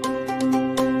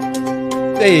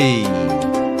 Hey.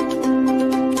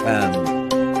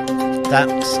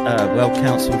 That's World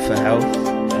Council for Health.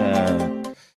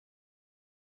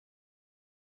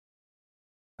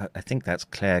 I think that's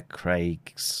Claire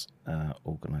Craig's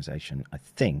organisation. I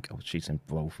think, she's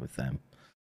involved with them.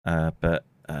 But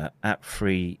at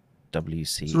Free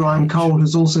WC. So Ryan Cole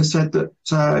has also said that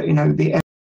the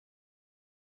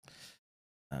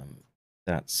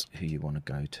that's who you want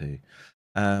to go to.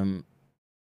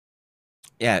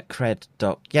 Yeah, cred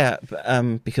doc. Yeah,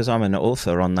 because I'm an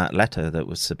author on that letter that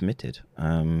was submitted.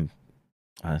 I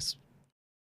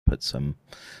put some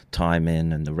time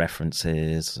in and the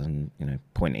references and,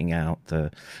 pointing out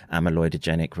the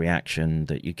amyloidogenic reaction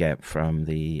that you get from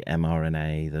the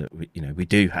mRNA that, we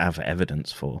do have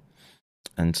evidence for.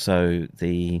 And so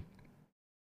the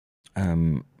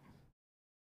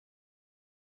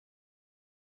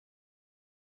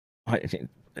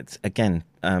it's again,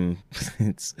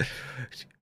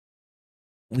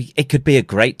 it could be a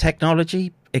great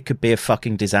technology. It could be a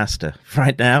fucking disaster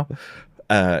right now.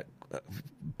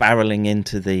 Barreling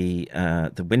into the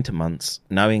winter months,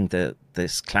 knowing that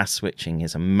this class switching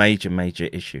is a major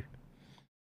issue.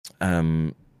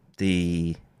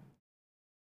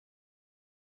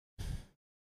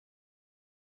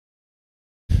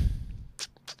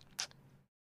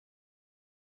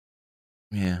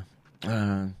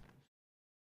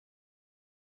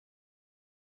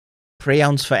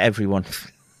 PRIONS for everyone.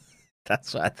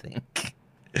 That's what I think.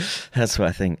 That's what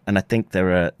I think. And I think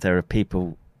there are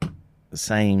people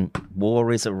saying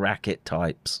war is a racket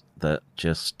types that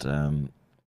just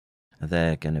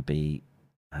they're going to be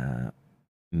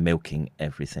milking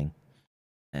everything.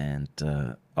 And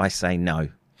I say no.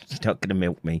 You're not going to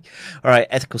milk me. All right,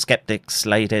 ethical skeptics,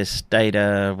 latest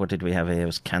data. What did we have here? It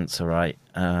was cancer, right?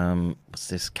 What's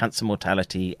this? Cancer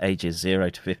mortality, ages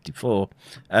 0 to 54.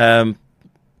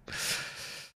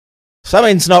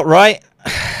 Something's not right.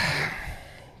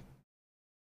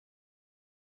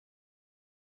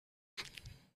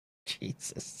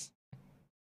 Jesus.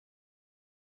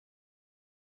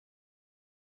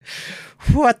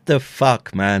 What the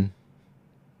fuck, man?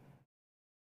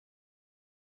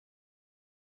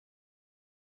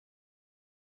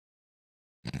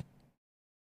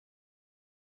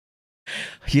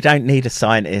 You don't need a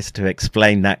scientist to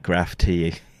explain that graph to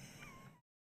you.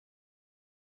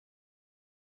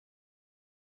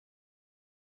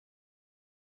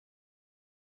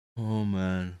 Oh,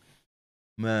 man.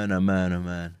 Man, oh, man, oh,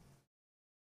 man.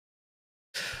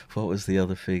 What was the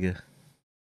other figure?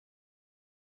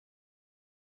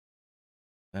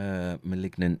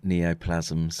 Malignant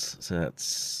neoplasms. So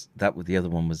the other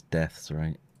one was deaths,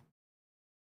 right?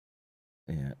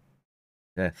 Yeah.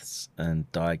 Deaths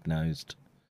and diagnosed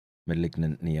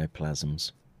malignant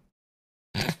neoplasms.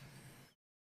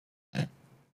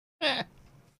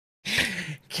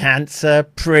 Cancer,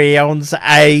 prions,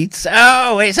 AIDS.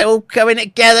 Oh, it's all coming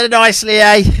together nicely,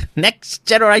 eh? Next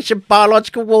generation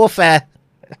biological warfare.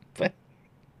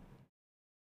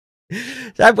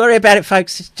 Don't worry about it,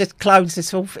 folks. It's just clones.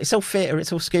 It's all theatre.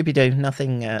 It's all Scooby-Doo.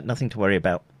 Nothing to worry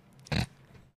about.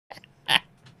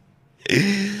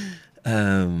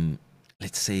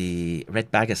 Let's see. Red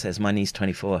Bagger says, my niece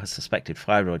 24 has suspected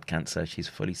thyroid cancer. She's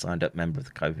a fully signed up member of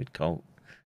the COVID cult.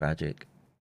 Tragic.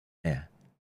 Yeah.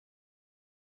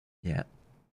 Yeah.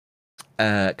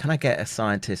 Can I get a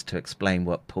scientist to explain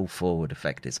what pull forward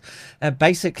effect is?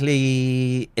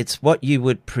 Basically, it's what you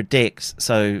would predict.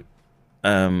 So,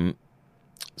 that's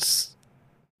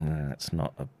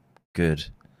not a good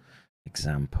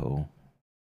example.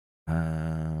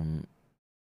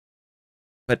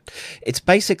 But it's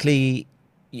basically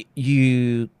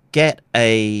you get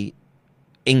a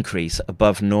increase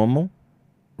above normal,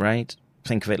 right?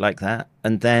 Think of it like that.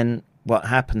 And then what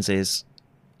happens is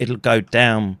it'll go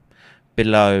down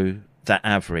below the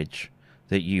average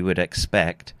that you would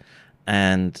expect,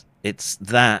 and it's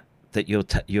that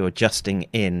you're adjusting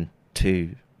in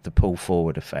to the pull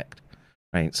forward effect,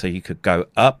 right? So you could go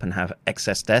up and have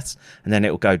excess deaths, and then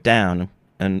it'll go down,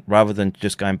 and rather than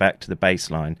just going back to the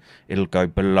baseline, it'll go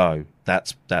below.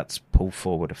 That's pull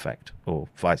forward effect, or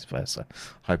vice versa.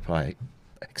 Hope I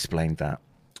explained that.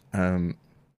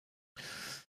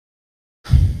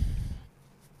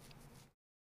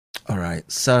 All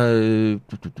right, so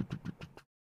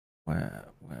where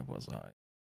was I?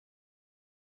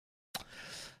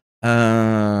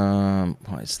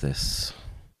 What is this?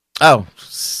 Oh,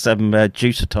 some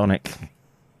juice tonic.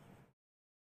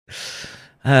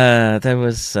 There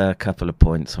was a couple of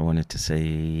points I wanted to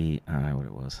see. I don't know what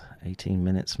it was. 18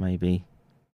 minutes, maybe.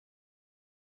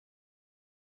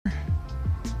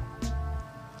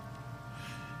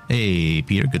 Hey,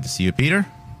 Peter. Good to see you, Peter.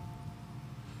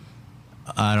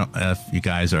 I don't know if you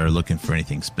guys are looking for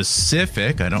anything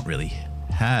specific. I don't really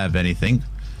have anything.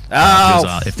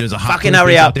 If there's a hot fucking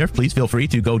hurry up out there, please feel free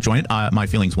to go join it. My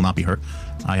feelings will not be hurt.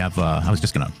 I was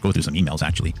just gonna go through some emails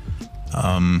actually.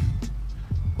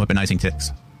 Weaponizing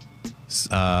ticks.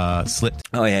 Slipped.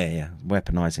 Oh yeah.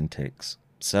 Weaponizing ticks.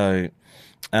 So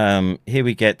here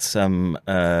we get some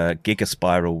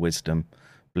gigaspiral wisdom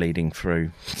bleeding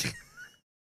through.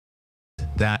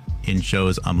 That in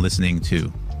shows I'm listening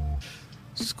to.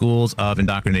 Schools of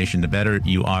indoctrination, the better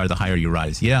you are, the higher you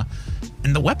rise. Yeah.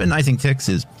 And the weaponizing ticks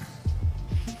is...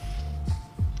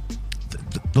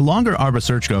 The longer our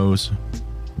research goes,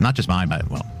 not just mine, but,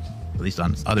 well, at least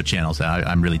on other channels that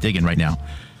I'm really digging right now,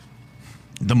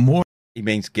 the more... He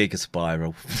means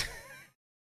gigaspiral.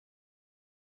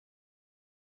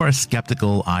 The more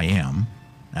skeptical I am,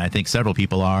 and I think several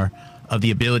people are, of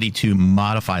the ability to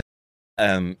modify...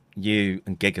 You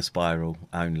and gigaspiral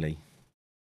only.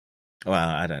 Well,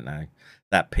 I don't know.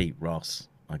 That Pete Ross,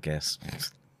 I guess.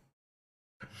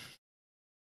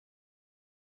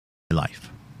 Life.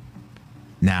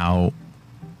 Now,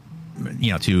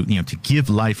 to give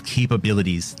life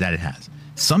capabilities that it has.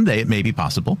 Someday it may be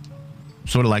possible.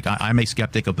 Sort of like I'm a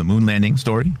skeptic of the moon landing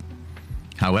story.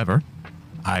 However,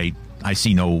 I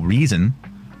see no reason.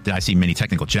 I see many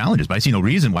technical challenges, but I see no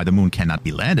reason why the moon cannot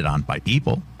be landed on by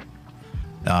people.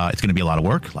 It's going to be a lot of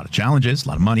work, a lot of challenges, a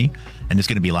lot of money, and there's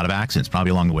going to be a lot of accidents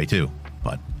probably along the way too.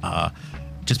 But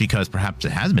just because perhaps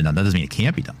it has been done, that doesn't mean it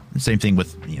can't be done. The same thing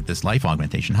with this life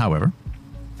augmentation. However,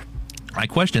 I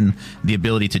question the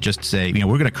ability to just say,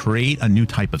 we're going to create a new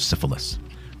type of syphilis.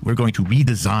 We're going to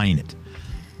redesign it.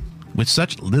 With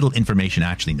such little information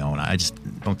actually known, I just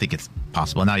don't think it's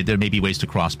possible. Now, there may be ways to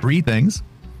crossbreed things.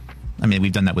 I mean,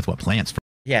 we've done that with plants.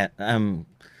 Yeah,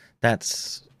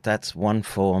 that's one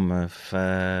form of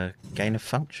gain of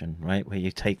function, right? Where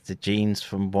you take the genes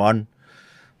from one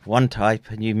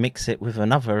type and you mix it with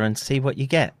another and see what you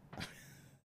get.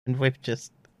 And we've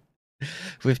just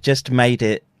made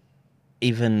it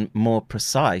even more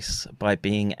precise by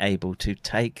being able to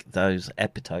take those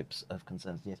epitopes of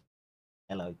concern. Yes.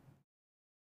 Hello.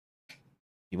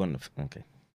 You want to? Okay.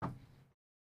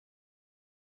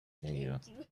 There you are.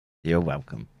 You're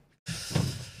welcome.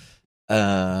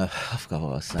 I forgot what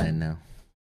I was saying now.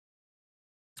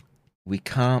 We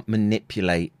can't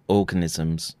manipulate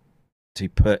organisms to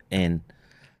put in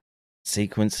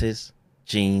sequences,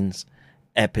 genes,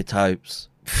 epitopes,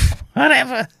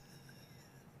 whatever.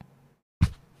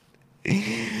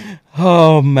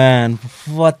 Oh man,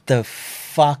 what the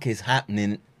fuck is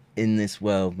happening in this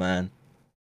world, man?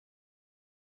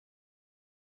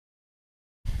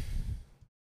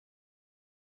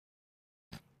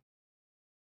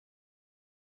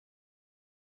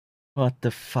 What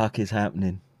the fuck is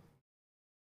happening?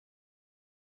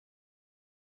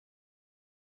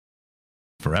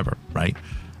 Forever, right?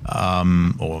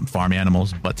 Or farm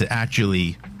animals, but to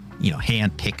actually,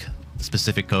 hand pick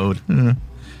specific code.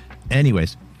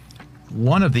 Anyways,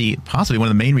 possibly one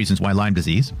of the main reasons why Lyme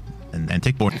disease and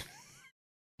tick-borne.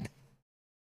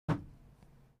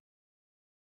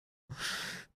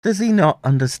 Does he not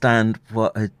understand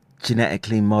what a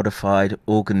genetically modified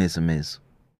organism is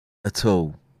at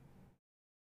all?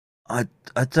 I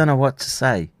don't know what to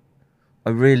say. I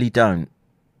really don't.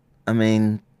 I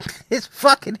mean, it's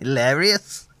fucking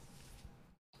hilarious.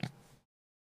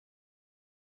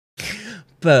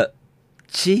 But,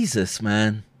 Jesus,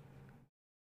 man.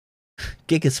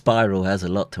 Gigaspiral has a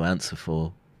lot to answer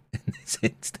for in this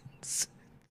instance.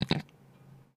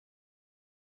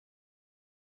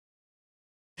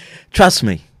 Trust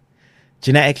me,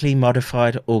 genetically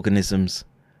modified organisms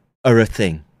are a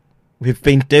thing. We've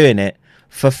been doing it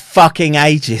for fucking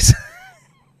ages.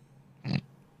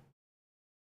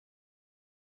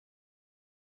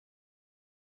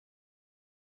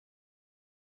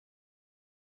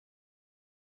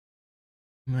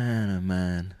 Man, oh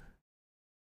man.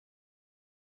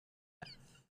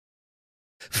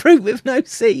 Fruit with no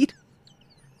seed.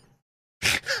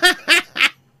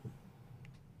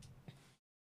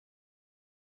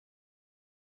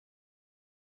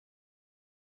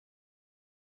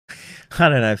 I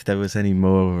don't know if there was any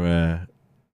more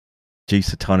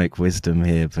juicatonic wisdom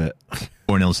here, but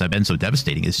born illness have been so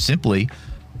devastating is simply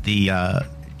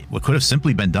what could have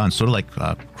simply been done, sort of like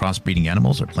crossbreeding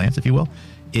animals or plants, if you will,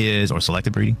 is, or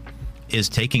selective breeding, is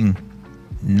taking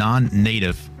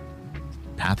non-native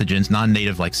pathogens,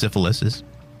 non-native like syphilis,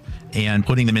 and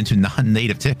putting them into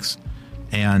non-native ticks,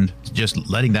 and just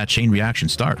letting that chain reaction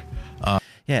start.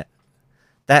 Yeah,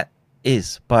 that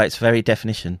is, by its very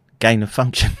definition, gain of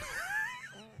function.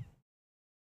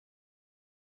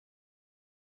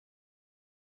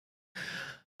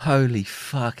 Holy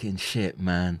fucking shit,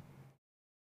 man.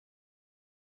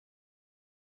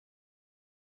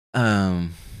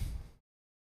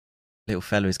 Little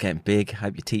fellow is getting big.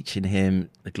 Hope you're teaching him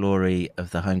the glory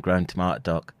of the homegrown tomato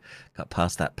doc. Got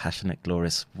past that passionate,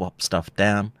 glorious whop stuff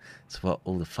down. It's what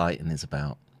all the fighting is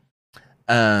about.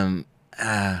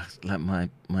 Like my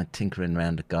tinkering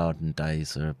around the garden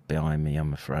days are behind me,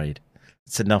 I'm afraid.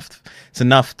 It's enough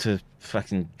to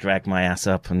fucking drag my ass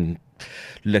up and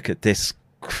look at this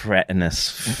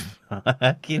cretinous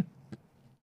fucking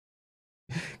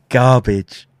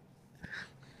garbage.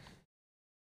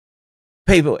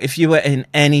 People, if you were in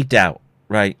any doubt,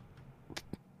 right,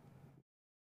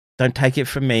 don't take it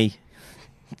from me.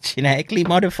 Genetically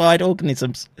modified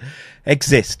organisms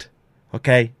exist,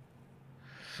 okay?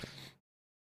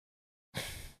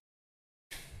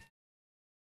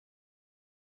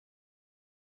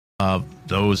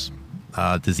 Those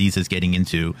diseases getting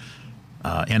into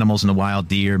animals in the wild,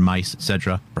 deer, mice,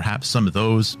 etc. Perhaps some of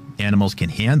those animals can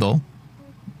handle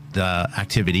the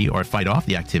activity or fight off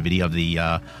the activity of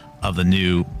the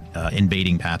new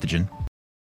invading pathogen.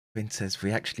 Win says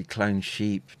we actually cloned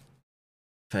sheep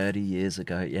 30 years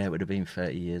ago. Yeah, it would have been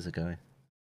 30 years ago.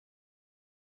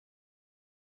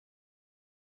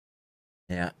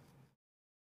 Yeah.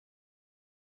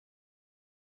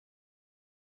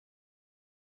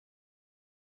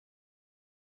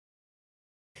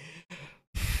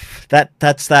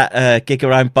 That's that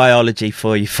giga-own biology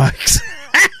for you folks.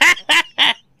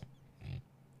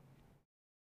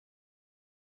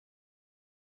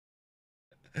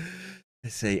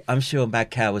 Let's see. I'm sure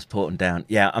Mad Cow was Porton Down.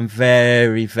 Yeah, I'm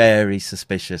very, very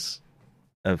suspicious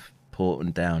of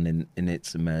Porton Down in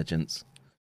its emergence.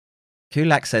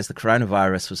 Kulak says the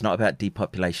coronavirus was not about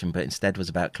depopulation, but instead was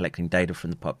about collecting data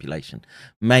from the population.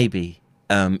 Maybe.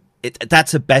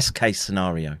 That's a best case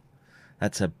scenario.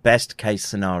 That's a best case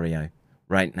scenario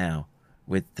right now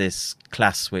with this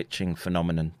class switching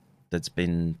phenomenon that's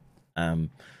been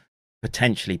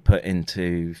potentially put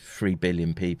into 3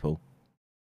 billion people.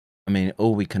 I mean,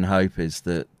 all we can hope is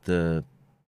that the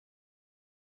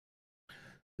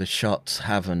shots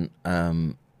haven't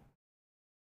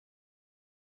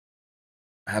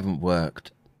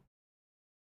worked.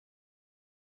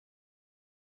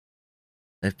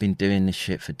 They've been doing this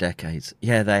shit for decades.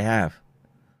 Yeah, they have.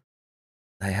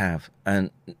 They have. And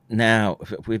now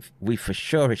we for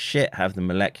sure as shit have the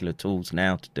molecular tools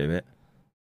now to do it.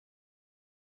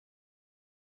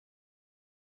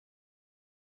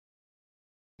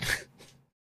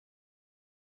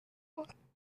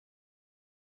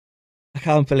 I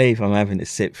can't believe I'm having to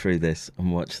sit through this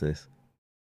and watch this.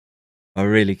 I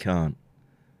really can't.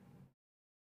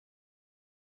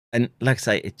 And like I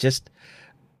say, it just...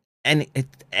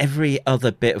 every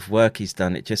other bit of work he's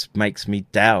done, it just makes me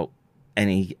doubt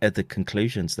any of the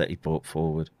conclusions that he brought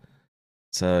forward.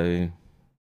 So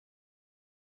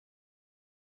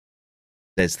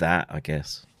there's that, I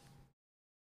guess.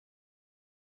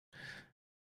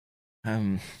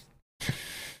 And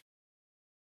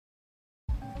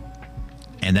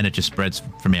then it just spreads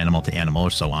from animal to animal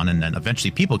or so on, and then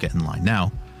eventually people get in line.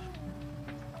 Now,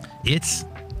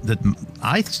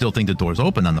 I still think the door's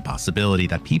open on the possibility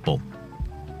that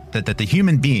that the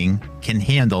human being can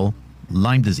handle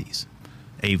Lyme disease.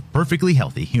 A perfectly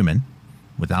healthy human,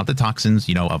 without the toxins,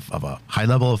 of a high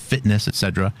level of fitness,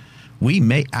 etc. We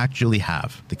may actually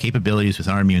have the capabilities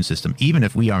within our immune system, even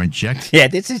if we are injected. Yeah,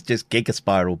 this is just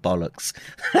gigaspiral bollocks.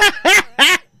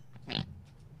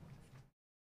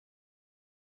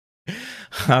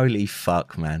 Holy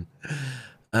fuck, man.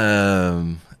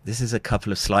 This is a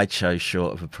couple of slideshows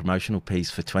short of a promotional piece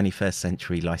for 21st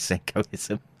century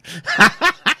Lysenkoism.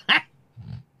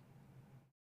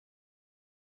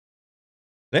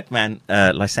 Look, man,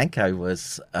 Lysenko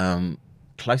was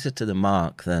closer to the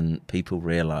mark than people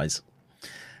realize.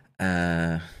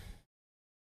 Let's...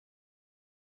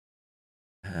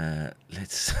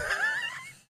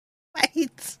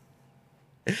 Wait!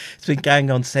 It's been going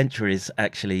on centuries,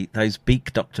 actually. Those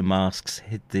beak doctor masks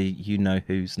hid the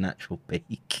you-know-who's natural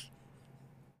beak.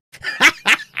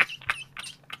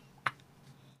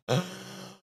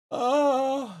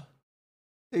 Oh,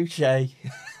 touche. I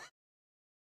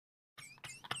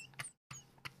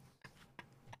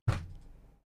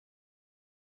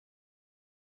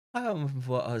don't remember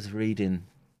what I was reading,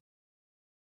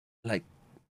 like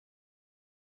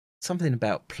something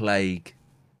about plague.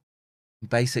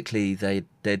 Basically,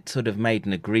 they'd sort of made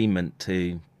an agreement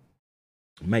to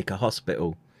make a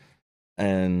hospital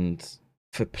and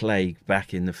for plague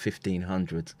back in the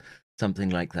 1500s, something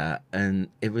like that. And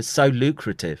it was so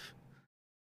lucrative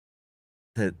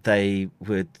that they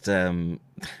would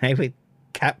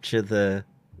capture the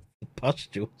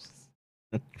pustules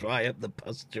and dry up the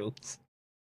pustules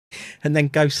and then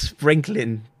go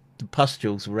sprinkling the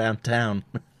pustules around town.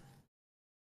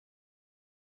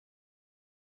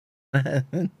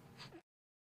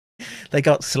 They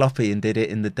got sloppy and did it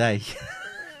in the day.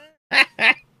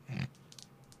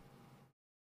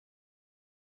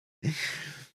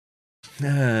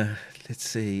 Let's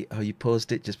see. Oh, you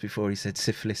paused it just before he said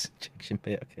syphilis injection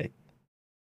bit. Okay.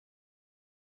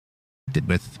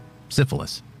 With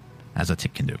syphilis, as a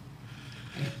tick can do,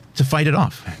 to fight it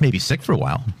off. Maybe sick for a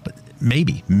while, but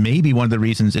maybe one of the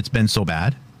reasons it's been so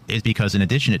bad is because in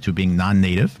addition to being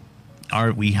non-native,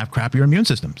 we have crappier immune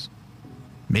systems.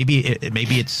 Maybe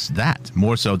it's that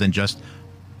more so than just,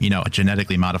 a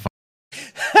genetically modified.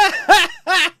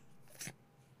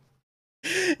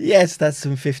 Yes, that's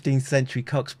some 15th century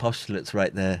Cox postulates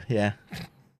right there. Yeah.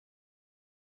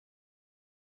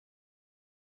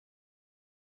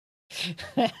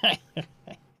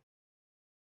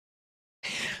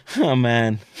 Oh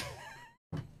man.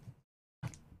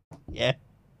 Yeah.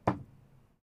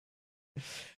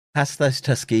 Ask those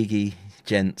Tuskegee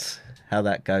gents how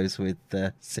that goes with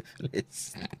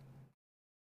syphilis.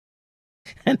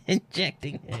 And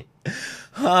injecting it.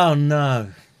 Oh no.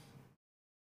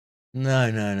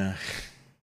 No. No!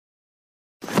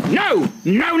 No!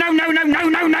 No! No! No! No!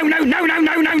 No! No! No! No!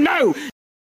 No! No! No!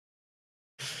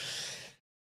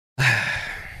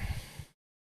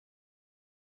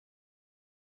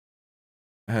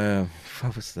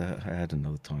 What was that? I had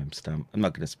another timestamp. I'm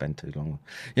not going to spend too long.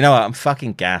 You know what? I'm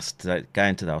fucking gassed.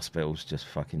 Going to the hospital's just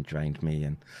fucking drained me.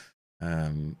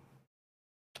 And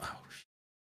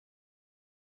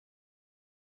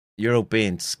you're all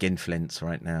being skinflints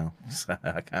right now, so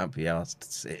I can't be asked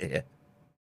to sit here.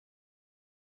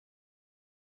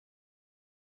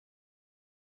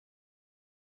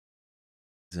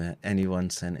 Has anyone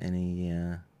sent any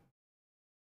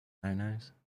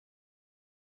no-nos?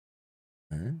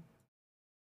 Huh?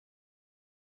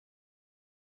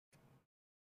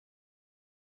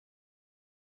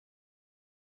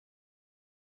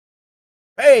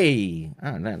 Hey!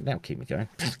 Oh, that'll keep me going.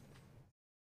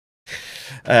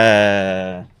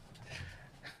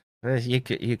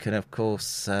 You can of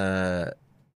course can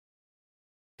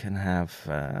have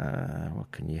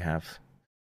what can you have?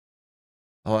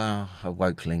 Oh, a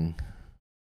Wokeling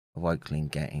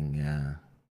getting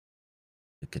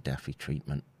the Gaddafi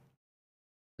treatment.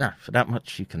 No, for that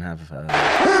much you can have.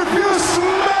 If you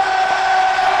smell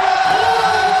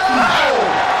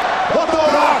what the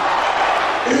rock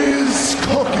is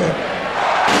cooking.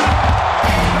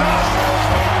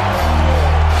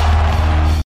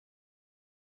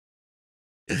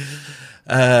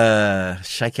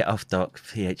 Shake it off, Doc.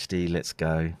 PhD, let's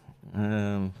go.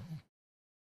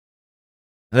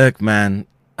 Look, man,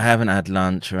 I haven't had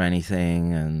lunch or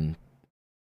anything, and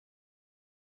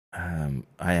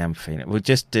I am feeling.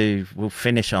 We'll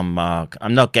finish on Mark.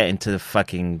 I'm not getting to the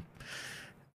fucking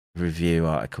review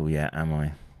article yet, am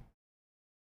I?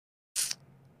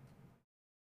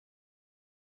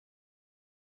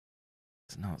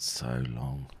 It's not so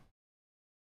long.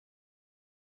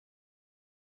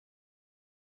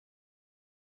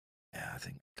 Yeah,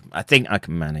 I think I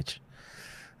can manage.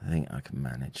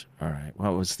 All right.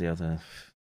 What was the other?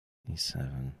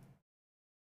 57.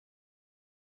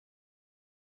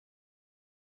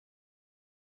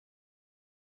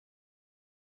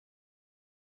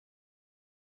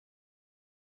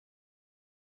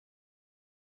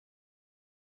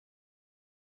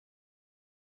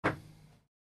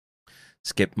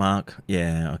 Skip Mark.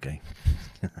 Yeah. Okay.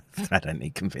 I don't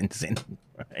need convincing.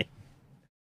 Right.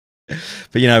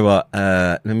 But you know what?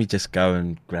 Let me just go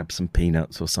and grab some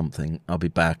peanuts or something. I'll be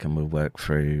back and we'll work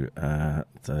through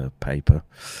the paper.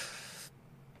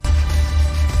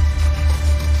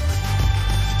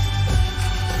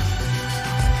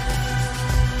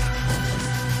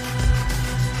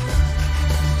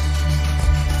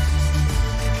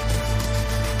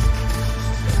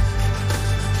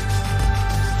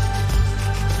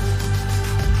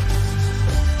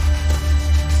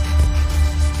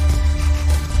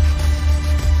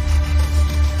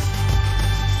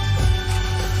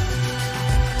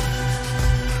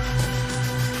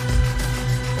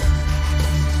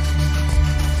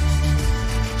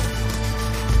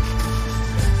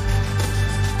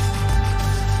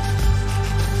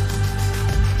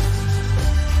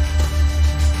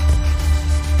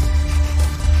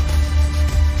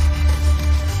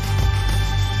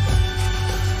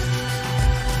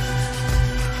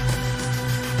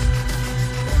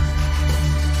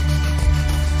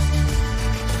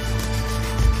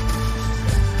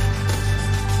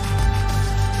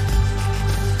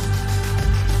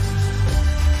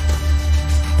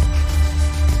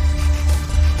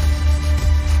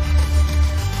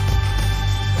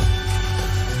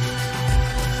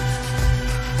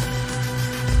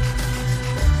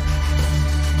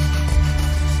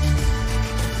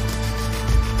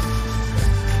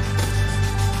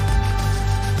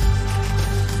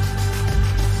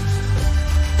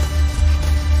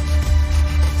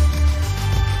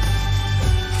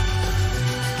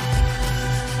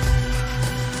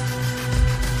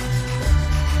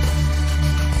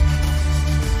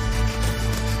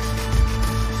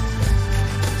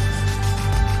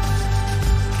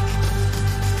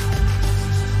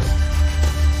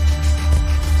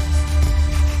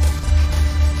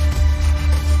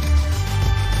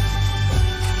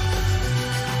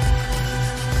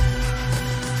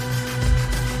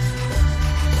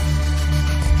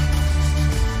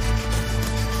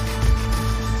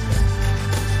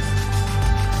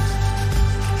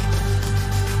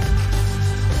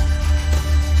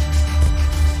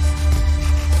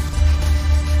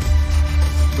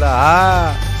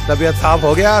 तबीयत साफ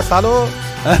हो गया सालो.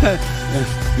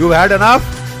 You've had enough.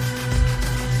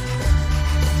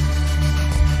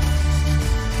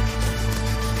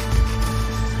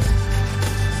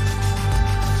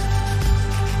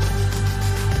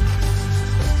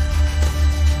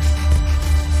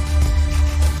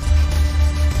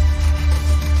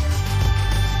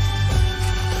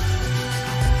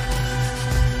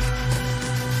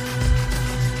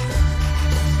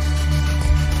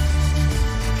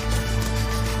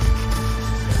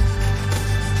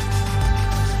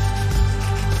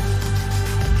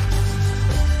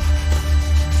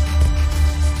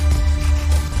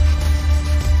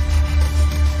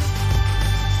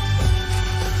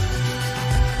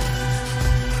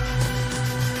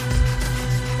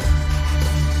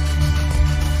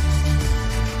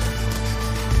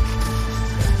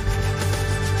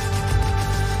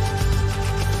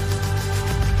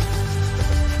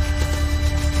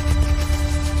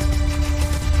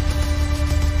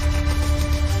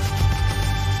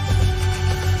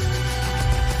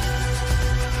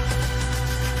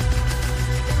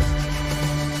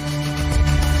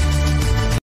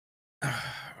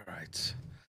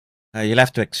 You'll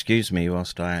have to excuse me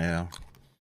whilst I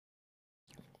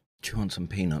chew on some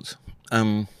peanuts.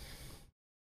 Can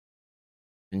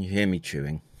you hear me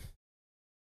chewing?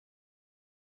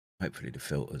 Hopefully the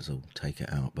filters will take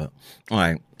it out. But all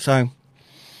right, so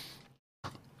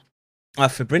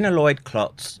fibrinoid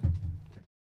clots,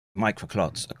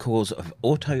 microclots, a cause of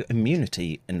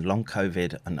autoimmunity in long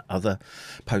COVID and other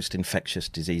post-infectious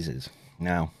diseases.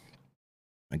 Now,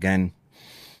 again,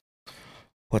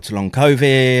 what's long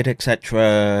COVID,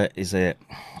 etc.? Is it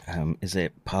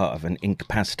part of an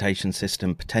incapacitation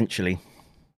system? Potentially.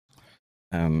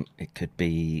 It could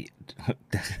be.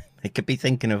 It could be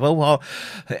thinking of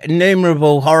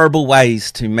innumerable horrible ways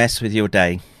to mess with your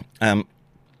day.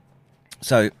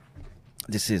 So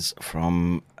this is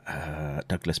from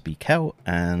Douglas B. Kell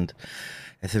and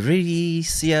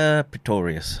Etheresia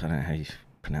Pretorius. I don't know how you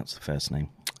pronounce the first name.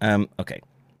 Okay.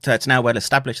 So it's now well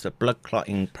established that blood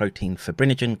clotting protein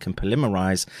fibrinogen can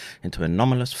polymerize into an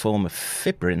anomalous form of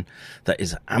fibrin that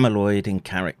is amyloid in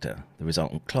character. The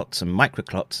resultant clots and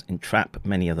microclots entrap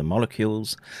many other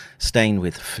molecules, stain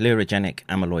with fluorogenic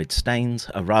amyloid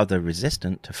stains, are rather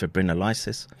resistant to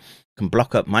fibrinolysis, can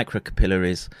block up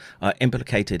microcapillaries, are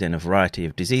implicated in a variety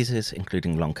of diseases,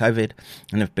 including long COVID,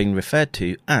 and have been referred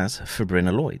to as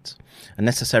fibrinoloids. A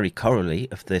necessary corollary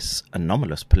of this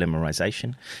anomalous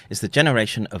polymerization is the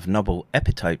generation of novel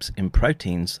epitopes in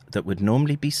proteins that would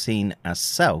normally be seen as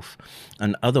self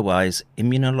and otherwise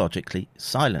immunologically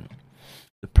silent.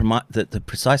 The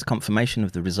precise conformation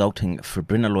of the resulting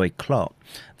fibrinoloid clot,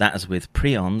 that as with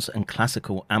prions and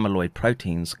classical amyloid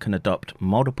proteins can adopt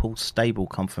multiple stable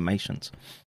conformations,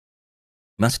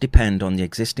 must depend on the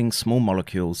existing small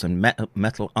molecules and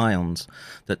metal ions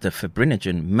that the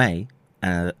fibrinogen may,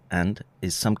 and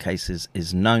in some cases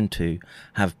is known to,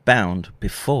 have bound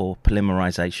before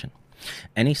polymerization.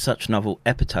 Any such novel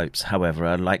epitopes, however,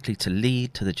 are likely to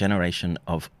lead to the generation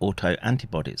of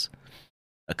autoantibodies,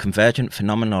 a convergent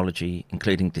phenomenology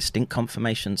including distinct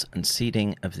conformations and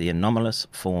seeding of the anomalous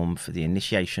form for the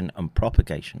initiation and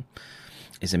propagation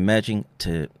is emerging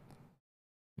to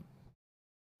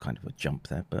kind of a jump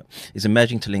there, but is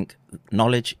emerging to link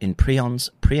knowledge in prions,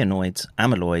 prionoids,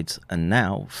 amyloids, and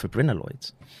now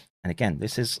fibrinoloids. And again,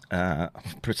 this is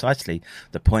precisely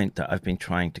the point that I've been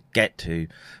trying to get to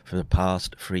for the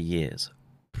past 3 years.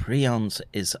 Prions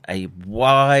is a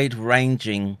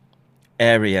wide-ranging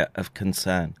area of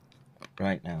concern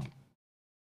right now.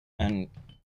 And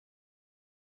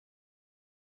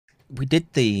we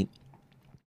did the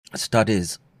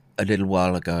studies a little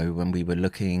while ago when we were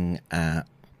looking at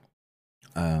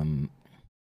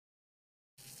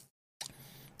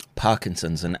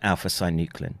Parkinson's and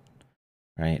alpha-synuclein,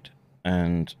 right?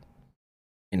 And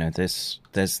you know, there's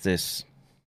this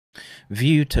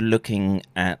view to looking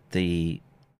at the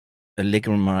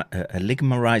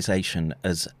oligomerization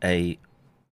as a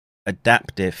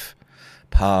adaptive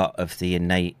part of the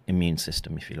innate immune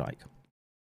system, if you like.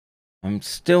 I'm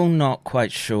still not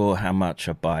quite sure how much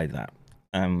I buy that.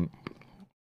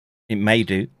 It may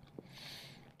do.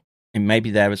 It may be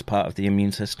there as part of the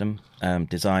immune system,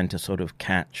 designed to sort of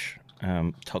catch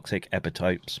toxic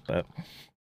epitopes, but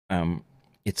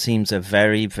it seems a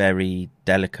very, very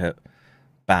delicate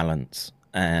balance,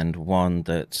 and one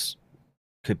that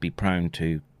could be prone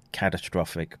to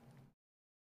catastrophic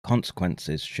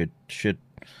consequences should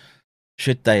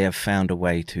they have found a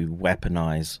way to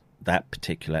weaponize that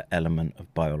particular element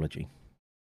of biology.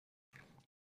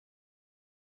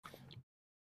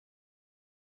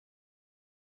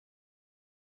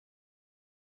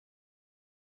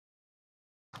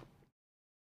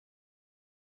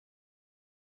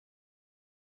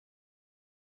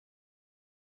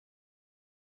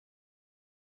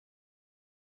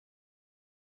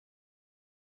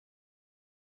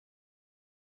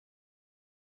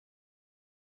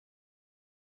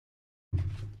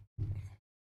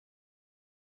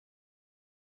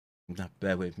 No,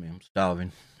 bear with me, I'm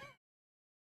starving.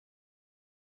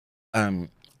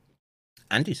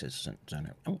 Andy says,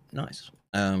 oh, nice.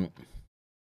 Let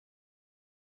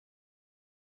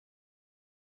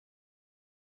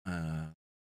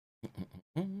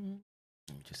me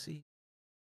just see.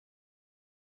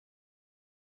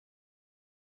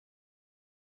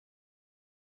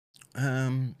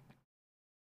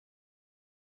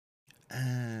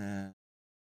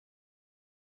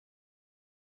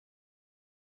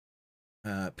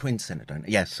 PRIONS sent it.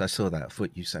 Yes, I saw that. I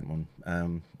thought you sent one.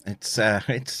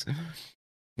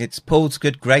 It's Paul's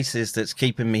good graces that's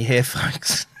keeping me here,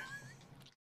 folks.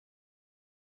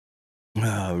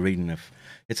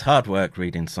 It's hard work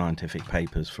reading scientific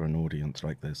papers for an audience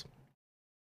like this.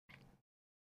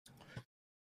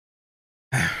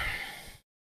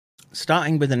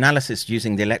 Starting with analysis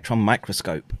using the electron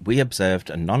microscope, we observed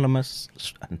anomalous...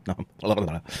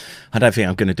 I don't think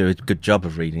I'm going to do a good job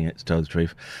of reading it, to tell the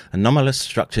truth. Anomalous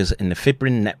structures in the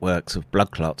fibrin networks of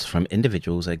blood clots from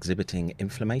individuals exhibiting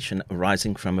inflammation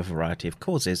arising from a variety of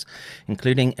causes,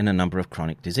 including in a number of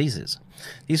chronic diseases.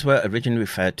 These were originally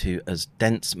referred to as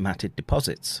dense matted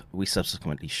deposits. We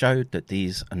subsequently showed that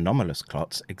these anomalous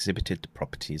clots exhibited the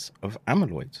properties of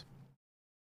amyloids,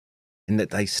 in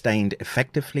that they stained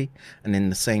effectively and in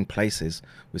the same places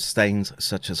with stains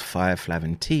such as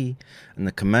thioflavin T and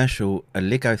the commercial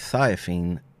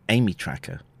oligothiophene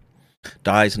amitracker,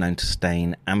 dyes known to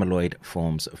stain amyloid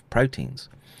forms of proteins.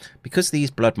 Because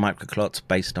these blood microclots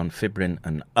based on fibrin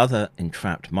and other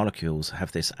entrapped molecules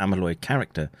have this amyloid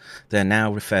character, they are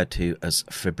now referred to as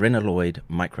fibrinoloid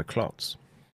microclots.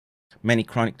 Many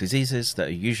chronic diseases that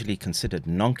are usually considered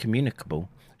non-communicable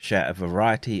share a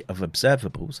variety of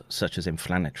observables, such as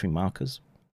inflammatory markers,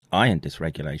 iron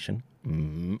dysregulation,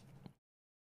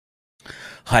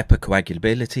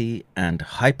 hypercoagulability, and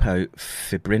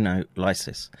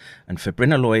hypofibrinolysis, and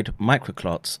fibrinoloid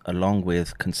microclots, along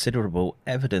with considerable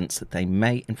evidence that they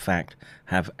may, in fact,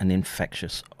 have an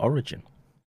infectious origin.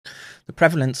 The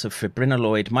prevalence of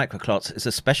fibrinoloid microclots is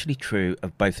especially true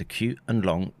of both acute and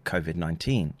long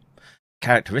COVID-19.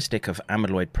 Characteristic of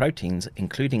amyloid proteins,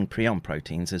 including prion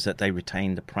proteins, is that they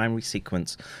retain the primary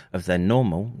sequence of their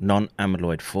normal,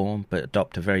 non-amyloid form, but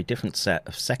adopt a very different set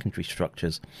of secondary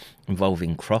structures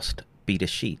involving crossed beta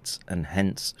sheets and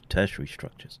hence tertiary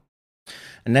structures.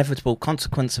 An inevitable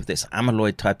consequence of this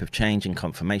amyloid type of change in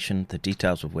conformation, the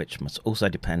details of which must also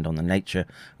depend on the nature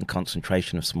and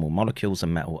concentration of small molecules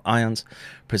and metal ions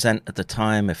present at the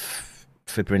time of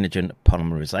fibrinogen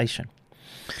polymerization,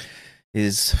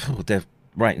 is... their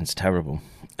writing's terrible.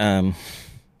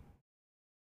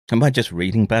 Am I just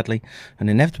reading badly? An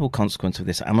inevitable consequence of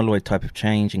this amyloid type of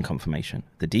change in conformation,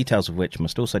 the details of which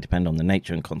must also depend on the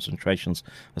nature and concentrations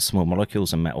of small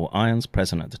molecules and metal ions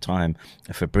present at the time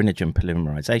of fibrinogen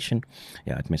polymerization,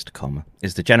 I'd missed a comma,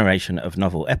 is the generation of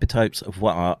novel epitopes of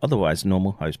what are otherwise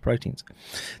normal host proteins.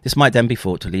 This might then be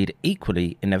thought to lead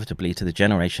equally inevitably to the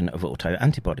generation of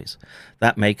autoantibodies.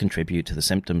 That may contribute to the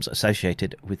symptoms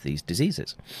associated with these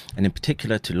diseases, and in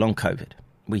particular to long COVID.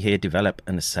 We here develop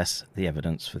and assess the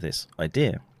evidence for this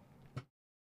idea.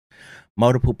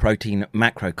 Multiple protein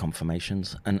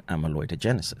macroconformations and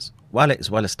amyloidogenesis. While it is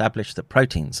well established that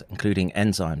proteins, including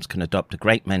enzymes, can adopt a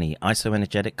great many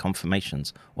isoenergetic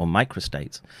conformations or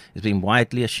microstates, it has been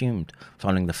widely assumed,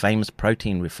 following the famous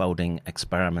protein refolding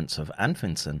experiments of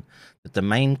Anfinsen, that the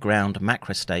main ground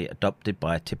macrostate adopted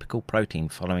by a typical protein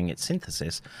following its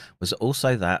synthesis was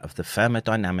also that of the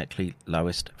thermodynamically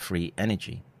lowest free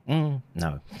energy. No.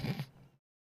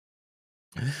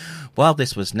 While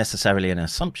this was necessarily an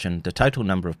assumption, the total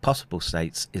number of possible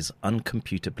states is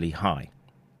uncomputably high.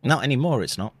 Not anymore,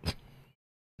 it's not.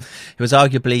 It was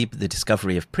arguably the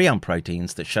discovery of prion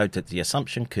proteins that showed that the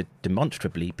assumption could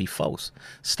demonstrably be false.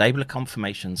 Stabler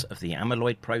conformations of the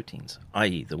amyloid proteins,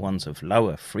 i.e. the ones of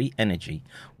lower free energy,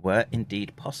 were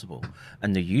indeed possible,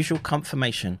 and the usual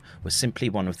conformation was simply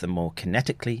one of the more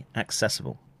kinetically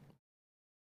accessible.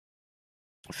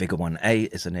 Figure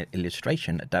 1a is an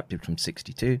illustration adapted from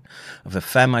 62 of a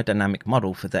thermodynamic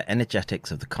model for the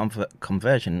energetics of the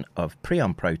conversion of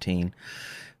prion protein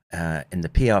in the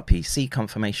PRPC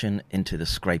conformation into the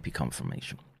Scrapie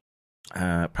conformation.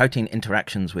 Protein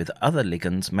interactions with other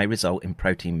ligands may result in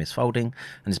protein misfolding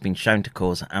and has been shown to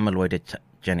cause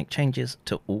amyloidogenic changes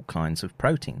to all kinds of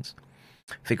proteins.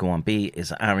 Figure 1b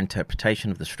is our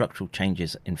interpretation of the structural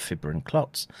changes in fibrin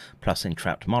clots, plus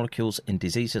entrapped molecules in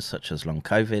diseases such as long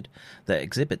COVID that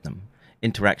exhibit them.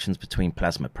 Interactions between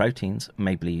plasma proteins,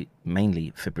 mainly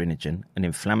fibrinogen, and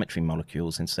inflammatory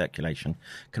molecules in circulation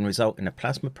can result in a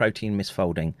plasma protein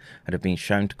misfolding and have been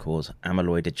shown to cause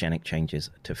amyloidogenic changes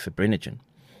to fibrinogen.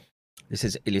 This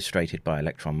is illustrated by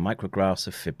electron micrographs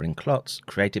of fibrin clots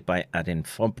created by adding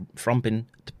thrombin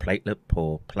to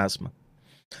platelet-poor plasma.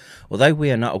 Although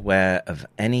we are not aware of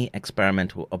any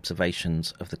experimental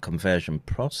observations of the conversion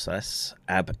process,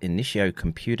 ab initio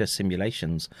computer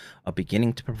simulations are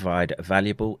beginning to provide a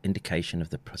valuable indication of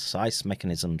the precise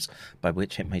mechanisms by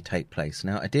which it may take place.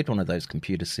 Now, I did one of those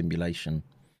computer simulation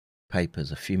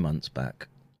papers a few months back,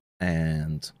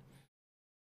 and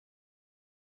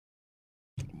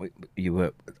I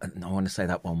want to say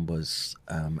that one was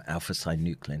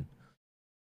alpha-synuclein.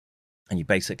 And you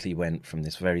basically went from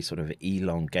this very sort of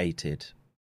elongated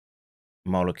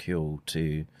molecule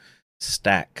to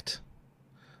stacked,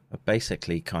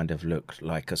 basically kind of looked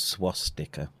like a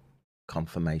swastika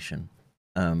conformation.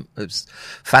 It was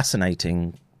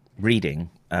fascinating reading,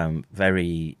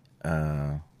 very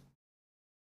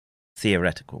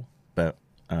theoretical, but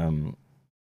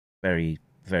very,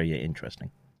 very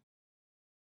interesting.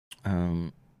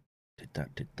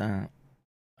 Did that.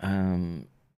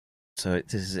 So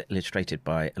this is illustrated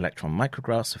by electron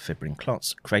micrographs of fibrin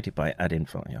clots created by adding.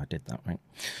 Yeah, I did that right.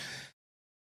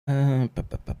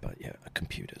 Yeah,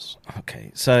 computers.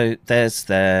 Okay, so there's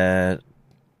the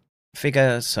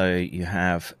figure. So you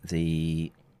have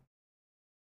the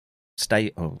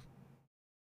state of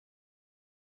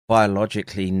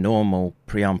biologically normal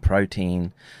prion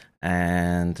protein,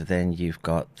 and then you've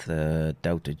got the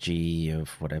delta G of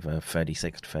whatever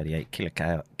 36 to 38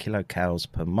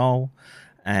 kilocals per mole.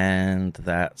 And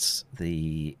that's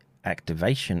the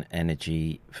activation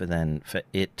energy for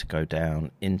it to go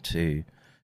down into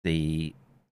the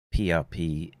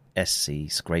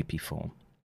PRP-SC scrapey form.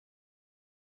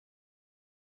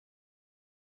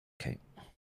 Okay.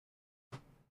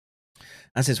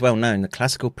 As is well known, the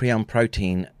classical prion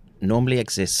protein normally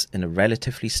exists in a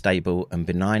relatively stable and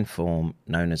benign form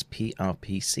known as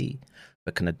PRPC,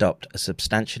 but can adopt a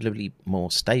substantially more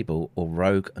stable or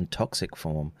rogue and toxic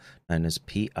form known as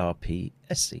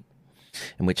PRP-SC,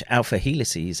 in which alpha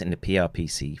helices in the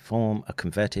PRPC form are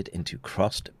converted into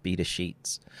crossed beta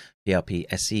sheets.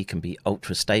 PRP-SC can be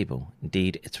ultra-stable.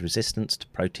 Indeed, its resistance to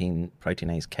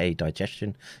proteinase K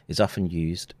digestion is often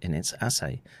used in its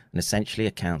assay and essentially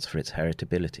accounts for its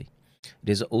heritability. It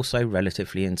is also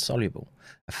relatively insoluble,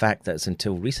 a fact that has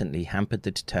until recently hampered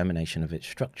the determination of its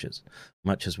structures,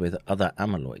 much as with other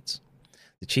amyloids.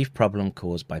 The chief problem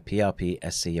caused by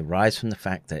PRP-SC arises from the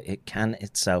fact that it can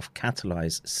itself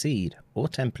catalyze, seed, or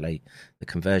template the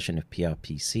conversion of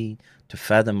PRPC to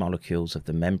further molecules of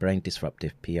the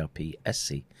membrane-disruptive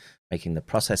PRP-SC, making the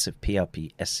process of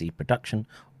PRP-SC production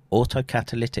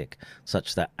autocatalytic,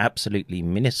 such that absolutely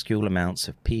minuscule amounts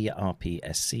of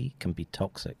PRP-SC can be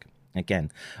toxic.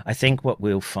 Again, I think what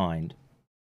we'll find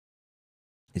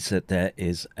is that there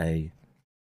is a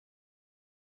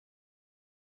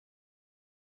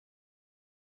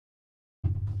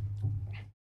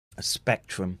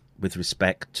spectrum with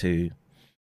respect to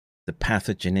the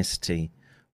pathogenicity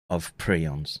of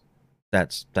prions.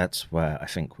 That's where I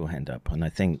think we'll end up, and I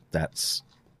think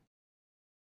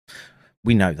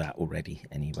we know that already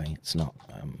anyway. It's not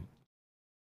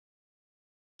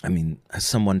I mean, has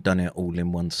someone done it all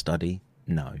in one study?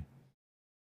 No.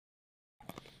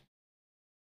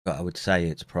 But I would say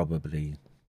it's probably,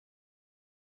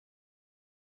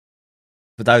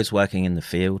 for those working in the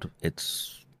field,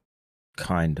 it's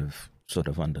kind of sort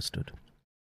of understood.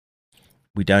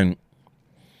 We don't,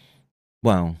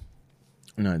 well,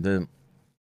 no, the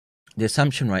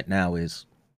assumption right now is,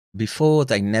 before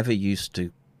they never used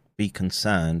to be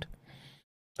concerned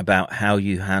about how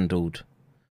you handled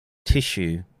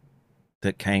tissue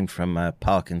that came from a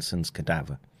Parkinson's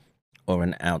cadaver or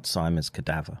an Alzheimer's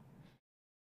cadaver.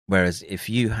 Whereas if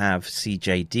you have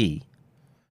CJD,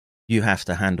 you have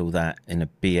to handle that in a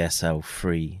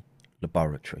BSL-free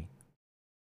laboratory.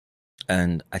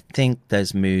 And I think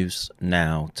there's moves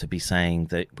now to be saying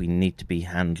that we need to be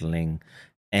handling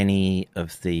any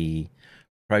of the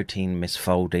protein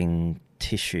misfolding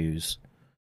tissues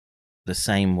the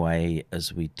same way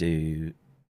as we do,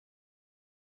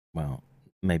 well,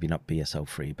 maybe not BSL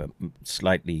free, but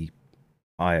slightly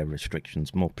higher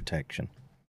restrictions, more protection.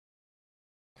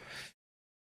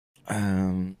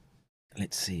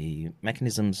 Let's see.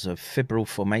 Mechanisms of fibril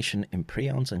formation in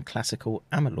prions and classical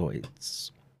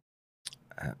amyloids.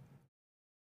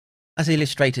 As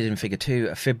illustrated in Figure 2,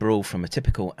 a fibril from a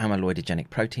typical amyloidogenic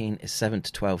protein is 7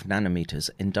 to 12 nanometers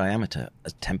in diameter,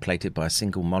 as templated by a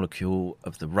single molecule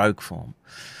of the rogue form.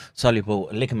 Soluble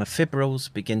oligomer fibrils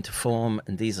begin to form,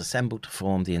 and these assemble to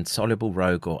form the insoluble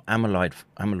rogue or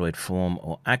amyloid form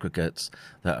or aggregates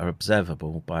that are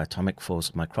observable by atomic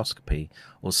force microscopy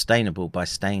or stainable by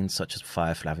stains such as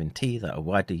thioflavin T that are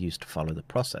widely used to follow the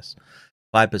process.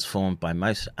 Fibers formed by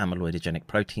most amyloidogenic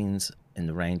proteins in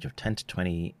the range of 10 to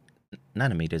 20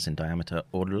 nanometers in diameter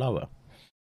or lower.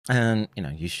 And,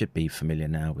 you should be familiar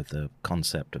now with the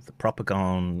concept of the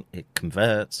propagon. It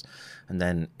converts, and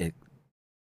then it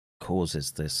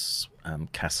causes this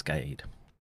cascade.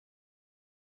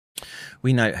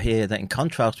 We note here that in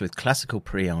contrast with classical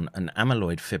prion and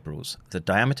amyloid fibrils, the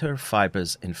diameter of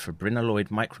fibers in fibrinoid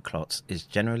microclots is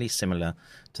generally similar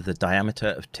to the diameter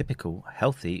of typical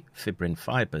healthy fibrin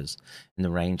fibers in the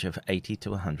range of 80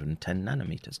 to 110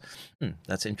 nanometers.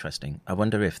 That's interesting. I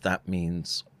wonder if that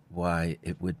means why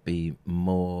it would be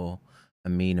more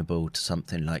amenable to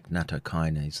something like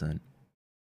nattokinase then.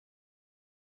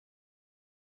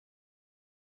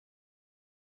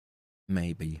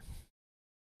 Maybe.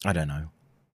 I don't know.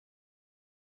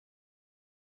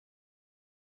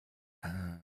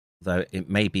 Though it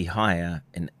may be higher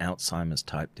in Alzheimer's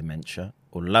type dementia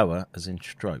or lower as in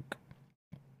stroke.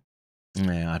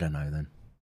 Yeah, I don't know then.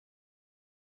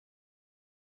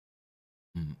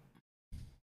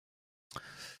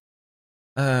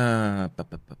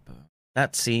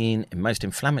 That seen in most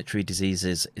inflammatory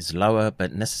diseases is lower,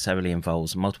 but necessarily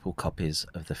involves multiple copies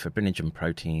of the fibrinogen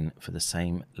protein for the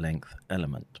same length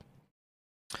element.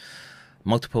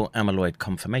 Multiple amyloid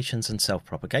conformations and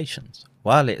self-propagations.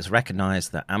 While it is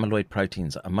recognized that amyloid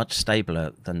proteins are much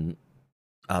stabler than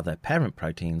are their parent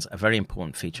proteins, a very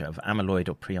important feature of amyloid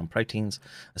or prion proteins,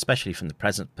 especially from the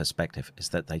present perspective, is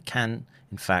that they can,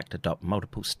 in fact, adopt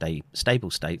multiple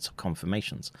stable states or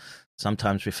conformations,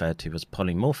 sometimes referred to as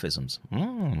polymorphisms.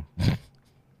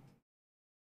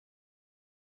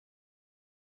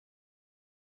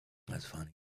 That's funny.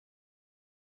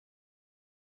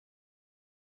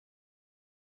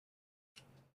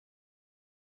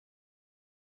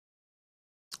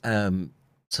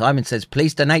 Simon says,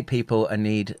 please donate, people. I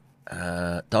need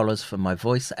dollars for my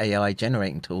voice AI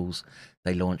generating tools.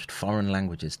 They launched foreign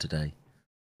languages today.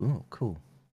 Oh, cool.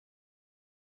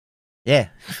 Yeah,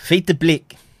 feed the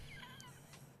blick.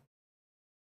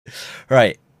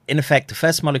 Right. In effect, the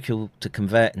first molecule to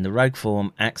convert in the rogue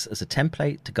form acts as a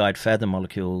template to guide further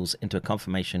molecules into a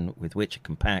conformation with which it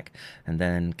can pack, and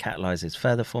then catalyzes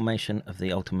further formation of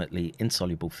the ultimately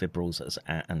insoluble fibrils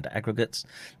and aggregates.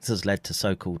 This has led to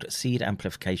so-called seed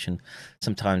amplification,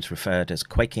 sometimes referred as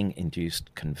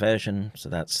quaking-induced conversion. So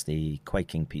that's the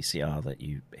quaking PCR that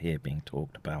you hear being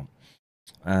talked about.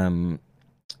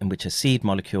 In which a seed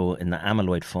molecule in the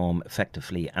amyloid form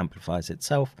effectively amplifies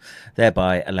itself,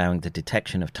 thereby allowing the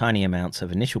detection of tiny amounts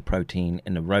of initial protein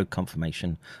in a rogue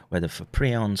conformation, whether for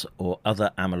prions or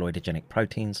other amyloidogenic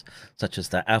proteins, such as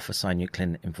the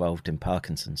alpha-synuclein involved in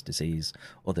Parkinson's disease,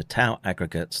 or the tau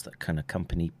aggregates that can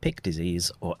accompany PIC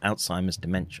disease or Alzheimer's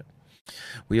dementia.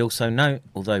 We also note,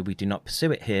 although we do not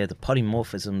pursue it here, the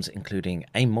polymorphisms, including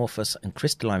amorphous and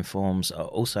crystalline forms, are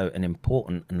also an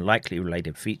important and likely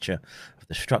related feature of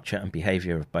the structure and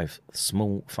behavior of both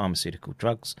small pharmaceutical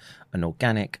drugs and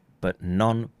organic but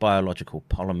non-biological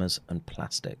polymers and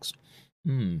plastics.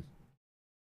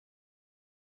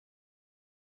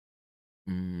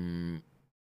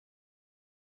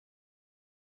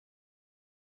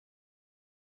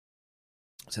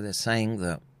 So they're saying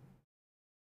that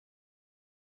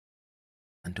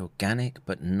and organic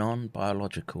but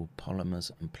non-biological polymers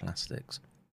and plastics.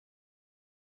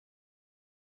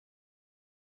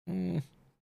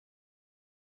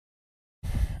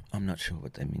 I'm not sure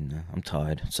what they mean there. I'm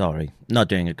tired. Sorry. Not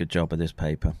doing a good job of this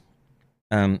paper.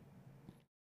 So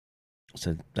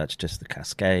that's just the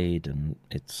cascade, and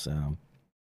it's, I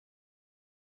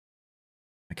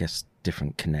guess,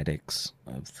 different kinetics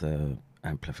of the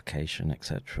amplification,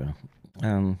 etc.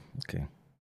 Okay.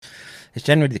 It's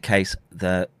generally the case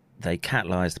that they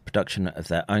catalyze the production of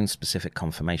their own specific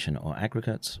conformation or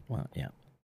aggregates. Well, yeah.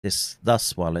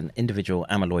 Thus, while an individual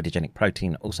amyloidogenic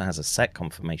protein also has a set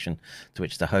conformation to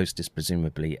which the host is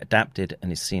presumably adapted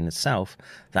and is seen as self,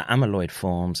 the amyloid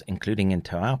forms, including in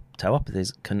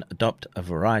tauopathies, can adopt a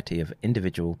variety of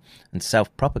individual and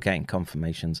self-propagating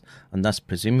conformations and thus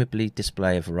presumably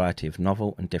display a variety of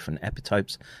novel and different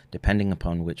epitopes depending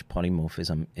upon which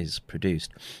polymorphism is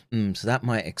produced. So that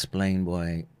might explain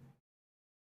why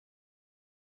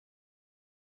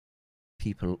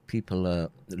people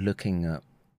are looking at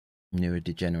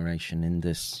neurodegeneration in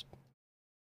this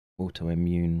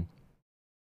autoimmune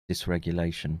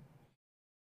dysregulation.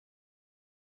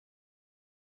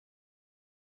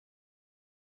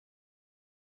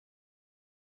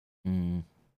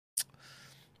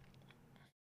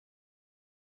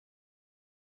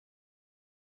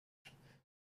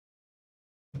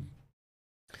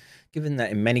 Given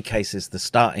that in many cases the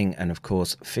starting and of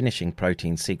course finishing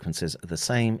protein sequences are the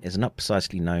same, it is not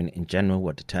precisely known in general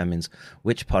what determines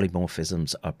which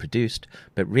polymorphisms are produced,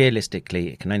 but realistically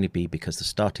it can only be because the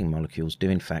starting molecules do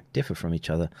in fact differ from each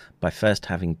other by first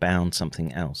having bound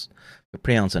something else. For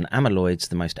prions and amyloids,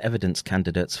 the most evidence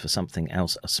candidates for something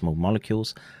else are small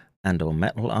molecules and or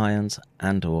metal ions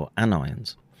and or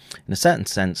anions. In a certain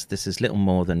sense, this is little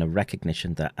more than a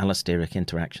recognition that allosteric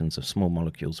interactions of small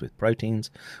molecules with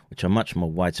proteins, which are much more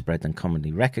widespread than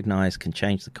commonly recognized, can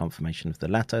change the conformation of the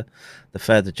latter. The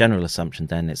further general assumption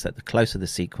then is that the closer the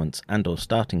sequence and or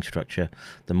starting structure,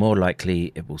 the more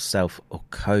likely it will self or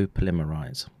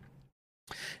co-polymerize.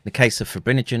 In the case of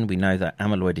fibrinogen, we know that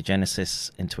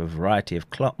amyloidogenesis into a variety of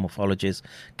clot morphologies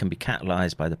can be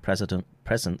catalyzed by the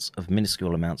presence of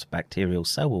minuscule amounts of bacterial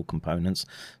cell wall components,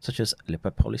 such as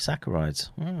lipopolysaccharides.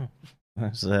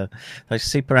 Those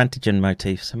super antigen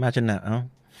motifs, imagine that, huh?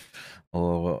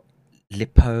 Or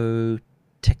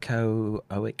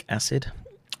lipoteichoic acid,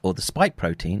 or the spike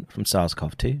protein from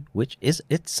SARS-CoV-2, which is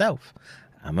itself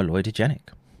amyloidogenic.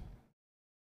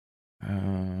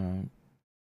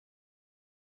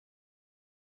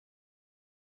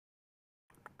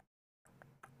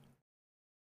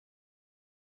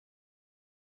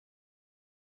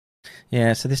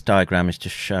 Yeah, so this diagram is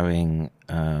just showing,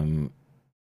 so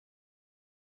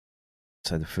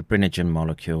the fibrinogen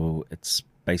molecule, it's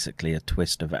basically a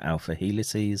twist of alpha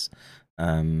helices.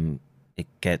 It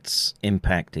gets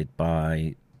impacted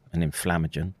by an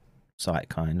inflammagen,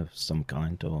 cytokine of some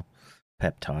kind, or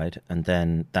peptide, and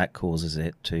then that causes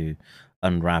it to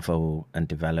unravel and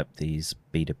develop these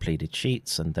beta-pleated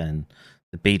sheets, and then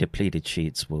the beta-pleated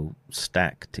sheets will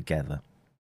stack together.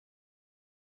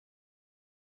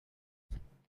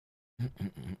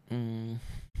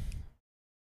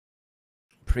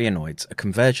 PRIONOIDs, a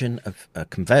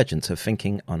convergence of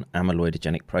thinking on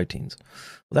amyloidogenic proteins.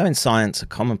 Although in science a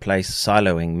commonplace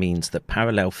siloing means that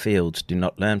parallel fields do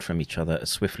not learn from each other as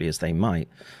swiftly as they might,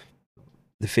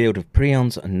 the field of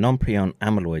prions and non-prion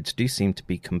amyloids do seem to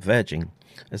be converging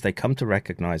as they come to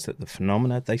recognize that the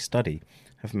phenomena they study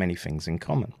have many things in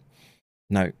common.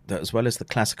 Note that as well as the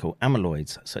classical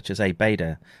amyloids, such as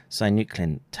A-beta,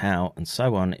 synuclein, tau, and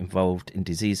so on, involved in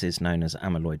diseases known as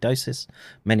amyloidosis,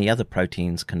 many other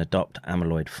proteins can adopt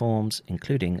amyloid forms,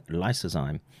 including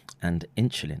lysozyme and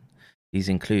insulin. These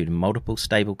include multiple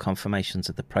stable conformations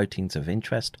of the proteins of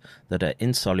interest that are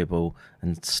insoluble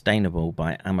and stainable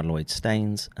by amyloid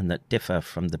stains and that differ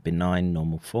from the benign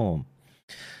normal form.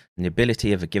 The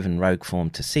ability of a given rogue form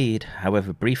to seed,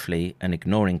 however briefly, and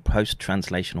ignoring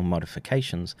post-translational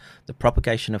modifications, the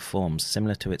propagation of forms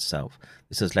similar to itself.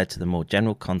 This has led to the more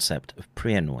general concept of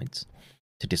PRIONOIDs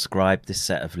to describe this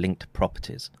set of linked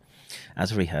properties,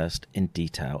 as rehearsed in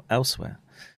detail elsewhere.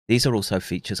 These are also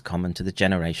features common to the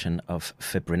generation of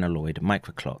fibrinoloid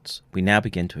microclots. We now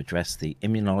begin to address the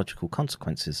immunological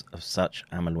consequences of such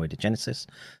amyloidogenesis,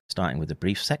 starting with a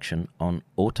brief section on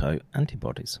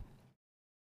autoantibodies.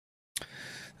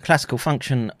 The classical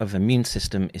function of the immune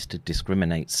system is to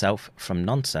discriminate self from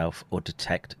non-self or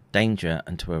detect danger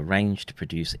and to arrange to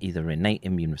produce either innate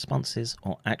immune responses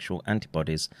or actual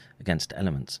antibodies against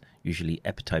elements, usually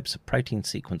epitopes of protein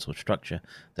sequence or structure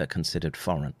that are considered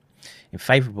foreign. In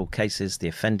favourable cases, the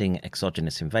offending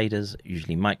exogenous invaders,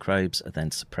 usually microbes, are then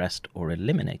suppressed or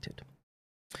eliminated.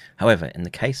 However, in the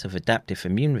case of adaptive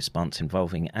immune response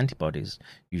involving antibodies,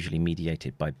 usually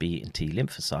mediated by B and T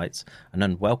lymphocytes, an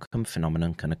unwelcome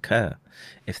phenomenon can occur.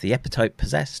 If the epitope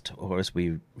possessed, or as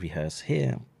we rehearse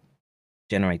here,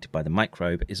 generated by the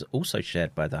microbe, is also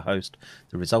shared by the host,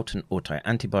 the resultant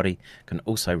autoantibody can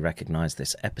also recognize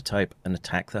this epitope and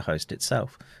attack the host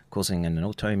itself, causing an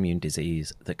autoimmune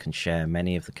disease that can share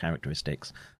many of the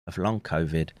characteristics of long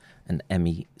COVID and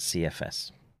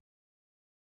ME/CFS.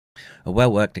 A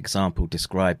well-worked example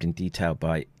described in detail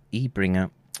by E.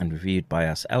 Bringer and reviewed by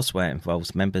us elsewhere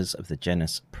involves members of the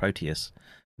genus Proteus,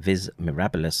 viz.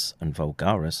 Mirabilis and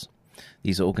Vulgaris.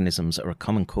 These organisms are a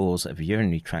common cause of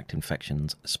urinary tract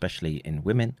infections, especially in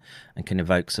women, and can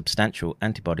evoke substantial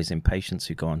antibodies in patients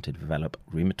who go on to develop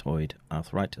rheumatoid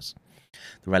arthritis.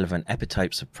 The relevant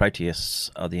epitopes of Proteus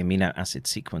are the amino acid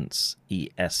sequence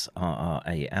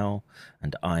ESRRAL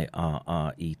and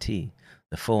IRRET.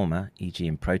 The former, e.g.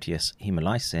 in Proteus,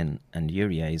 hemolysin and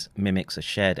urease, mimics a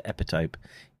shared epitope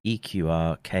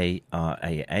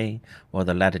EQRKRAA, while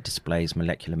the latter displays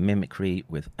molecular mimicry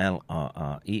with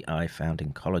LRREI found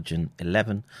in collagen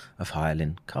 11 of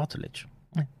hyaline cartilage.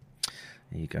 There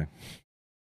you go.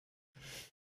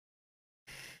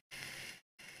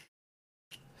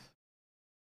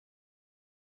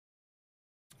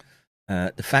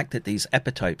 The fact that these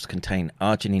epitopes contain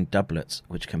arginine doublets,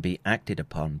 which can be acted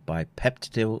upon by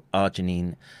peptidyl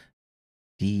arginine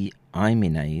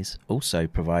deaminase, also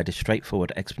provide a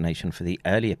straightforward explanation for the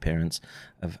early appearance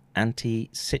of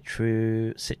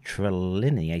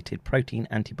anti-citrullineated protein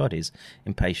antibodies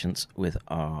in patients with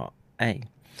RA.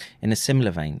 In a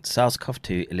similar vein,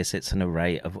 SARS-CoV-2 elicits an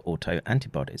array of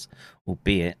autoantibodies,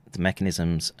 albeit the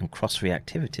mechanisms and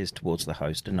cross-reactivities towards the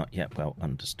host are not yet well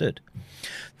understood,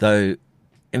 though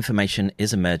information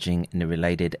is emerging in the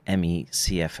related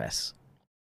ME-CFS.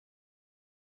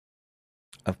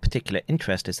 Of particular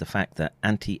interest is the fact that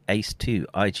anti-ACE2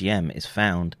 IgM is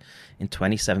found in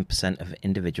 27% of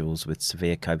individuals with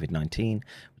severe COVID-19,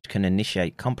 which can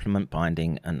initiate complement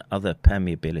binding and other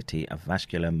permeability of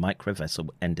vascular microvessel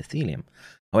endothelium.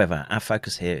 However, our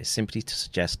focus here is simply to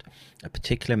suggest a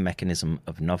particular mechanism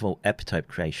of novel epitope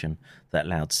creation that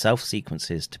allowed self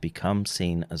sequences to become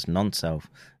seen as non-self,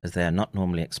 as they are not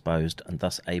normally exposed and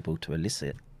thus able to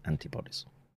elicit antibodies.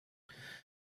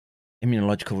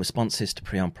 Immunological responses to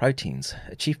prion proteins.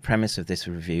 A chief premise of this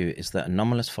review is that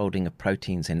anomalous folding of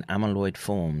proteins in amyloid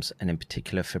forms, and in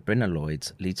particular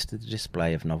fibrinoloids, leads to the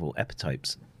display of novel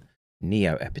epitopes,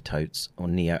 neoepitopes or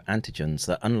neoantigens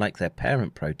that, unlike their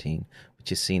parent protein,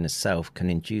 which is seen as self,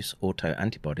 can induce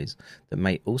autoantibodies that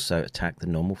may also attack the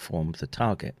normal form of the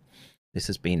target. This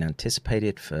has been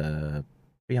anticipated for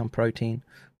prion protein.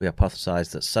 We hypothesized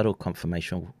that subtle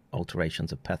conformational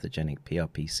alterations of pathogenic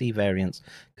PRPC variants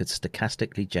could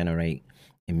stochastically generate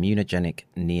immunogenic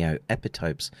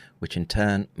neoepitopes, which in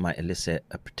turn might elicit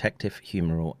a protective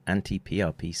humoral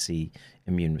anti-PRPC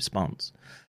immune response.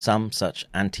 Some such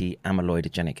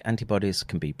anti-amyloidogenic antibodies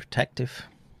can be protective.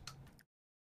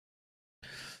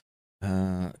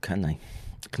 Can they?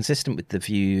 Consistent with the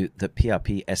view that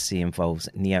PRP-SC involves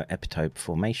neoepitope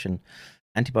formation,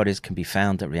 antibodies can be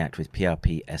found that react with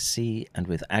PRP-SC and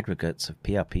with aggregates of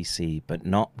PRPC, but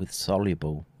not with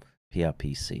soluble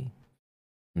PRPC.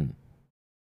 A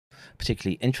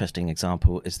particularly interesting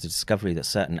example is the discovery that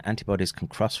certain antibodies can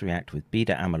cross-react with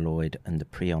beta-amyloid and the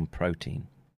prion protein,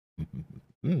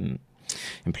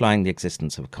 implying the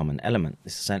existence of a common element.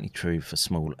 This is certainly true for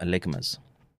small oligomers.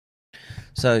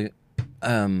 So,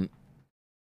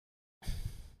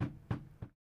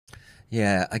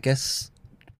 yeah, I guess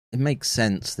it makes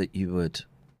sense that you would,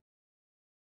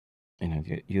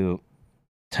 you're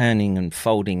turning and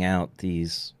folding out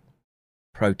these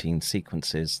protein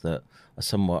sequences that are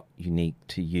somewhat unique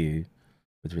to you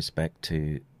with respect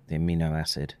to the amino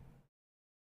acid.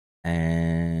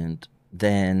 And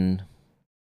then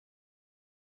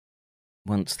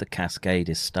once the cascade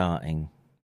is starting,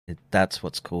 that's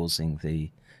what's causing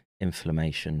the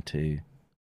inflammation to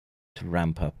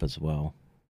ramp up as well.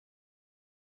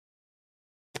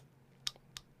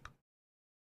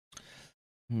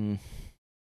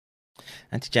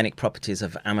 Antigenic properties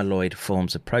of amyloid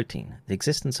forms of protein. The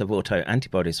existence of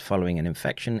autoantibodies following an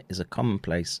infection is a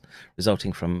commonplace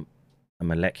resulting from a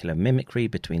molecular mimicry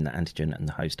between the antigen and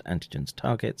the host antigen's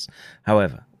targets.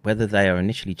 However, whether they are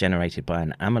initially generated by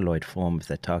an amyloid form of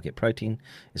their target protein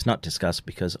is not discussed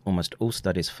because almost all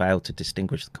studies fail to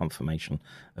distinguish the conformation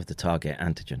of the target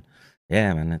antigen.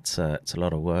 Yeah, man, it's a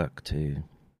lot of work to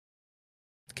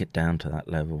get down to that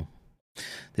level.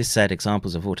 This said,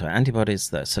 examples of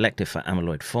autoantibodies that are selective for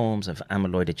amyloid forms of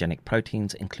amyloidogenic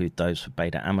proteins include those for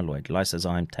beta-amyloid,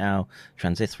 lysozyme, tau,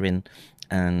 transithrin,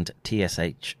 and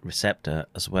TSH receptor,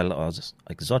 as well as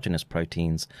exogenous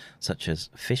proteins such as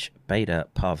fish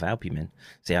beta-parvalbumin.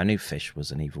 See, I knew fish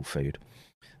was an evil food.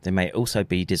 They may also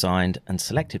be designed and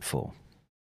selected for.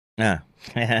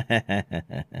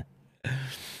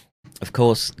 Of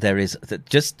course, there is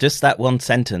just that one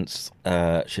sentence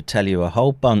should tell you a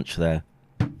whole bunch there.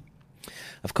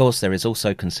 Of course, there is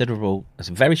also considerable. It's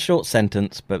a very short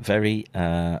sentence, but very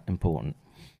important.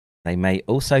 They may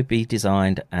also be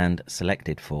designed and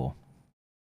selected for.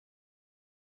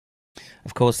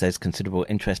 Of course, there's considerable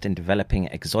interest in developing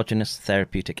exogenous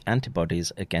therapeutic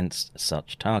antibodies against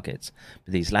such targets,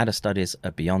 but these latter studies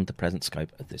are beyond the present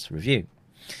scope of this review.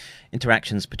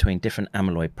 Interactions between different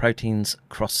amyloid proteins,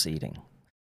 cross-seeding.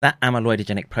 That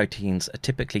amyloidogenic proteins are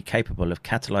typically capable of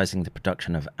catalyzing the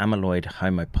production of amyloid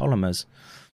homopolymers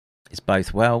is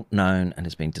both well known and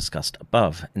has been discussed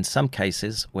above. In some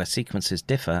cases, where sequences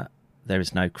differ, there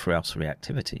is no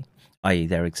cross-reactivity, i.e.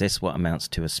 there exists what amounts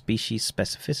to a species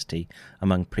specificity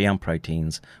among prion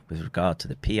proteins with regard to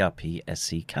the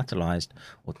PRP-SC catalyzed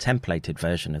or templated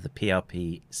version of the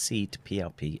PRP-C to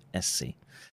PRP-SC.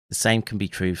 The same can be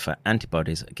true for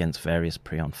antibodies against various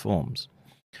prion forms.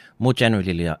 More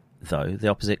generally, though, the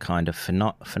opposite kind of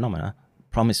phenomena,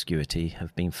 promiscuity,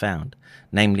 have been found.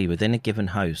 Namely, within a given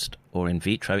host or in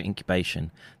vitro incubation,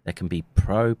 there can be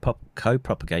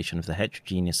co-propagation of the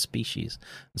heterogeneous species,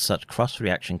 and such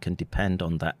cross-reaction can depend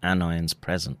on the anions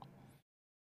present.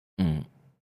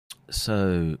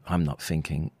 So, I'm not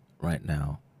thinking right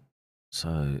now.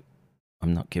 So,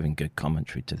 I'm not giving good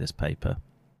commentary to this paper.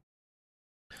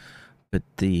 But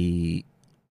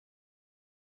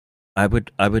I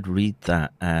would read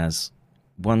that as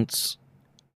once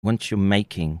you're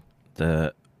making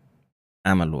the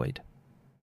amyloid,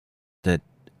 that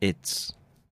it's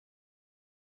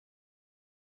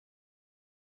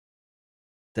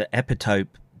the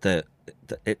epitope that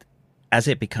it as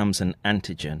it becomes an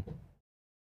antigen,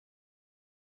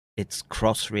 it's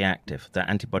cross-reactive. The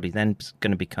antibody then is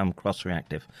going to become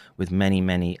cross-reactive with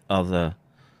many other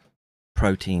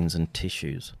proteins and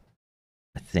tissues,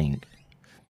 I think.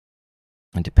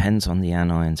 It depends on the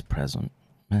anions present.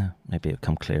 Maybe it'll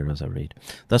come clearer as I read.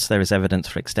 Thus, there is evidence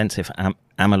for extensive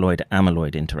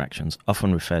amyloid-amyloid interactions,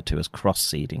 often referred to as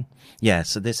cross-seeding. Yeah,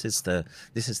 so this is the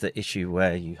issue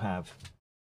where you have,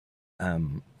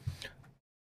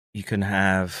 you can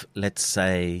have, let's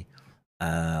say,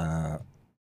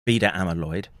 beta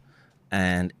amyloid,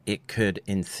 and it could,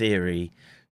 in theory,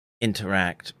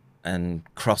 interact and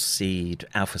cross-seed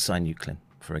alpha-synuclein,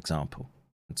 for example.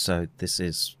 And so this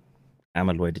is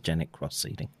amyloidogenic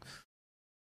cross-seeding.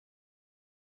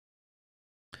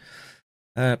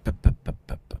 Where were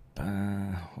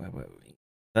we?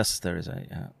 Thus, there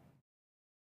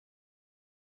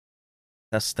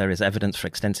is evidence for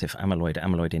extensive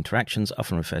amyloid-amyloid interactions,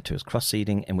 often referred to as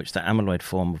cross-seeding, in which the amyloid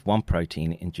form of one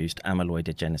protein induced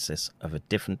amyloidogenesis of a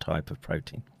different type of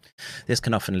protein. This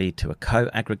can often lead to a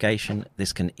co-aggregation.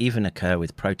 This can even occur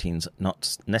with proteins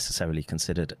not necessarily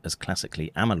considered as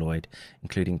classically amyloid,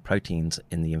 including proteins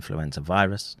in the influenza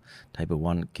virus. Table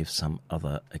 1 gives some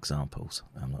other examples.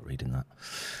 I'm not reading that.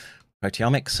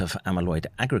 Proteomics of amyloid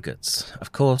aggregates.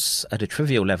 Of course, at a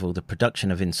trivial level, the production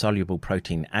of insoluble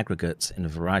protein aggregates in a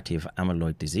variety of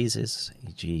amyloid diseases,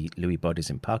 e.g. Lewy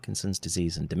bodies in Parkinson's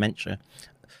disease and dementia,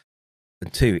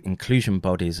 and 2, inclusion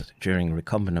bodies during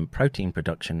recombinant protein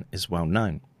production is well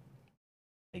known.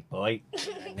 Big boy,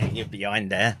 you're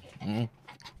behind there. Hey,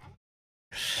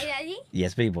 Daddy?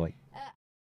 Yes, big boy.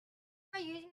 Are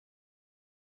you using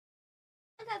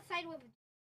that side with?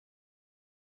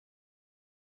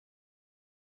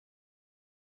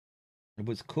 It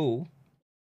was cool.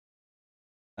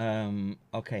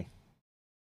 Okay.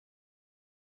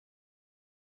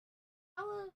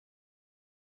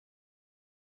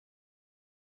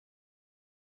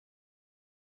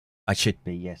 I should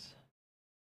be, yes.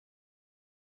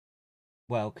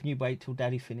 Well, can you wait till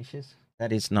Daddy finishes?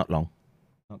 That is not long.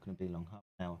 Not going to be long. Half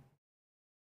an hour.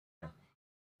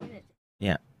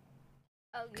 Yeah.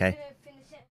 Oh, okay.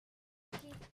 Finish it.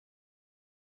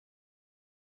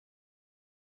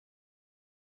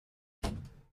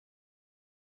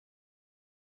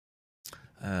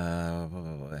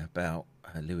 About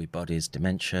Lewy bodies,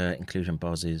 dementia, inclusion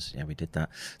bodies. Yeah, we did that.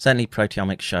 Certainly,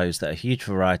 proteomics shows that a huge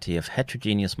variety of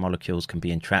heterogeneous molecules can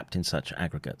be entrapped in such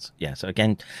aggregates. Yeah, so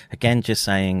again, just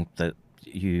saying that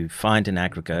you find an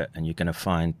aggregate and you're going to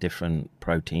find different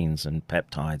proteins and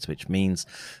peptides, which means,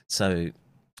 so,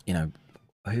 you know,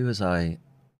 who was I?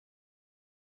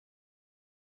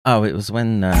 Oh, it was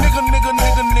when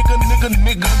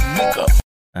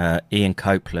Ian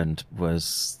Copeland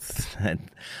was,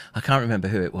 I can't remember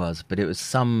who it was, but it was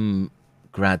some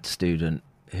grad student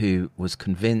who was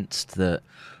convinced that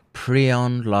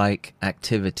prion-like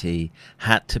activity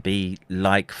had to be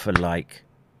like for like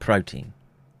protein.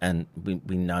 And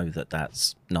we know that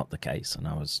that's not the case. And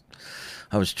I was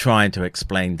trying to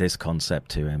explain this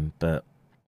concept to him, but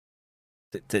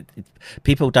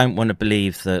people don't want to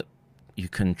believe that you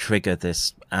can trigger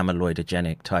this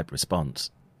amyloidogenic type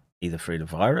response either through the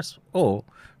virus or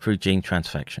through gene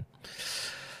transfection.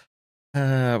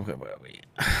 Where were we?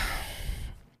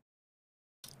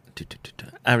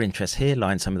 Our interest here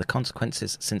lie in some of the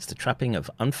consequences, since the trapping of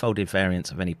unfolded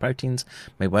variants of any proteins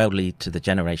may well lead to the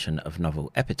generation of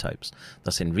novel epitopes.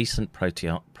 Thus, in recent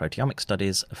proteomic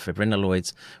studies of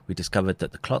fibrinoloids, we discovered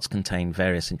that the clots contain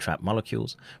various entrapped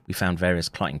molecules. We found various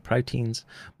clotting proteins,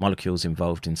 molecules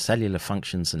involved in cellular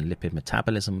functions and lipid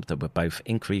metabolism that were both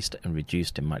increased and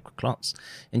reduced in microclots.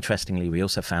 Interestingly, we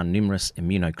also found numerous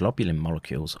immunoglobulin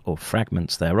molecules, or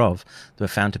fragments thereof, that were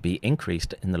found to be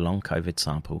increased in the long COVID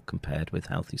sample compared with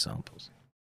healthy samples.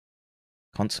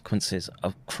 Consequences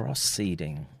of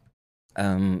cross-seeding.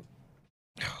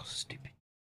 Stupid.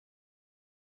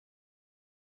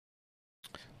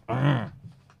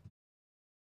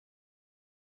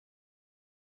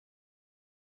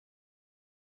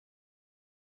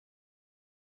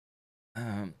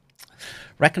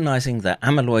 Recognizing that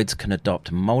amyloids can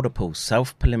adopt multiple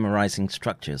self-polymerizing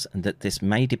structures and that this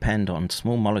may depend on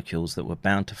small molecules that were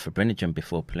bound to fibrinogen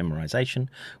before polymerization,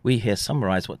 we here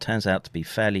summarize what turns out to be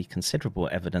fairly considerable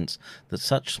evidence that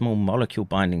such small molecule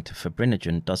binding to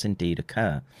fibrinogen does indeed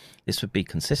occur. This would be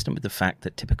consistent with the fact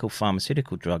that typical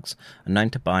pharmaceutical drugs are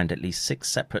known to bind at least 6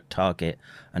 separate target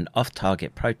and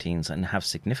off-target proteins and have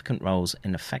significant roles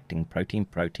in affecting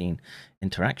protein-protein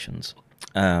interactions.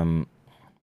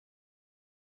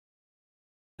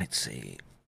 Let's see.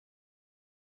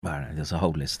 Well, there's a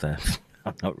whole list there.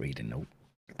 I'm not reading all.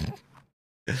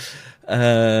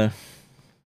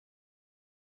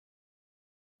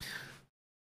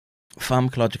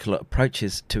 Pharmacological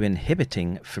approaches to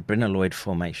inhibiting fibrinoloid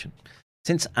formation.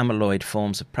 Since amyloid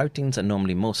forms of proteins are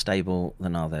normally more stable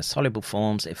than are their soluble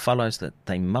forms, it follows that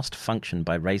they must function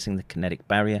by raising the kinetic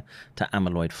barrier to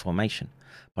amyloid formation,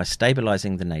 by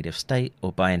stabilizing the native state,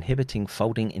 or by inhibiting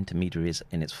folding intermediaries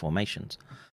in its formations.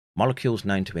 Molecules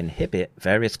known to inhibit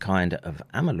various kinds of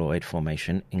amyloid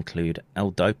formation include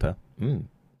L-DOPA.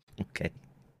 Okay.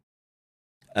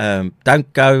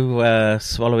 Don't go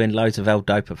swallowing loads of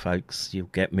L-DOPA, folks. You'll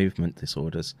get movement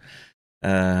disorders.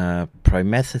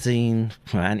 Promethazine,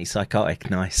 antipsychotic,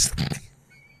 nice.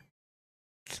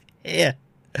 Yeah.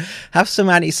 Have some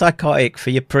antipsychotic for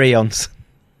your prions.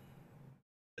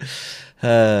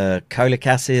 Cholic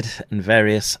acid and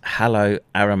various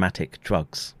haloaromatic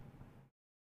drugs.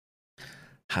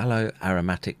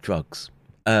 Haloaromatic drugs.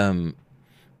 I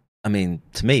mean,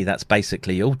 to me, that's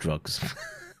basically all drugs.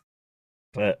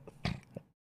 But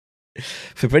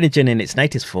fibrinogen in its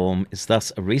native form is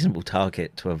thus a reasonable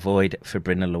target to avoid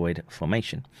fibrinoloid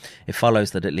formation. It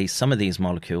follows that at least some of these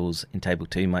molecules in Table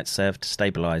 2 might serve to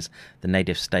stabilize the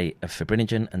native state of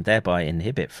fibrinogen and thereby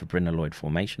inhibit fibrinoloid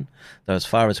formation, though as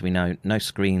far as we know, no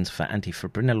screens for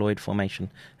antifibrinoloid formation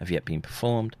have yet been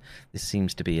performed. This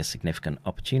seems to be a significant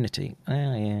opportunity.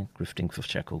 Grifting for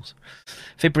shekels.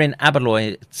 Fibrin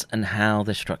amyloids and how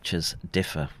the structures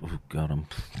differ. Oh, God,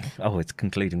 it's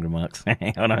concluding remarks.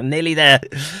 Hang on, I'm nearly there.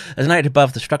 As noted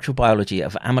above, the structural biology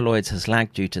of amyloids has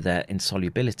lagged due to their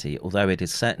insolubility, although it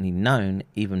is certainly known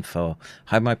even for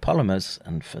homopolymers,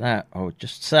 and for that I would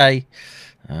just say...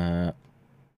 Roll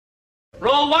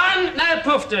 1, no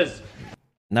poofters.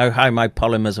 No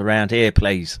homopolymers around here,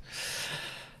 please.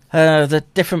 The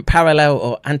different parallel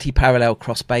or anti-parallel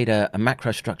cross-beta and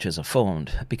macrostructures are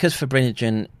formed. Because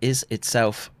fibrinogen is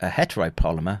itself a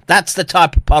heteropolymer, that's the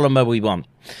type of polymer we want.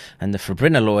 And the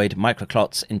fibrinoloid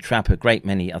microclots entrap a great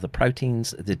many other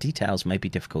proteins. The details may be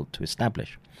difficult to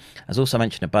establish. As also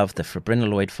mentioned above, the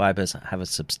fibrinoloid fibers have a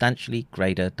substantially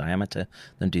greater diameter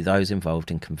than do those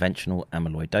involved in conventional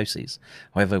amyloidoses.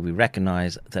 However, we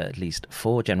recognize that at least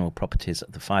 4 general properties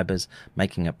of the fibers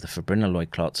making up the fibrinoloid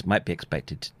clots might be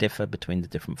expected to differ between the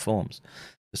different forms.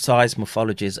 The size,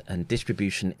 morphologies, and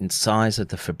distribution in size of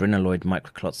the fibrinoloid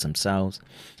microclots themselves,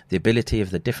 the ability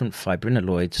of the different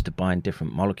fibrinoloids to bind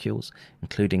different molecules,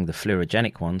 including the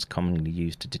fluorogenic ones commonly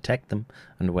used to detect them,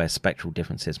 and where spectral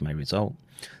differences may result,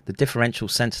 the differential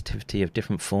sensitivity of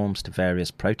different forms to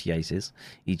various proteases,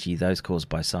 e.g. those caused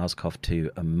by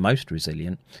SARS-CoV-2, are most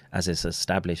resilient, as is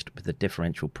established with the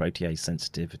differential protease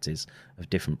sensitivities of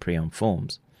different prion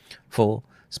forms. 4.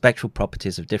 Spectral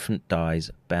properties of different dyes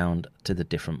bound to the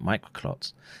different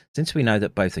microclots. Since we know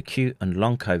that both acute and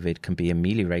long COVID can be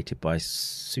ameliorated by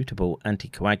suitable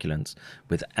anticoagulants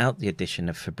without the addition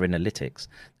of fibrinolytics,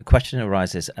 the question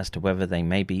arises as to whether they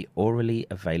may be orally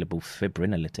available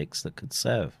fibrinolytics that could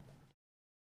serve.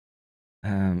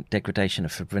 Degradation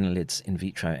of fibrinolids in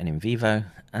vitro and in vivo.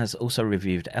 As also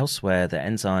reviewed elsewhere, the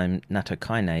enzyme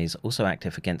nattokinase, also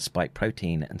active against spike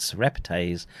protein, and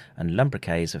sereptase and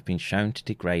lumbricase have been shown to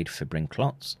degrade fibrin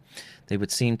clots. They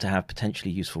would seem to have potentially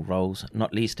useful roles,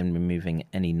 not least in removing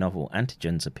any novel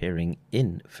antigens appearing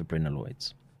in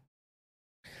fibrinoloids.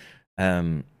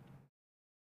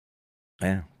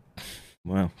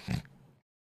 Well,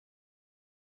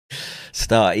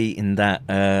 start eating that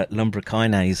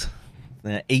lumbrokinase.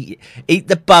 Eat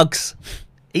the bugs.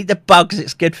 Eat the bugs.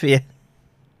 It's good for you.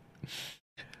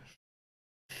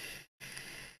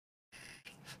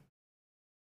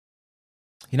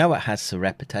 You know what has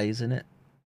sereptase in it?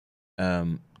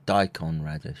 Daikon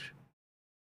radish.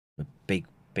 The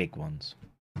big ones.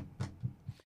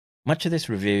 Much of this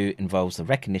review involves the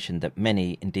recognition that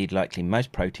many, indeed likely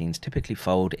most proteins typically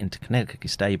fold into kinetically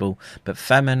stable, but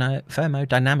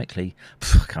thermodynamically...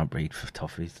 I can't read for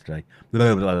toffee today.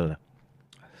 Blah, blah, blah.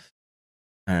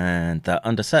 And that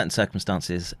under certain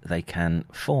circumstances they can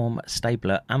form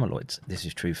stabler amyloids. This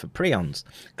is true for prions,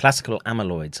 classical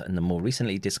amyloids, and the more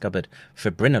recently discovered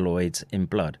fibrinoloids in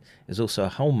blood is also a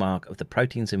hallmark of the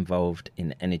proteins involved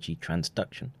in energy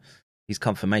transduction. These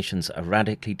conformations are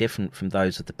radically different from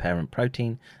those of the parent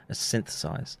protein as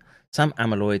synthesized. Some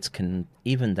amyloids can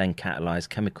even then catalyze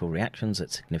chemical reactions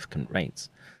at significant rates.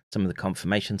 Some of the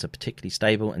conformations are particularly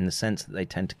stable in the sense that they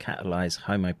tend to catalyze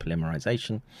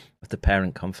homopolymerization of the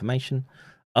parent conformation.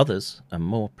 Others are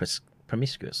more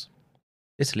promiscuous.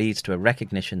 This leads to a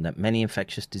recognition that many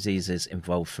infectious diseases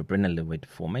involve fibrinoid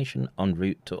formation en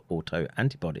route to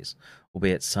autoantibodies,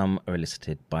 albeit some are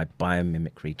elicited by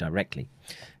biomimicry directly.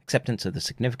 Acceptance of the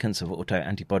significance of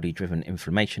autoantibody-driven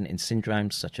inflammation in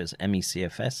syndromes such as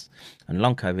ME/CFS and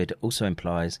long COVID also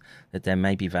implies that there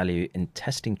may be value in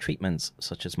testing treatments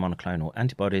such as monoclonal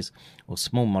antibodies or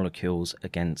small molecules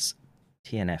against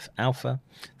TNF-alpha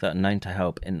that are known to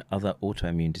help in other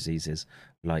autoimmune diseases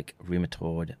like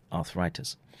rheumatoid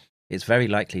arthritis. It's very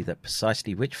likely that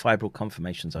precisely which fibril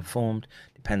conformations are formed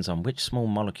depends on which small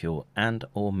molecule and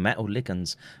or metal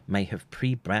ligands may have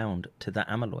pre-bound to the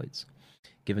amyloids.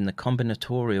 Given the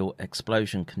combinatorial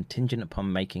explosion contingent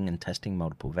upon making and testing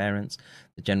multiple variants,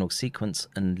 the general sequence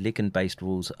and ligand-based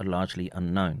rules are largely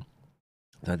unknown,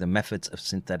 though the methods of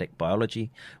synthetic biology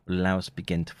will allow us to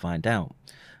begin to find out.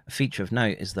 A feature of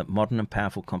note is that modern and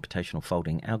powerful computational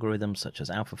folding algorithms such as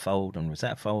AlphaFold and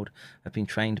RosettaFold have been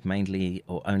trained mainly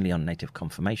or only on native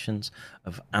conformations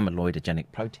of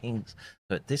amyloidogenic proteins.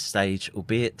 So at this stage,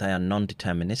 albeit they are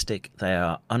non-deterministic, they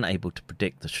are unable to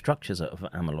predict the structures of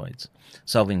amyloids.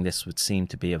 Solving this would seem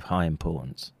to be of high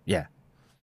importance. Yeah,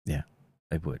 they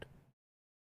would.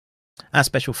 Our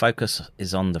special focus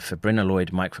is on the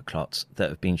fibrinoloid microclots that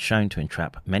have been shown to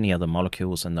entrap many other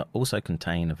molecules and that also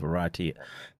contain a variety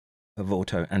of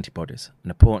autoantibodies. An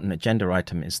important agenda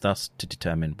item is thus to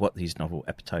determine what these novel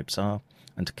epitopes are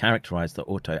and to characterize the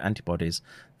autoantibodies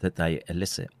that they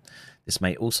elicit. This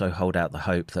may also hold out the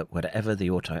hope that whatever the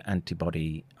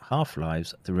autoantibody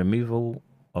half-lives, the removal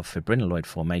of fibrinoid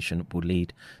formation will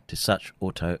lead to such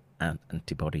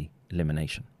autoantibody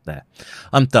elimination. There.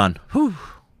 I'm done. Whew.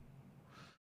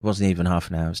 It wasn't even half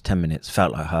an hour. It was 10 minutes.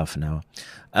 Felt like half an hour.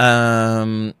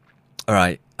 All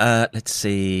right. Let's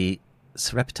see.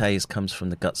 Sereptase comes from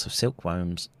the guts of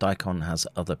silkworms. Daikon has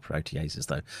other proteases,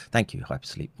 though. Thank you,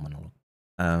 Hypersleep Monologue.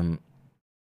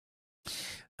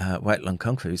 White Lung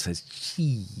Kung Fu says,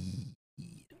 gee,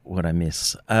 what I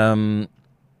miss.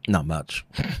 Not much.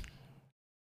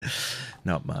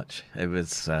 Not much. It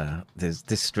was,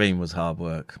 this stream was hard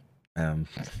work. I'm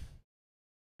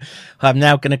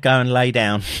now going to go and lay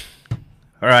down.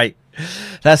 All right.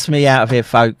 That's me out of here,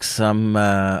 folks. I'm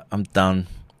done.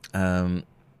 Let's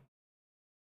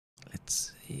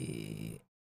see.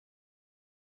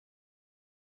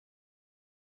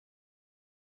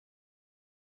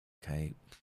 Okay.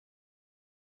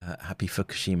 Happy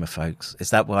Fukushima, folks. Is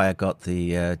that why I got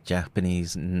the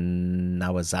Japanese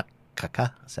Nawazaka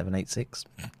 786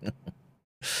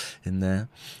 in there?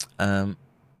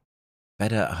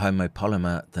 Better a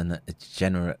homopolymer than a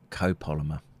degenerate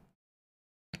copolymer,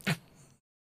 I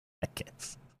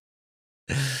guess.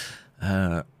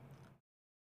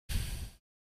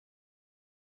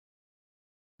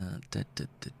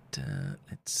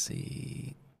 Let's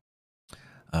see.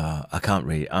 I can't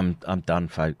read. I'm done,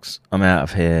 folks. I'm out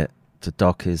of here. The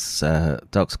Doc's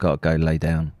got to go lay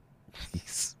down.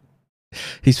 He's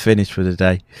finished for the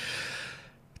day.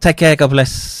 Take care. God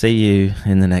bless. See you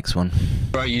in the next one.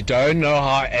 Bro, you don't know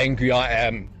how angry I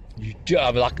am. You do, I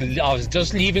was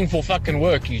just leaving for fucking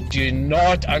work. You do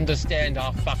not understand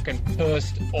how fucking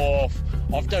pissed off.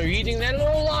 After reading that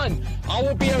little line, I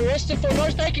will be arrested for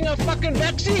not taking a fucking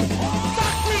vaccine.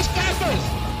 Fuck these Kaffers!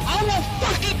 I will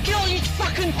fucking kill each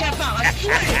fucking Kaffer, I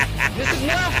swear! This is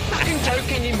not a fucking joke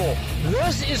anymore.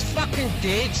 This is fucking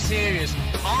dead serious.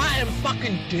 I am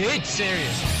fucking dead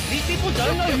serious. These people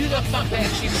don't know who the fuck they're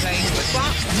actually playing with.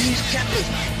 Fuck these Kaffers.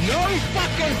 No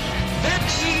fucking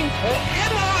vaccine or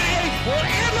mRNA will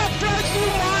ever flow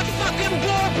through my fucking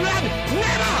blood.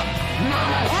 Never! No!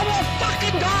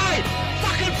 fucking guy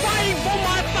fucking fighting for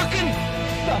my fucking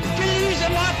beliefs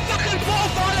and my fucking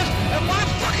forefathers and my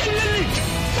fucking lineage.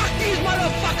 Fuck these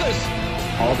motherfuckers.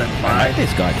 All them I like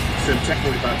this guy. So check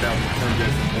 45,000 turned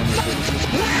in.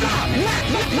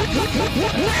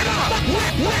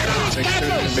 Make sure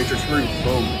the Matrix through.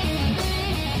 Boom.